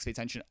this attracts the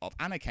attention of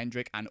Anna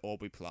Kendrick and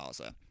Aubrey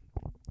Plaza,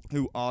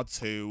 who are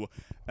two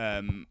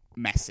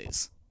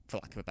messes, for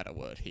lack of a better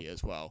word here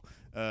as well,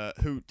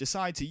 who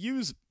decide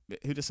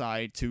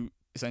to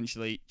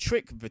essentially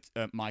trick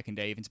Mike and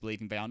Dave into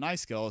believing they are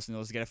nice girls in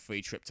order to get a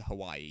free trip to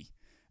Hawaii.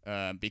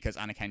 Because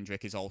Anna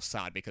Kendrick is all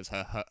sad because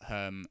her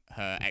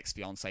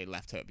ex-fiancé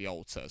left her at the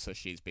altar, so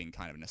she's been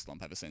kind of in a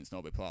slump ever since.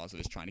 Aubrey Plaza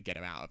is trying to get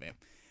her out of it.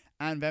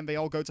 And then they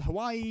all go to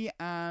Hawaii,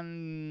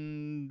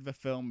 and the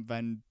film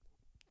then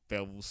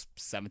fills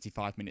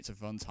 75 minutes of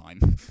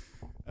runtime.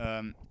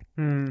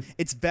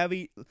 It's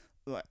very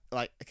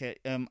okay.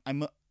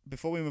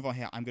 Before we move on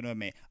here, I'm going to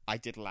admit I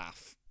did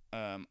laugh.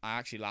 I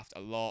actually laughed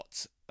a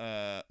lot,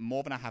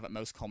 more than I have at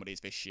most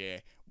comedies this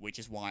year, which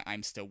is why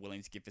I'm still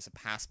willing to give this a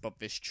pass. But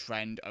this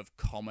trend of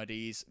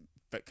comedies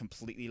that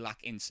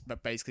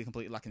basically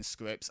completely lack in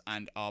scripts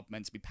and are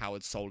meant to be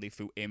powered solely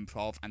through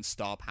improv and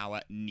star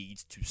power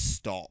needs to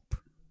stop.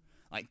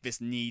 Like,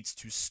 this needs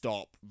to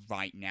stop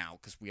right now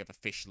because we have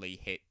officially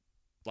hit,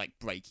 like,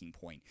 breaking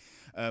point.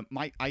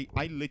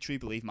 I literally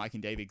believe Mike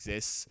and Dave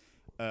exists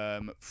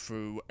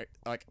through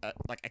an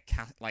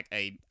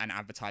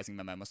advertising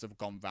memo must have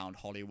gone round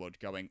Hollywood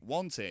going,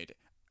 wanted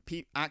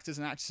actors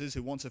and actresses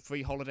who want a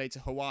free holiday to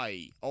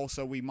Hawaii.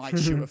 Also, we might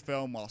shoot a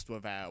film whilst we're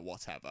there,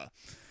 whatever.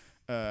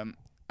 And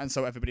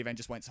so everybody then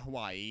just went to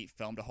Hawaii,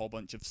 filmed a whole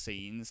bunch of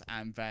scenes,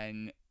 and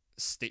then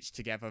stitched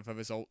together the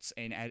results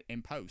in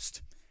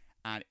post.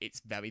 And it's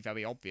very,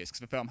 very obvious,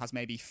 because the film has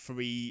maybe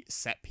 3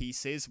 set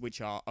pieces,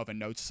 which are of a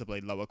noticeably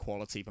lower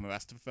quality than the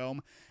rest of the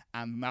film,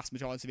 and the vast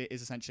majority of it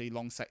is essentially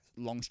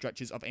long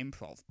stretches of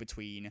improv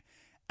between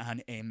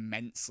an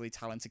immensely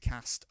talented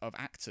cast of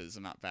actors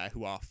and that there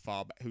who are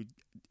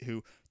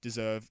who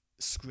deserve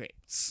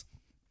scripts.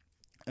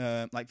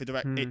 Like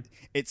the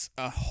it's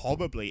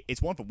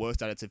one of the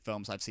worst edited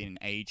films I've seen in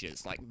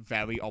ages. Like,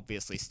 very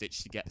obviously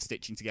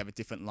stitching together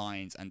different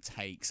lines and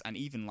takes, and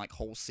even like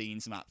whole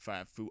scenes and that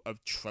there through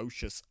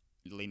atrociously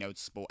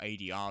noticeable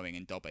ADRing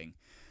and dubbing.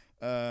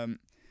 And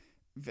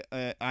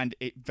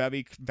it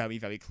very, very,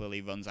 very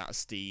clearly runs out of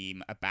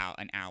steam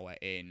about an hour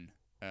in,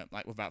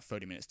 like with about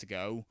 30 minutes to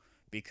go.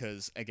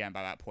 Because, again,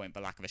 by that point,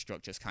 the lack of a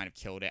structure has kind of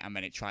killed it, and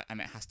then it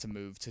has to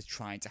move to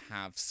trying to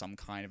have some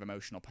kind of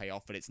emotional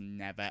payoff that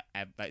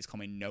it's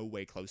coming no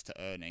way close to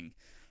earning.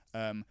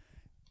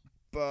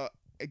 But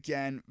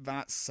again,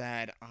 that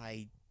said,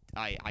 I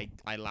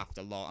laughed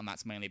a lot, and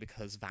that's mainly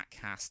because that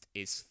cast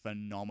is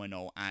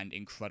phenomenal and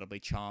incredibly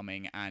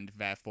charming, and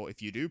therefore,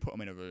 if you do put them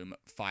in a room,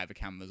 fire the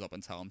cameras up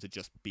and tell them to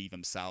just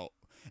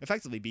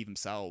effectively be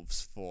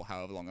themselves for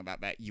however long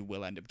about that, you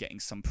will end up getting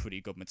some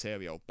pretty good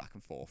material back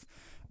and forth.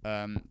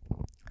 Efron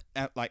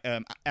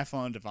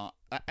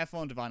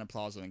Devine and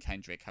Plaza and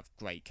Kendrick have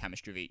great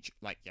chemistry with each.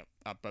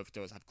 Both of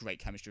those have great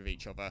chemistry with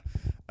each other.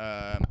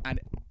 And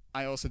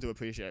I also do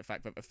appreciate the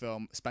fact that the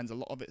film spends a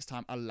lot of its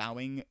time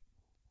allowing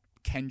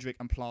Kendrick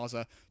and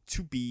Plaza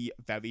to be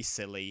very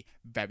silly,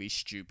 very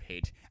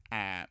stupid,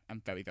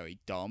 and very, very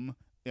dumb.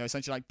 You know,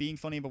 essentially like being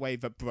funny in the way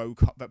that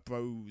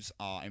bros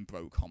are in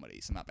bro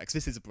comedies and that, because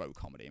this is a bro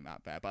comedy in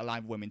that, but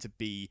allowing women to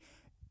be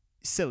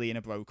silly in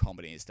a bro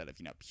comedy instead of,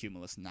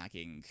 humorless,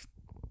 nagging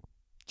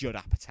Judd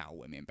Apatow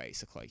women,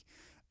 basically.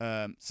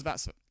 So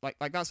that's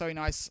that's very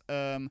nice.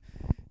 And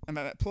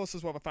plus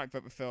as well the fact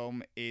that the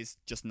film is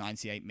just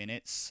 98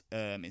 minutes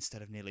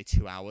instead of nearly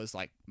 2 hours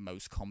like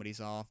most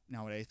comedies are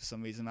nowadays for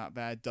some reason out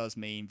there, does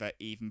mean that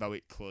even though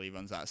it clearly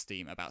runs out of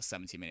steam at about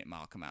 70-minute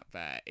mark and out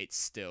there, it's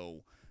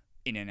still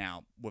in and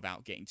out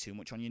without getting too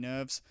much on your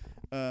nerves.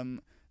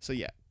 So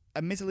yeah,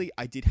 admittedly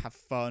I did have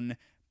fun,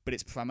 but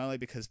it's primarily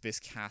because this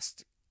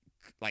cast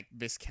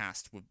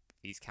with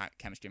these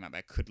chemistry out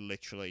there could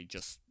literally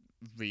just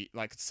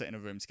sit in a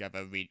room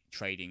together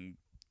trading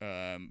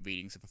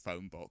readings of a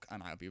phone book,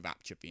 and I'll be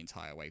raptured the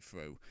entire way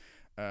through.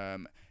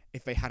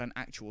 If they had an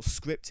actual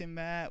script in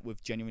there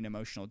with genuine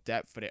emotional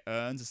depth that it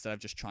earns, instead of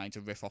just trying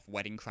to riff off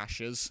Wedding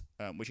Crashers,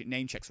 which it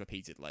name checks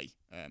repeatedly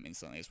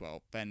instantly as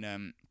well,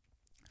 then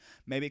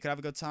maybe it could have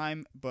a good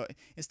time, but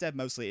instead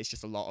mostly it's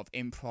just a lot of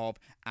improv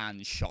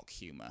and shock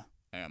humour.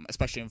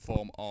 Especially in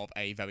form of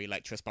a very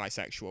lecherous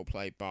bisexual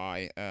played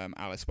by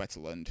Alice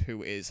Wetterland,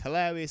 who is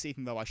hilarious,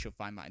 even though I should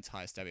find that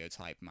entire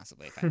stereotype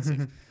massively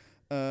offensive.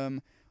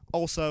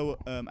 Also,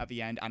 at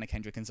the end, Anna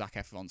Kendrick and Zac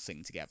Efron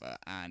sing together,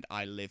 and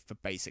I live for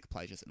basic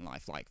pleasures in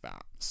life like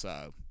that.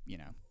 So,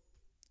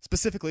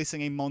 specifically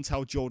singing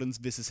Montel Jordan's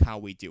 "This Is How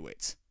We Do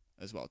It"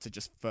 as well, to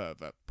just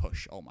further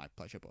push all my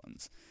pleasure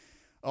buttons.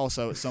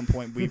 Also, at some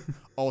point,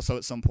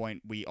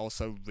 we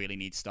also really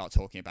need to start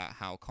talking about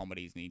how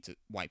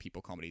white people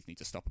comedies need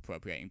to stop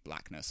appropriating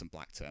blackness and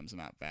black terms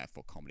and that there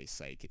for comedy's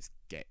sake. It's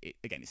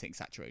hitting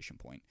saturation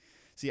point.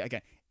 So yeah,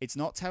 again, it's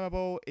not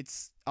terrible.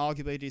 It's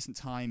arguably a decent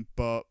time,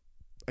 but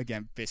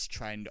again, this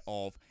trend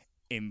of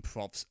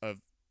improvs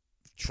of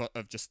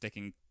just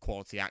sticking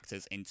quality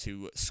actors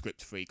into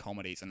script-free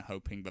comedies and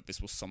hoping that this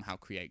will somehow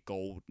create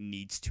gold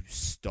needs to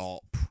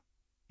stop.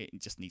 It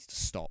just needs to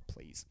stop,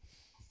 please.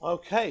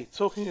 Okay,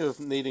 talking of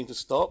needing to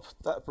stop,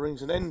 that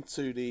brings an end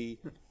to the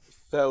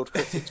Failed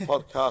Critics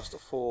podcast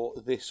for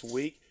this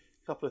week.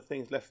 A couple of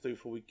things left to do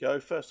before we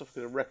go. First off,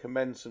 I'm going to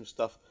recommend some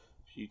stuff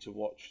for you to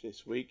watch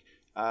this week.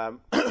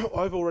 I've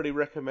already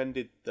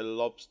recommended The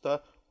Lobster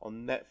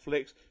on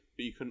Netflix,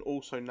 but you can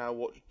also now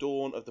watch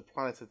Dawn of the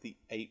Planet of the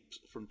Apes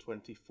from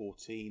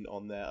 2014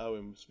 on there.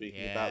 Owen was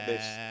speaking about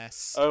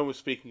this. Owen was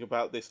speaking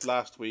about this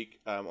last week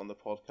on the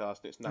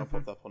podcast, and it's now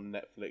popped up on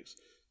Netflix.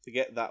 To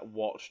get that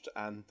watched,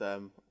 and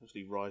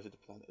obviously Rise of the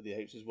Planet of the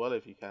Apes as well,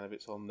 if you can, if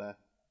it's on there.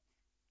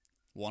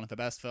 One of the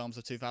best films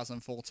of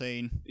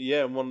 2014.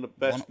 Yeah, and one of the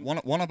best.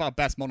 One of our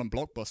best modern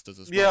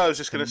blockbusters as well. Yeah, I was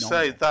just going to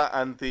say that,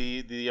 and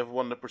the other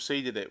one that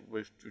preceded it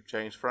with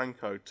James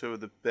Franco, two of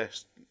the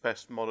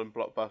best modern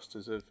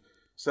blockbusters of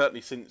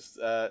certainly since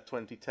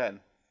 2010.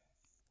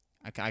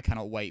 I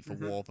cannot wait for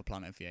War of the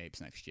Planet of the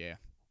Apes next year.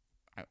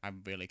 I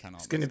really cannot.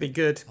 It's going to be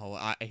good.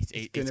 Oh, it's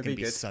going to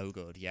be so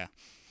good. Yeah.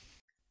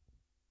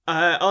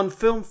 On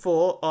Film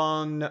 4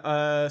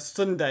 on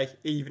Sunday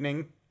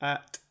evening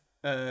at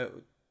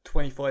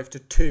 25 to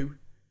 2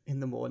 in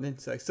the morning.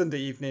 So Sunday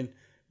evening,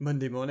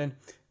 Monday morning.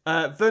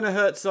 Werner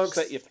Herzog's...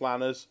 Set your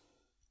planners.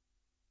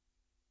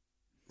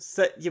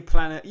 Set your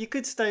planner. You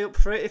could stay up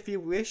for it if you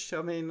wish.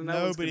 I mean,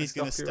 nobody's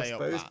going to stay up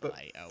that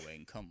late,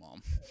 Owen. Come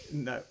on.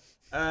 No.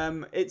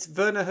 It's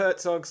Werner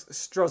Herzog's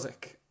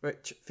Stroszek,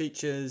 which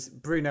features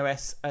Bruno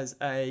S. as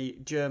a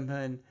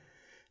German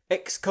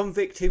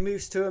ex-convict who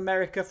moves to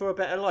America for a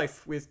better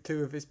life with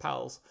two of his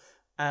pals.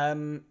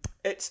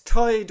 It's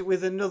tied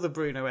with another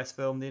Bruno S.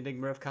 film, The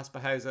Enigma of Caspar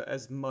Hauser,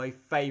 as my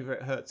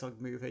favourite Herzog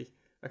movie.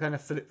 I kind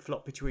of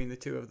flip-flop between the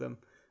two of them.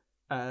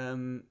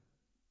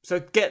 So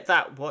get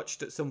that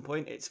watched at some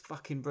point. It's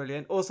fucking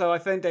brilliant. Also, I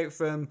found out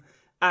from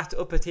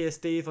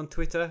 @UpperTierSteve on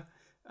Twitter.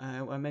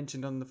 I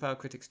mentioned on the Foul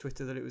Critics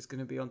Twitter that it was going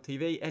to be on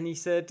TV, and he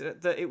said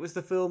that it was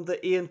the film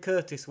that Ian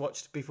Curtis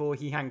watched before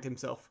he hanged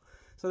himself.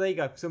 So there you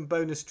go, some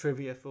bonus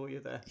trivia for you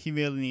there. He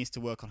really needs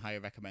to work on how he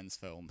recommends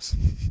films.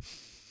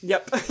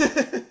 Yep.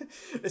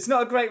 It's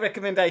not a great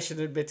recommendation,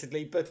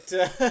 admittedly, but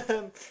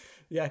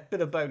yeah,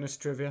 bit of bonus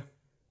trivia.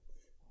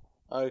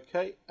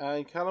 Okay,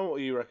 and Callum, what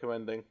are you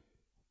recommending?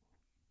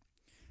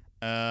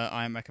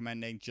 I'm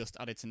recommending, just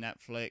added to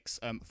Netflix,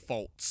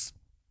 Faults,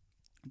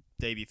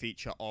 debut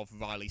feature of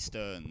Riley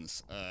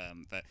Stearns,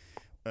 that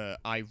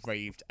I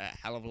raved a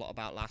hell of a lot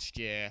about last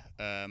year,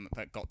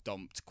 but got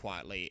dumped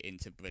quietly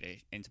into Britain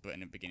at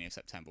the beginning of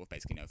September with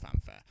basically no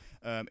fanfare.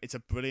 It's a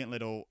brilliant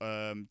little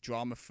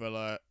drama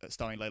thriller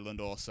starring Leyland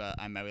Orser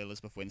and Mary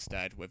Elizabeth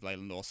Winstead, with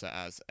Leyland Orser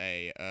as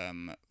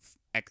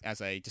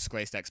a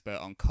disgraced expert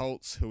on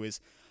cults who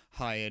is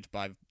hired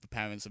by the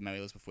parents of Mary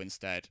Elizabeth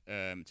Winstead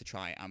to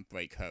try and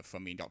break her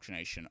from the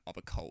indoctrination of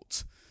a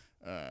cult.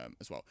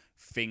 As well,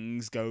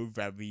 things go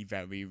very,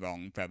 very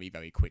wrong very,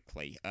 very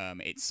quickly.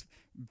 It's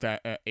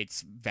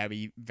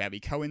very, very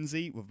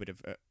Coensy with a bit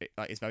of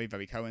it's very,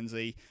 very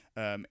Coensy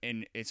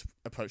in its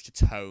approach to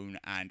tone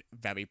and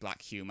very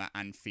black humor,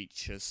 and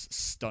features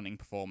stunning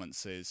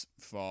performances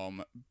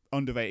from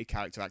underrated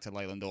character actor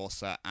Leyland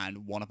Orser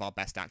and one of our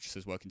best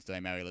actresses working today,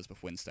 Mary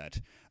Elizabeth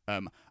Winstead.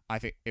 I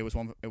think it was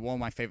one of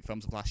my favorite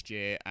films of last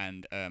year,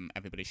 and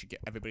everybody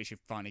should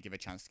finally give a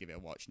chance to give it a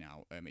watch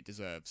now. It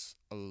deserves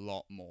a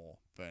lot more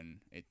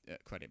than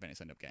credit than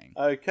it's ended up getting.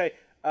 Okay,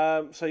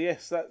 so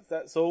yes,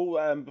 that's all.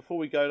 Before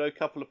we go, though, a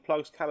couple of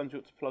plugs. Callum, do you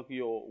want to plug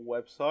your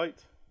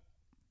website?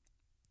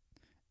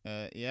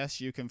 Yes,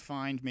 you can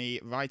find me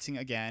writing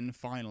again,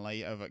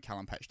 finally, over at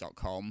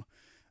calumpetch.com.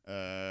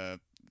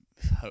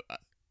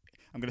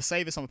 I'm going to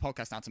say this on the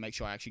podcast now to make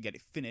sure I actually get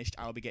it finished.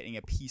 I'll be getting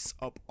a piece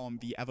up on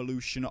the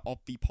evolution of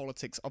the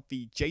politics of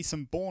the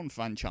Jason Bourne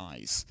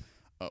franchise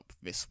up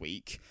this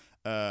week,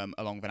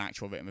 along with an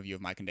actual written review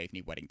of Mike and Dave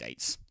need wedding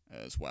dates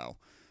as well.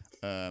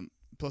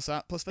 Plus,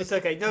 it's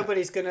okay.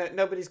 Nobody's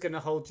gonna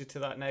hold you to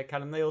that now,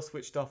 Callum. They all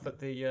switched off at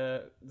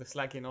the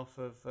slagging off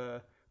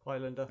of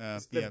Highlander.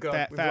 We've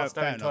lost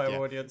our entire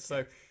audience.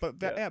 So, but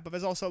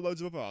there's also loads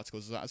of other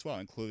articles of that as well,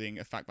 including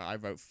the fact that I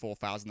wrote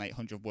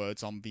 4,800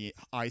 words on the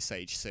Ice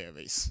Age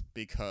series,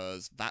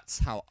 because that's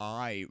how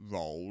I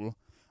roll.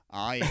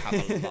 I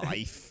have a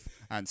life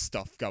and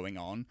stuff going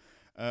on.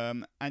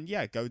 Go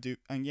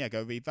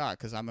read that,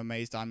 because I'm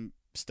amazed I'm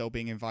still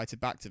being invited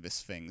back to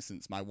this thing,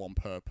 since my one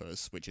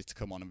purpose, which is to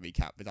come on and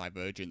recap the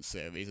Divergent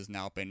series, has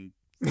now been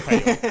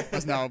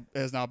has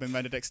now been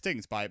rendered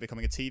extinct by it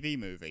becoming a TV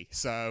movie.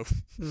 So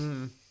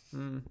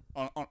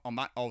on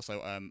that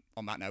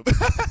note,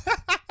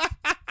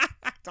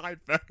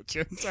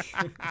 Divergent.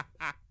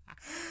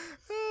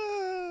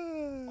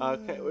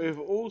 Okay, we've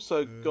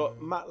also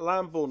got Matt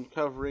Lambourne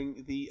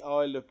covering the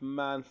Isle of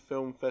Man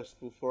Film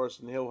Festival for us,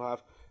 and he'll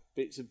have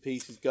bits and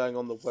pieces going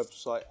on the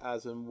website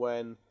as and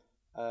when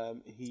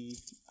he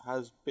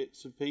has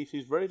bits and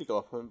pieces ready to go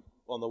up on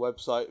the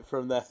website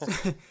from there.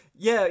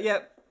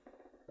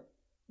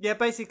 Yeah,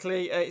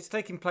 basically, it's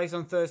taking place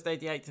on Thursday,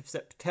 the 8th of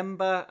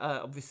September,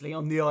 obviously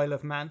on the Isle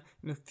of Man,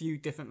 in a few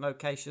different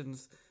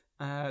locations.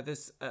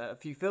 There's a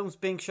few films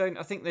being shown.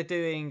 I think they're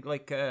doing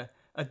like a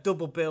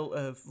double bill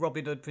of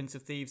Robin Hood, Prince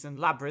of Thieves and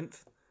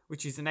Labyrinth,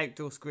 which is an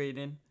outdoor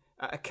screening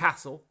at a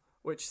castle,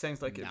 which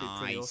sounds like it'd be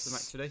pretty awesome,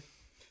 actually.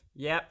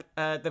 Yep,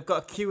 they've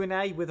got a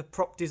Q&A with a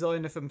prop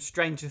designer from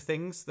Stranger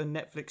Things, the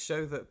Netflix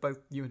show that both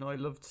you and I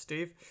loved,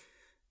 Steve.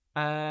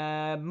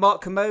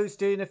 Mark Kermode's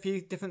doing a few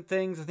different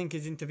things. I think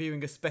he's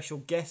interviewing a special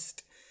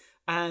guest.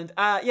 And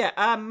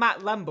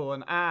Matt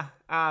Lambourne,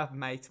 our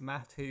mate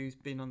Matt, who's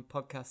been on the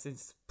podcast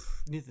since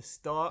near the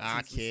start,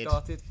 we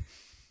started.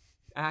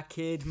 Our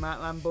kid, Matt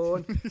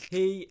Lambourne.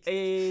 He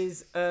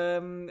is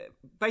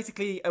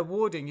basically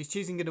he's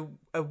choosing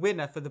a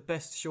winner for the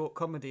Best Short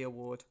Comedy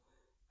Award.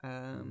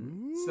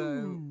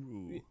 So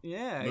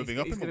yeah, he's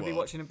going to be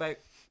watching about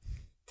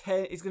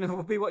 10. He's going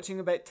to be watching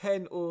about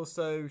 10 or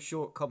so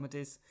short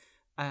comedies,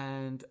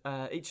 and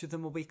each of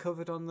them will be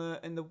covered on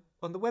the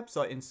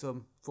website in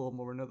some form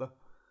or another.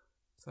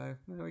 So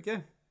there we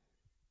go.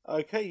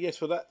 Okay, yes,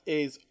 well that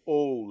is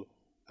all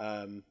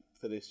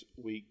for this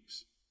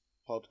week's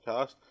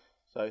podcast.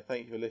 So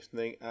thank you for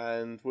listening,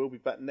 and we'll be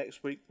back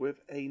next week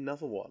with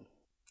another one.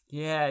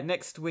 Yeah,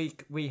 next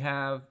week we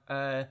have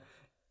a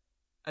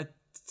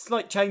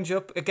slight change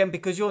up, again,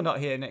 because you're not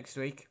here next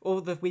week,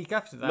 or the week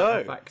after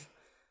that, in fact.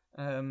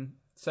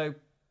 So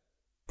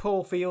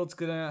Paul Field's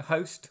going to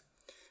host,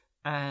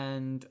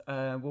 and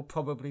we'll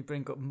probably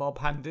bring up Mob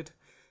Handed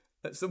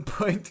at some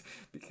point,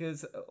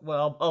 because,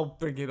 well, I'll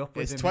bring it up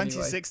with him anyway.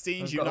 It's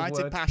 2016's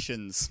United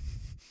Passions.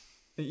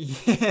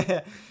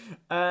 Yeah.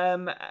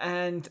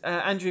 And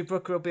Andrew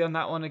Brooker will be on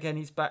that one again.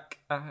 He's back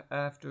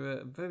after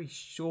a very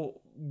short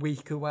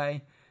week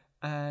away.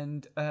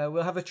 And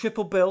we'll have a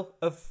triple bill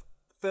of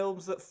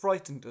films that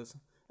frightened us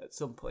at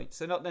some point.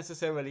 So not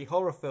necessarily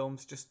horror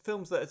films, just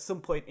films that at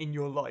some point in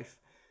your life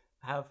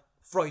have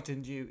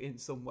frightened you in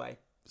some way.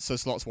 So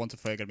Slots 1 to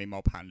 3 are going to be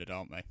mob-handed,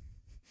 aren't they?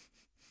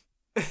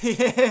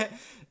 Yeah,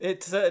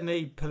 it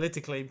certainly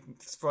politically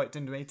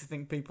frightened me to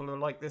think people are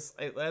like this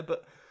out there,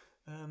 but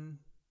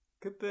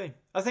could be.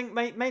 I think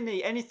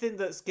mainly anything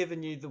that's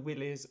given you the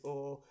willies,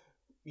 or,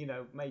 you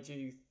know, made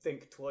you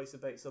think twice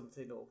about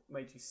something, or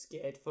made you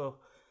scared for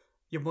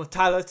your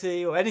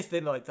mortality, or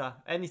anything like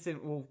that.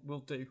 Anything will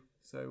do.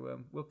 So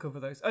we'll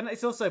cover those. And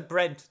it's also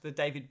Brent, the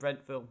David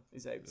Brent film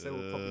is out, so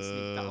we'll probably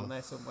sneak that on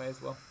there somewhere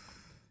as well.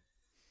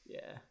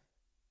 Yeah.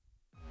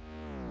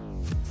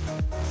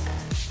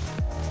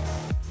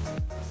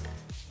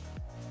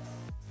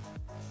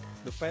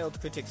 The Failed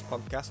Critics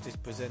podcast is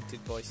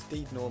presented by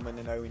Steve Norman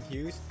and Owen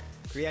Hughes,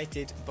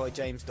 created by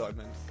James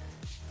Diamond,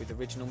 with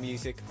original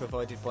music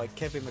provided by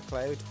Kevin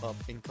MacLeod of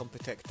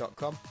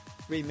Incompetech.com,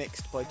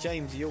 remixed by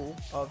James Yule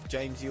of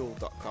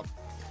JamesYule.com.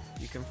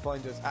 You can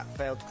find us at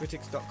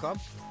FailedCritics.com,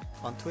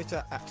 on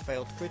Twitter at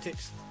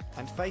FailedCritics,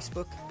 and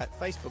Facebook at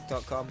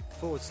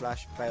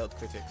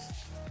Facebook.com/FailedCritics.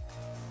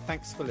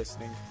 Thanks for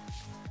listening.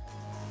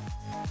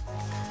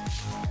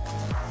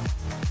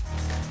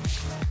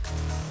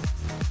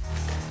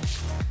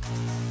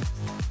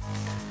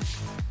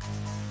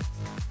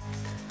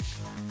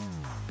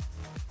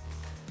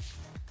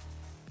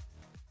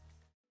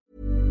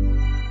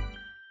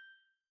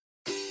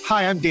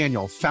 Hi, I'm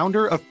Daniel,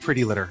 founder of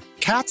Pretty Litter.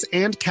 Cats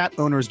and cat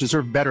owners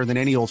deserve better than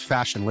any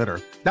old-fashioned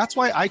litter. That's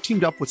why I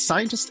teamed up with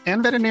scientists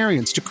and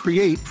veterinarians to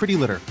create Pretty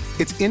Litter.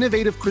 Its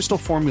innovative crystal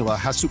formula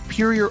has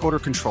superior odor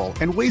control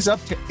and weighs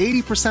up to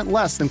 80%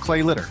 less than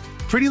clay litter.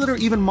 Pretty Litter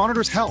even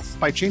monitors health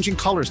by changing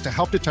colors to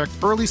help detect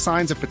early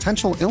signs of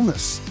potential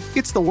illness.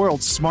 It's the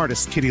world's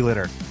smartest kitty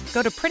litter.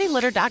 Go to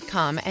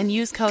prettylitter.com and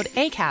use code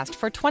ACAST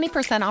for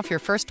 20% off your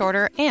first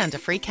order and a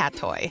free cat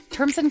toy.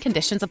 Terms and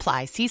conditions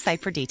apply. See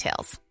site for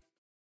details.